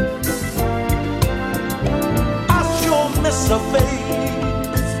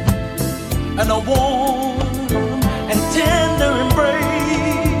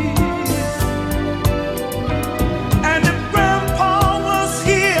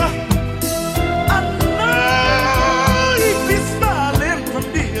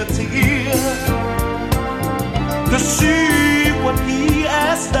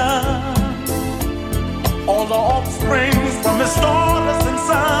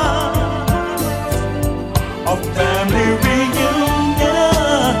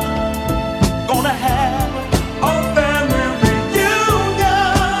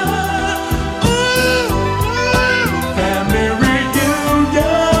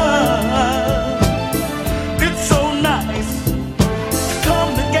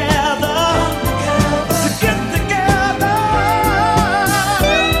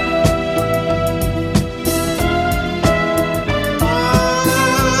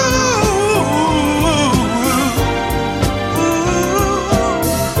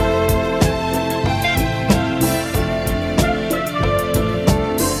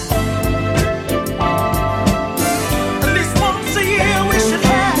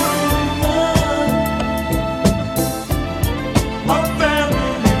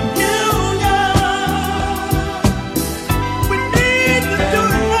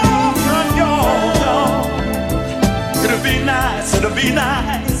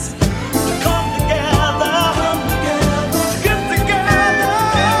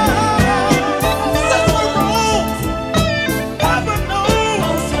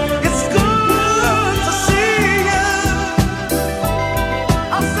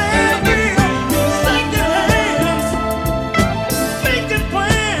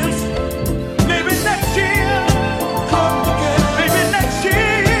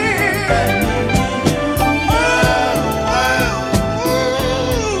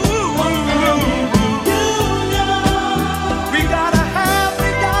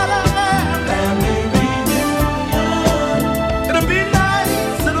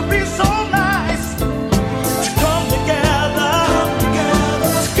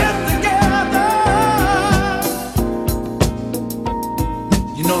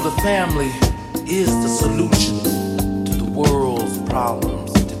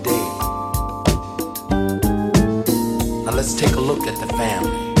 let's take a look at the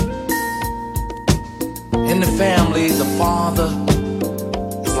family. In the family, the father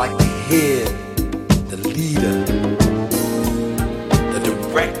is like the head, the leader, the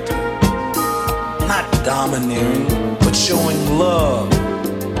director, not domineering, but showing love,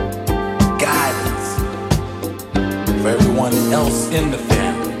 guidance for everyone else in the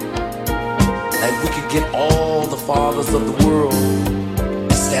family. Like we could get all the fathers of the world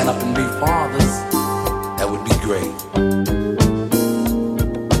to stand up and be fathers, that would be great.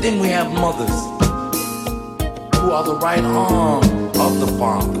 Then we have mothers, who are the right arm of the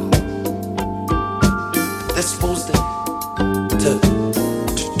father. They're supposed to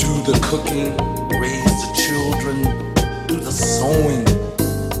do the cooking, raise the children, do the sewing,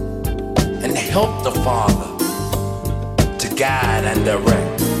 and help the father to guide and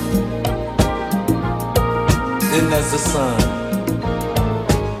direct. Then there's the son.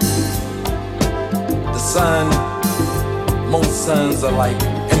 The son, most sons are like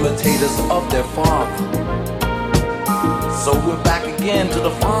imitators of their father. So we're back again to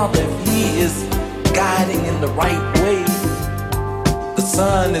the father. If he is guiding in the right way, the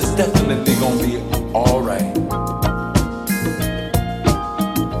son is definitely gonna be alright.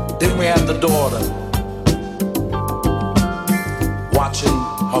 Then we have the daughter, watching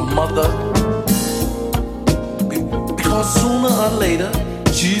her mother, because sooner or later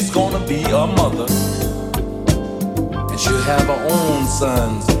she's gonna be a mother, and she'll have her own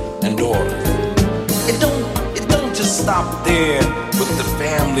sons and daughters. It don't just stop there with the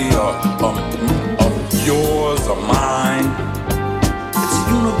family of yours or mine. It's a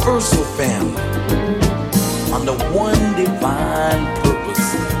universal family under one divine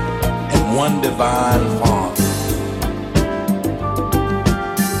purpose and one divine father.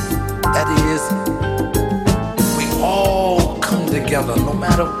 That is, we all come together no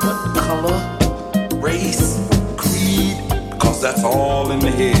matter what color, race, creed, because that's all in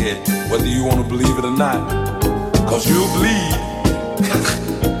the head, whether you want to believe it or not. Cause you'll bleed.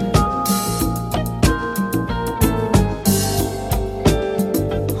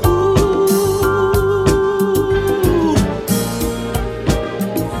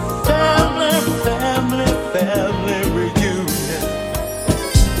 Family reunion.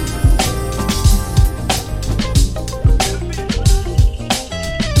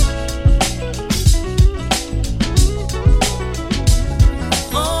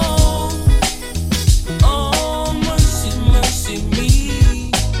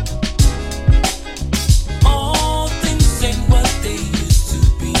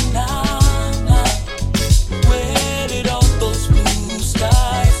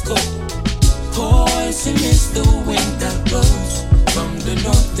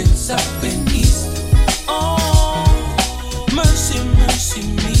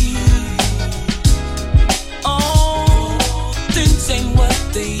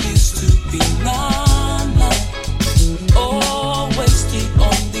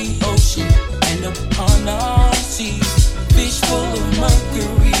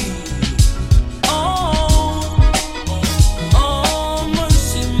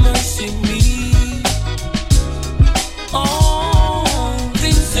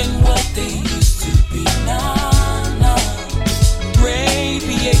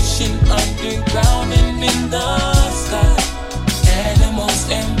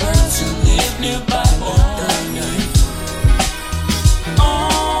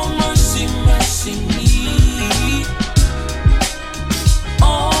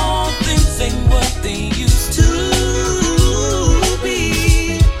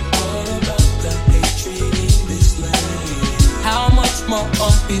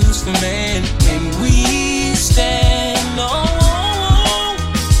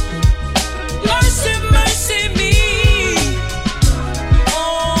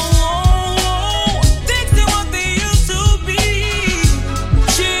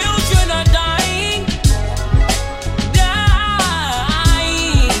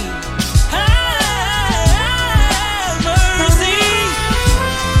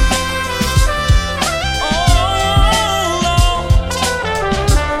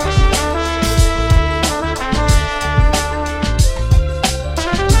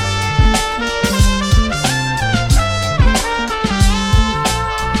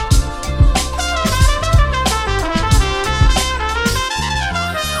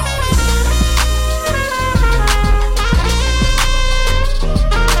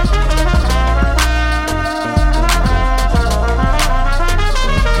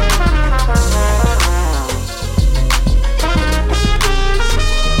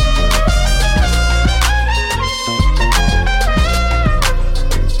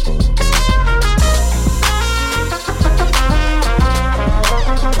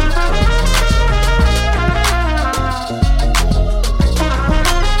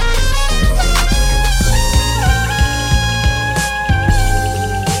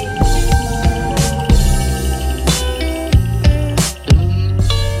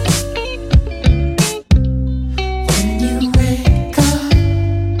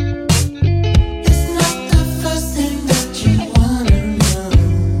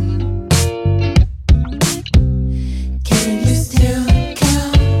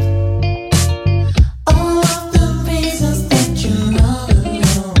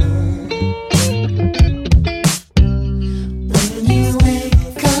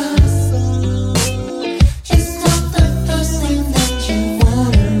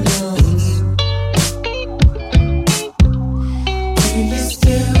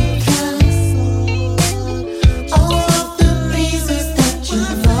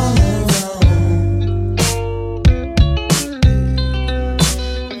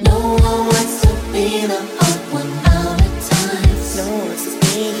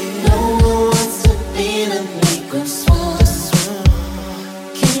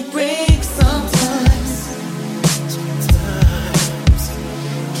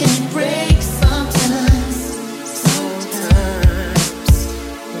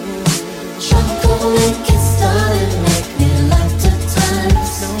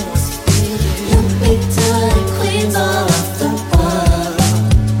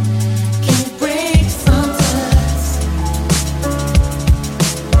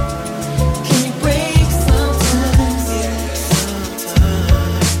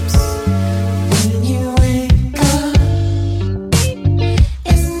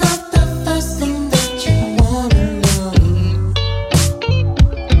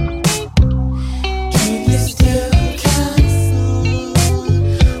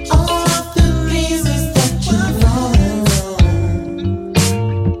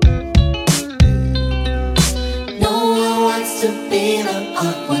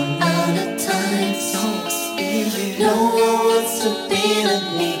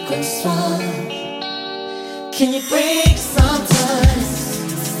 Can you break sometimes?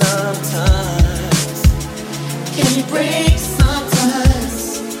 Sometimes. Can you break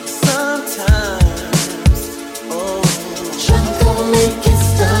sometimes? Sometimes. Oh. Try to go make it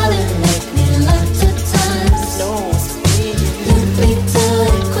start and make me lots of times. No one's feeling. You big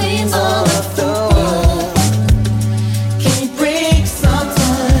time queens all of the world. Can you break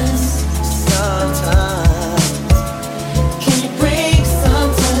sometimes? Sometimes. Can you break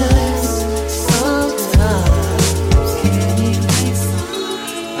sometimes? Sometimes. Can you break sometimes?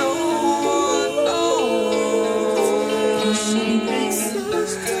 No one, no one. Can she break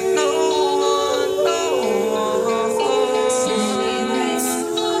sometimes? No one, no one. Can she break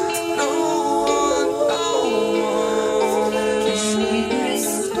sometimes? No one, no one. Can she break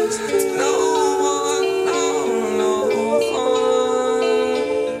sometimes? No one, no one.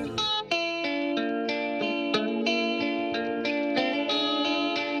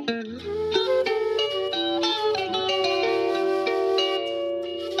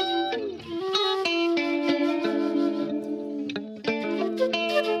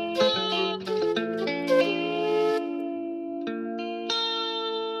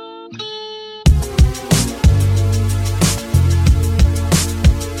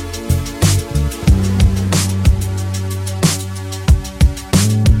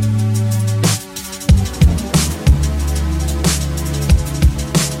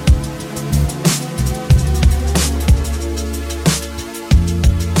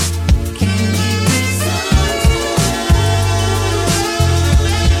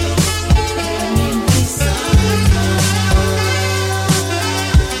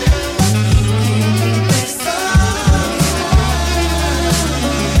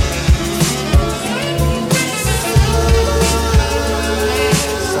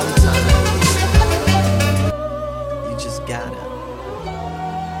 You just gotta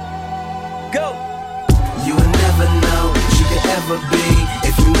go. You will never know what you could ever be.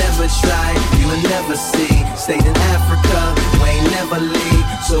 If you never try, you will never see. Stayed in Africa, we ain't never leave.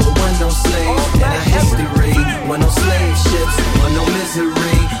 So it wasn't no slaves in our history. Wasn't no slave ships, wasn't no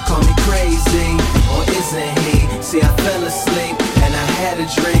misery. Call me crazy, or isn't he? See, I fell asleep and I had a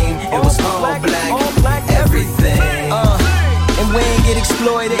dream. It was all black, everything. And we ain't get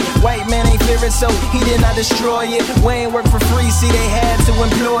exploited. White man ain't fear it, so he did not destroy it. We ain't work for free, see they had to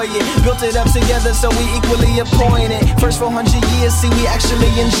employ it. Built it up together, so we equally appointed. First 400 years, see we actually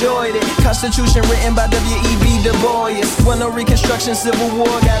enjoyed it. Constitution written by W.E.B. Du Bois. When no Reconstruction, Civil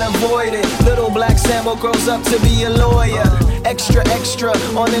War got avoided. Little black Sambo grows up to be a lawyer. Extra, extra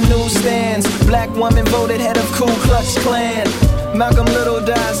on the newsstands. Black woman voted head of Ku Klux Klan. Malcolm Little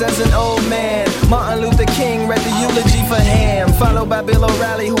dies as an old man. Martin Luther King read the eulogy for him, followed by Bill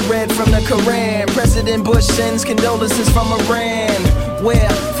O'Reilly who read from the Koran. President Bush sends condolences from Iran, where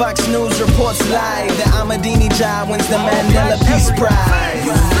Fox News reports live that Ahmadinejad wins the Mandela Peace Prize.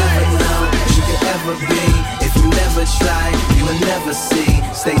 You will never know what you could ever be. If you never try, you will never see.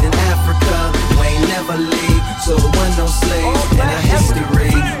 Stayed in Africa, we ain't never leave. So it wasn't no slaves in our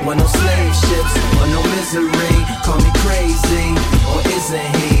history. Wasn't no slave ships, or no misery. Call me crazy, or isn't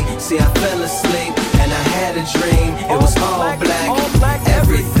he? See, I fell asleep and I had a dream. It was all black,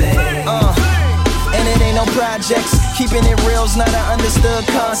 everything. And it ain't no projects. Keeping it real's not an understood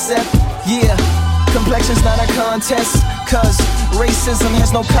concept. Yeah, complexion's not a contest, cause racism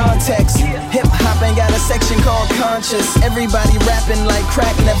has no context. Hip-hop ain't got a section called conscious. Everybody rapping like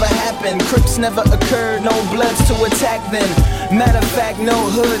crack never happened. Crips never occurred, no bloods to attack then. Matter of fact, no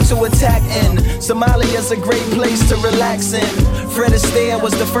hood to attack in. Somalia's a great place to relax in. Fred Astaire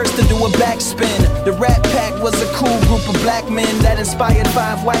was the first to do a backspin. The Rat Pack was a cool group of black men that inspired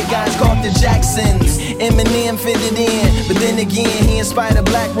 5 white guys called the Jacksons. Eminem fitted in, but then again he inspired a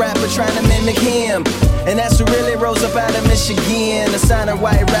black rapper trying to mimic him. And that's who really rose up out of Michigan, a signed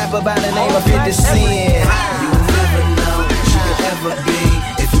white rapper by the name of 50 Cent. You will never know what you could ever be.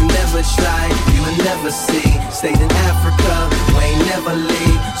 If you never try, you will never see. Stayed in Africa, we ain't never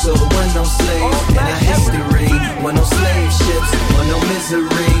leave. So it wasn't no slaves in our history. Wasn't no slave ships, or no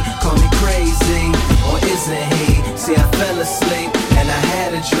misery. Call me crazy, or isn't he? See, I fell asleep and I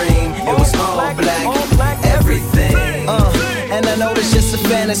had a dream. It was all black, everything. And I know it's just a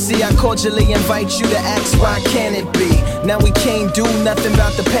fantasy. I cordially invite you to ask, why can't it be? Now we can't do nothing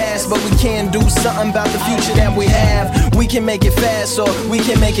about the past, but we can do something about the future that we have. We can make it fast, or we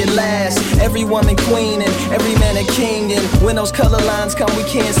can make it last. Every woman queen and every man a king. And when those color lines come, we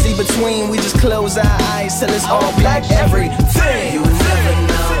can't see between. We just close our eyes till it's all black, everything. You will never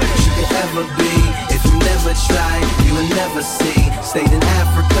know what you could ever be. If you never try, you will never see. Stayed in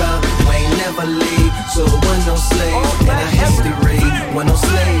Africa, we ain't never leave. So it wasn't no slaves in our history. Wasn't no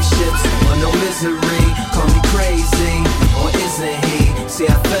slave ships, or no misery. Call me crazy.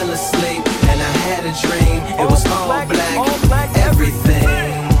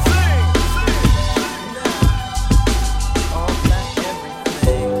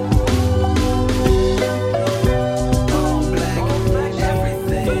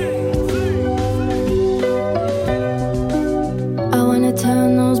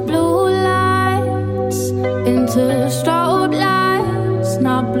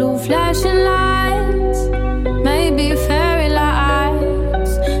 blue flashing lights, maybe fairy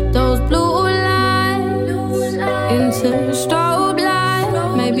lights. Those blue lights into strobe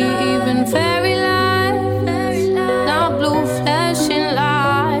light, maybe even fairy lights. Now blue flashing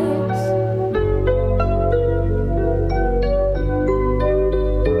lights.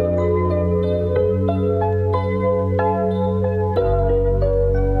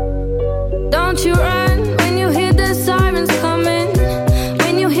 Don't you run when you hear the sirens coming.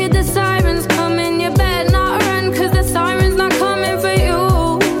 When you hear the sirens coming, you better not run, 'cause the siren's not coming for you.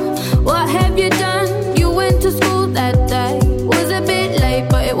 What have you done? You went to school that day. Was a bit late,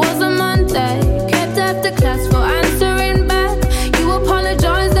 but it was a Monday. Kept after class for answering back. You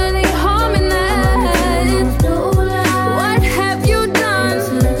apologized and ain't harming that. What have you done?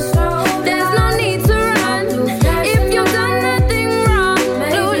 There's no need to run. If you've done nothing wrong,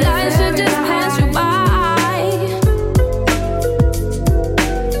 blue lights should just pass you by.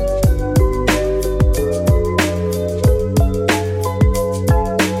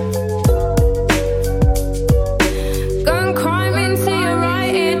 Gun crime into your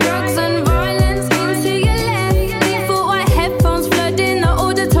right ear, drugs and violence into your left. Default white headphones flooding the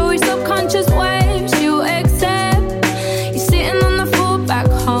auditory subconscious waves you accept. You're sitting on the floor back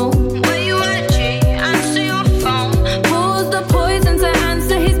home. Where you at, G? Answer your phone. Pause the poison to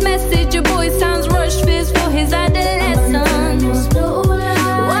answer his message. Your boy sounds rushed, fears for his adolescence.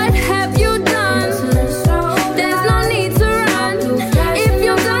 What have you done? There's no need to run. If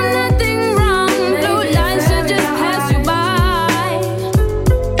you've done nothing wrong, blue lights should just pass you by.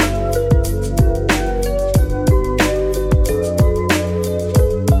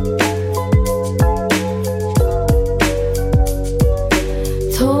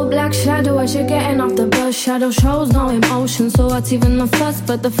 Tall black shadow as you're getting off the bus. Shadow shows no emotion, so what's even the fuss?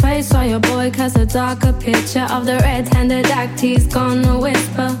 But the face of your boy casts a darker picture of the red-handed act he's gonna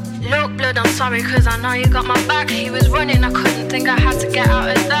whisper. Look, blood, I'm sorry, 'cause I know you got my back. He was running, I couldn't think I had to get out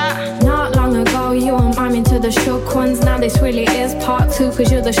of that. Not long ago, you were miming to the shook ones. Now this really is part 2, 'cause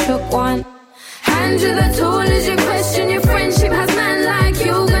you're the shook one. Hand you the tool as you question your friendship. Has man like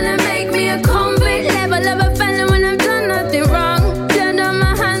you gonna make me a convict? Level of a felon when I've done nothing wrong. Blood on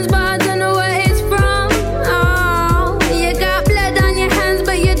my hands, but I don't know where it's from. Oh, you got blood on your hands,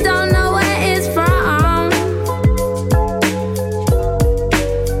 but you don't know where it's from.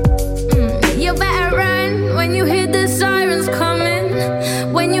 You better run when you hear the sirens coming.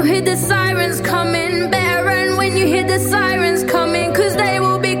 When you hear the sirens coming, better run when you hear the sirens coming, 'cause they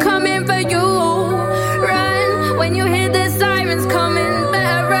will be coming for you. Run when you hear the sirens coming.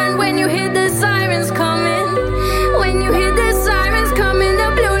 Better run when you hear the sirens coming. When you hear the sirens coming, the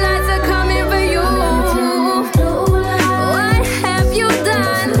blue lights are coming for you. What have you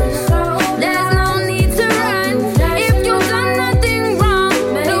done? There's no need to run. If you've done nothing wrong,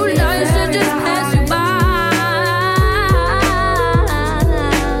 blue lights should just pass you by.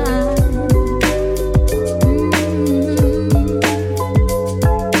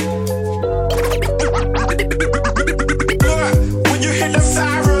 When you hear the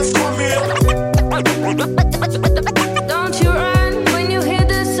sirens coming, Don't you run when you hear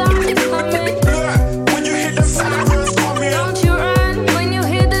the sirens coming. when you hear the sirens coming, Don't you run when you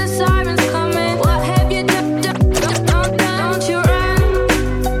hear the sirens coming. What have you done? Don't you run.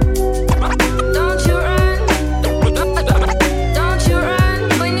 Don't you run. Don't you run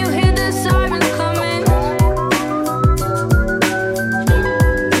when you hear the sirens coming.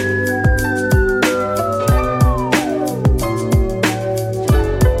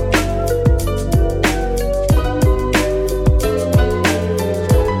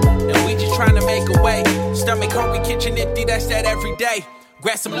 And we just trying to make a way. Stomach hungry, kitchen empty, that's that every day.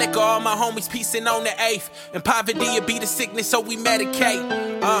 Grab some liquor, all my homies piecing on the 8th. And poverty will be the sickness, so we medicate.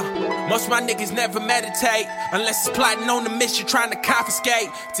 Most my niggas never meditate unless it's plotting on the mission, trying to confiscate.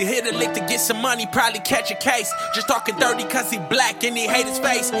 To hit a lick to get some money, probably catch a case. Just talking dirty 'cause he black and he hate his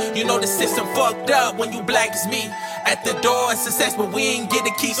face. You know the system fucked up when you black as me. At the door of success, but we ain't get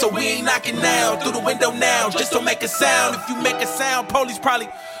a key, so we ain't knocking now. Through the window now, just don't make a sound. If you make a sound, police probably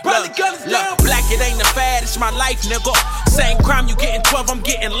gun us down. Black, it ain't a fad, it's my life, nigga. Same crime, you getting 12, I'm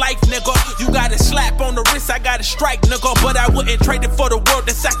getting life, nigga. You got a slap on the wrist, I got a strike, nigga. But I wouldn't trade it for the world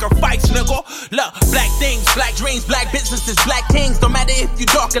to sacrifice, nigga. Look, black things, black dreams, black businesses, black kings. Don't matter if you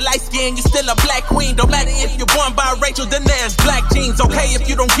dark or light skin, you still a black queen. Don't matter if you're born by Rachel, then there's black jeans. Okay, if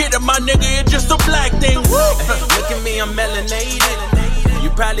you don't get it, my nigga, it's just a black thing. Woo! Look at me, I'm melanated. You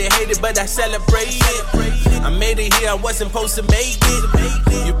probably hate it, but I celebrate it. I made it here, I wasn't supposed to make it.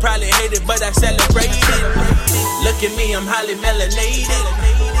 You probably hate it, but I celebrate it. Look at me, I'm highly melanated.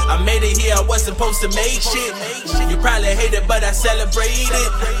 I made it here, I wasn't supposed to make shit. You probably hate it, but I celebrate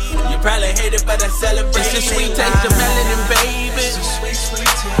it. You probably hate it, but I celebrate it. It's the sweet taste of melanin, baby. It's the sweet,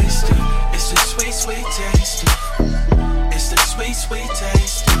 sweet taste. It's the sweet, sweet taste. It's the sweet, sweet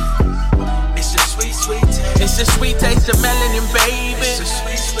taste. It's the sweet, sweet taste. It's the sweet taste of melanin, baby. It's the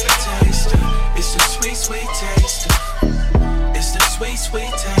sweet, sweet taste. It's the sweet, sweet taste. It's the sweet,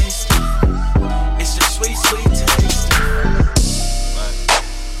 sweet taste. It's the sweet, sweet taste.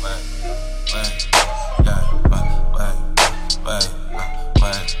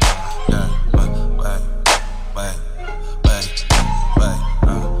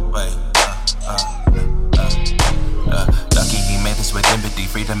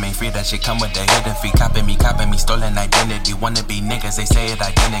 Freedom ain't free, that shit come with the hidden fee. Copping me, stolen identity. Wanna be niggas, they say it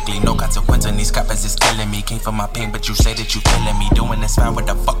identically. No consequence on these coppers is killing me. Came from my pain, but you say that you feeling me. Doing this foul, what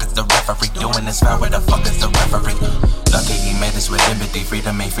the fuck is the referee? Doing this foul, what the fuck is the referee? Lucky he made us with empathy.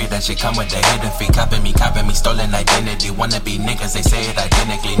 Freedom ain't free, that shit come with the hidden fee. Copping me, stolen identity. Wanna be niggas, they say it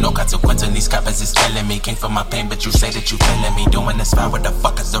identically. No consequence on these coppers is killing me. Came from my pain, but you say that you feeling me. Doing this foul, what the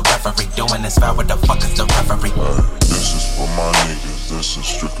fuck is the referee? Doing this foul, what the fuck is the referee? This is for my niggas, this is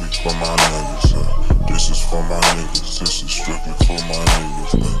strictly for my niggas. This is for my niggas, this is strictly for my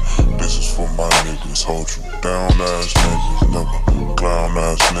niggas. This is for my niggas, hold you down ass niggas, never clown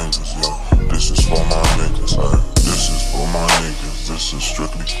ass niggas, yeah. This is for my niggas, this is for my niggas, this is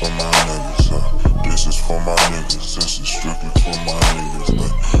strictly for my niggas, This is for my niggas, this is strictly for my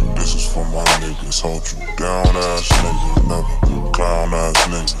niggas, This is for my niggas, hold you down ass niggas, never clown ass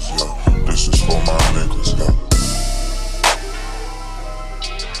niggas, yeah. This is for my niggas, yeah.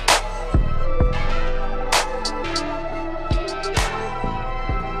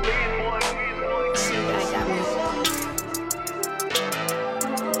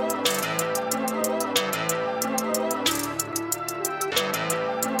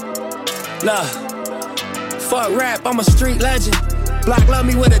 Look, fuck rap, I'm a street legend. Block love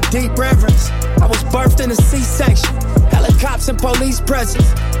me with a deep reverence. I was birthed in a C-section. Helicopters and police presence.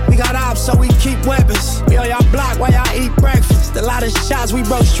 We got ops, so we keep weapons. We on y'all block while y'all eat breakfast. A lot of shots, we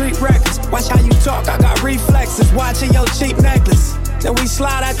broke street records. Watch how you talk, I got reflexes. Watching your cheap necklace. Then we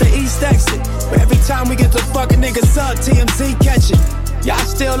slide at the east exit. But every time we get the fucking niggas up, TMZ catch it. Y'all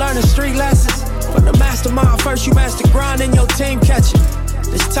still learning street lessons. From the mastermind, first you master grind and your team catch it.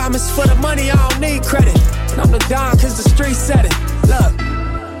 This time it's for the money, I don't need credit. And I'm the Don cause the street said it. Look,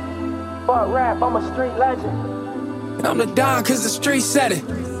 fuck rap, I'm a street legend. And I'm the Don cause the street said it.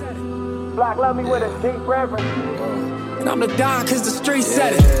 Block love me with a deep reverence. And I'm the Don cause the street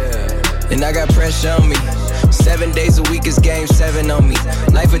said it. And I got pressure on me. 7 days a week is game 7 on me.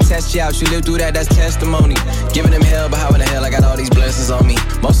 Life will test you out, you live through that, that's testimony. Giving them hell, but how in the hell I got all these blessings on me?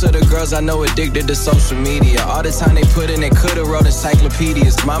 Most of the girls I know addicted to social media. All the time they put in, they could've wrote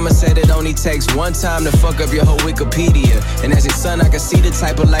encyclopedias. Mama said it only takes one time to fuck up your whole Wikipedia. And as a son, I can see the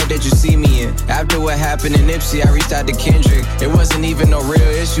type of life that you see me in. After what happened in Nipsey, I reached out to Kendrick. It wasn't even no real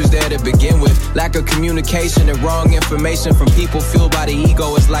issues there to begin with. Lack of communication and wrong information from people fueled by the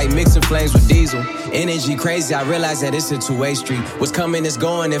ego. It's like mixing flames with diesel. Energy crazy, I realize that it's a two-way street. What's coming is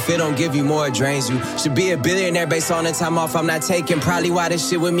going, if it don't give you more, it drains you. Should be a billionaire based on the time off I'm not taking. Probably why this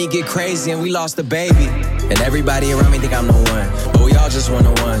shit with me get crazy and we lost a baby. And everybody around me think I'm the one, but we all just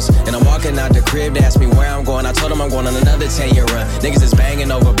one-on-ones. And I'm walking out the crib, they ask me where I'm going. I told them I'm going on another 10-year run. Niggas is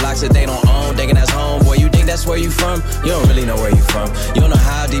banging over blocks that they don't own, thinking that's home. Boy, you think that's where you from? You don't really know where you from. You don't know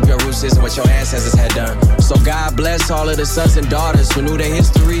how deep your roots is and what your ancestors had done. So God bless all of the sons and daughters who knew their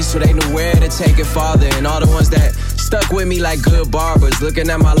history, so they knew where to take it farther. And all the ones that stuck with me like good barbers. Looking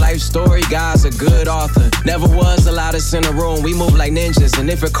at my life story, God's a good author. Never was allowed us in a room, we move like ninjas. And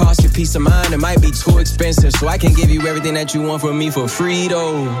if it costs you peace of mind, it might be too expensive. So I can give you everything that you want from me for free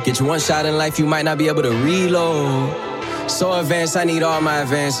though. Get you one shot in life, you might not be able to reload. So advanced, I need all my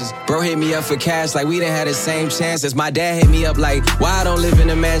advances. Bro hit me up for cash like we didn't have the same chances. My dad hit me up like, why I don't live in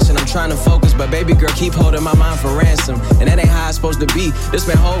a mansion? I'm trying to focus, but baby girl keep holding my mind for ransom. And that ain't how it's supposed to be. This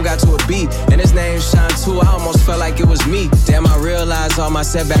man home got to a beat, and his name Shine too. I almost felt like it was me. Damn, I realized all my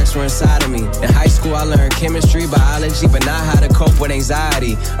setbacks were inside of me. In high school, I learned chemistry, biology, but not how to cope with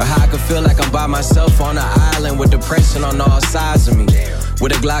anxiety. Or how I could feel like I'm by myself on an island with depression on all sides of me.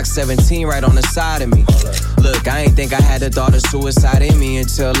 With a Glock 17 right on the side of me. Look, I ain't think I had the thought of suicide in me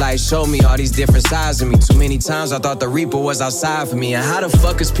until life showed me all these different sides of me. Too many times I thought the Reaper was outside for me. And how the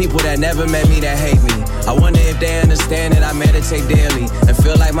fuck is people that never met me that hate me? I wonder if they understand that I meditate daily and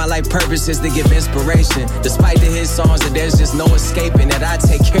feel like my life purpose is to give inspiration. Despite the hit songs that there's just no escaping, that I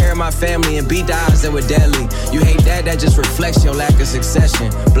take care of my family and beat the odds that were deadly. You hate that just reflects your lack of succession.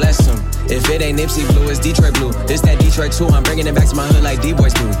 Bless them. If it ain't Nipsey blue, it's Detroit blue. This that Detroit too, I'm bringing it back to my hood like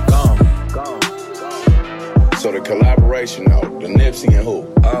D-boys do. Gone. So the collaboration though, the Nipsey and who?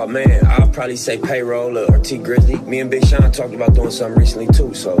 Oh man, I'll probably say Payroll or T Grizzly. Me and Big Sean talked about doing something recently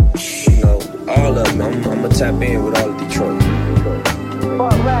too, so, you know, all of them, I'ma tap in with all of Detroit.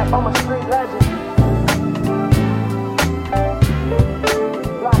 Fuck rap, I'm a street legend.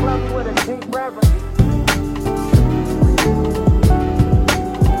 Block love me with a deep reverence.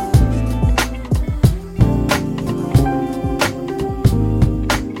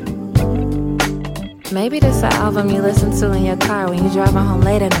 Maybe this is an album you listen to in your car when you're driving home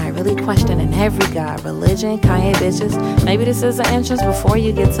late at night, really questioning every god, religion, Kanye bitches. Maybe this is an entrance before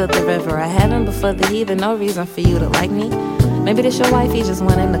you get to the river, a heaven before the heathen, no reason for you to like me. Maybe this your wifey just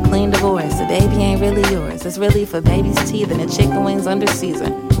wanting a clean divorce. The baby ain't really yours, it's really for baby's teeth and the chicken wings under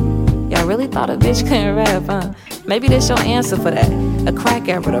season. Y'all really thought a bitch couldn't rap, huh? Maybe this your answer for that. A crack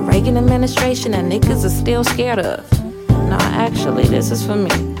era, the Reagan administration that niggas are still scared of. Nah, actually, this is for me.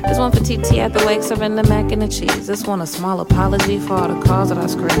 This one for TT at the wake, serving the mac and the cheese. This one a small apology for all the calls that I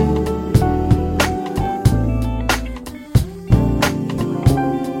screamed.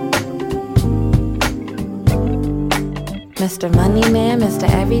 Mr. Money Man, Mr.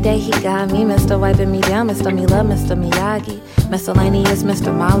 Everyday, he got me. Mr. Wiping me down, Mr. Me Love, Mr. Miyagi. Miscellaneous,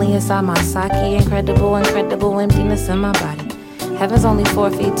 Mr. Molly inside my sake. Incredible emptiness in my body. Heaven's only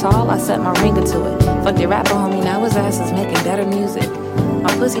 4 feet tall, I set my ringer to it. Fuck your rapper homie, now his ass is making better music.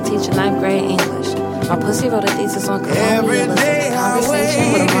 My pussy teacher 9th grade English. My pussy wrote a thesis on colonialism.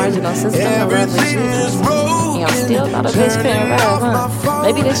 Conversation with a marginal system of love with Jesus. And I'm still not a bitch couldn't rap, huh?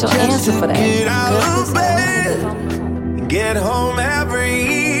 Maybe this your answer for that. Get home every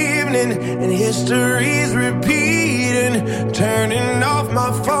evening and history's repeating. Turning off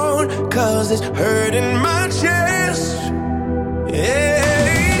my phone cause it's hurting my chest.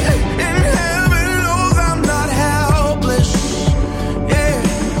 Yeah, and heaven knows I'm not helpless. Yeah,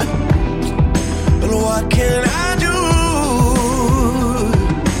 but what can I do?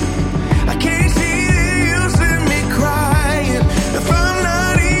 I can't see the use in me crying if I'm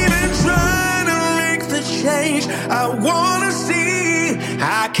not even trying to make the change I wanna see.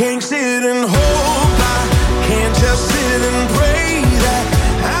 I can't sit and hope, I can't just sit and pray that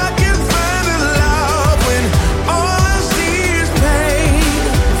I can find a love when all I see is pain.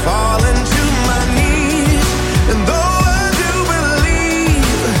 Falling to my knees, and though I do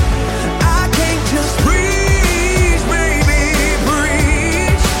believe, I can't just breathe, baby,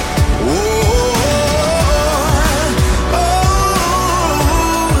 breathe.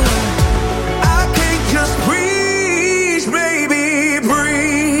 I can't just breathe, baby, breathe.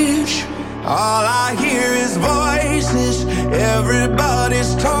 All I hear is voices,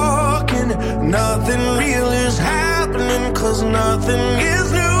 everybody's talking. Nothing real is happening, cause nothing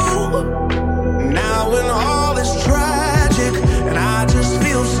is new. Now when all is tragic, and I just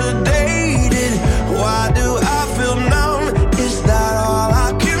feel sedated. Why do I feel numb? Is that all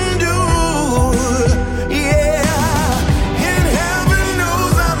I can do? Yeah, and heaven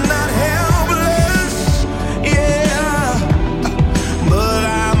knows I'm not helpless. Yeah, but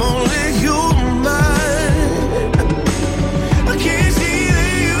I'm only human. I can't see the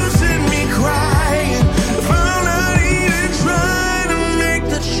use in me crying if I'm not even trying to make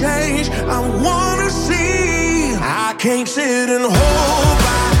the change I wanna see. I can't sit and hope,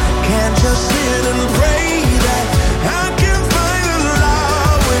 I can't just sit and pray that I can find a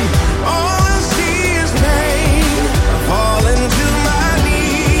love when all I see is pain. I fall into my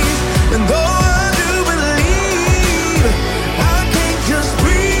knees, and though I do believe, I can't just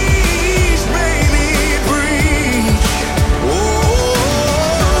breathe, baby, breathe.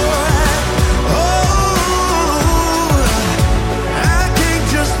 I can't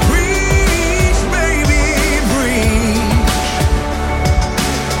just breathe, baby, breathe.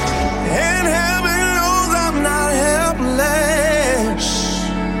 And heaven knows I'm not helpless.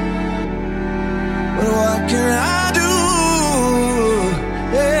 But what can I do?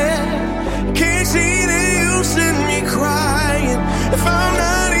 Yeah, can't see the use in me crying if I'm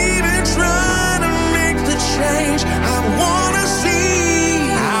not even trying to make the change I wanna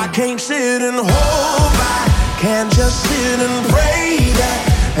see. I can't sit and hope, I can't just sit and pray that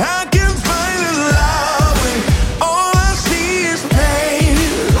I can find a love when all I see is pain.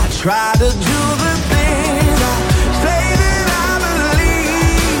 I try to do the things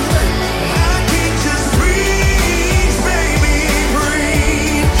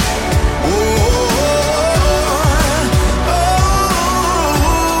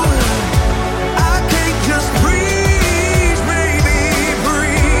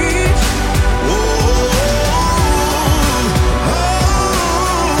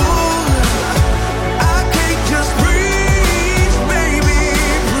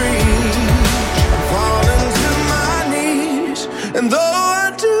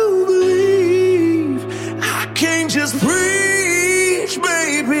Preach,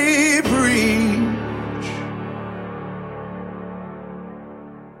 baby,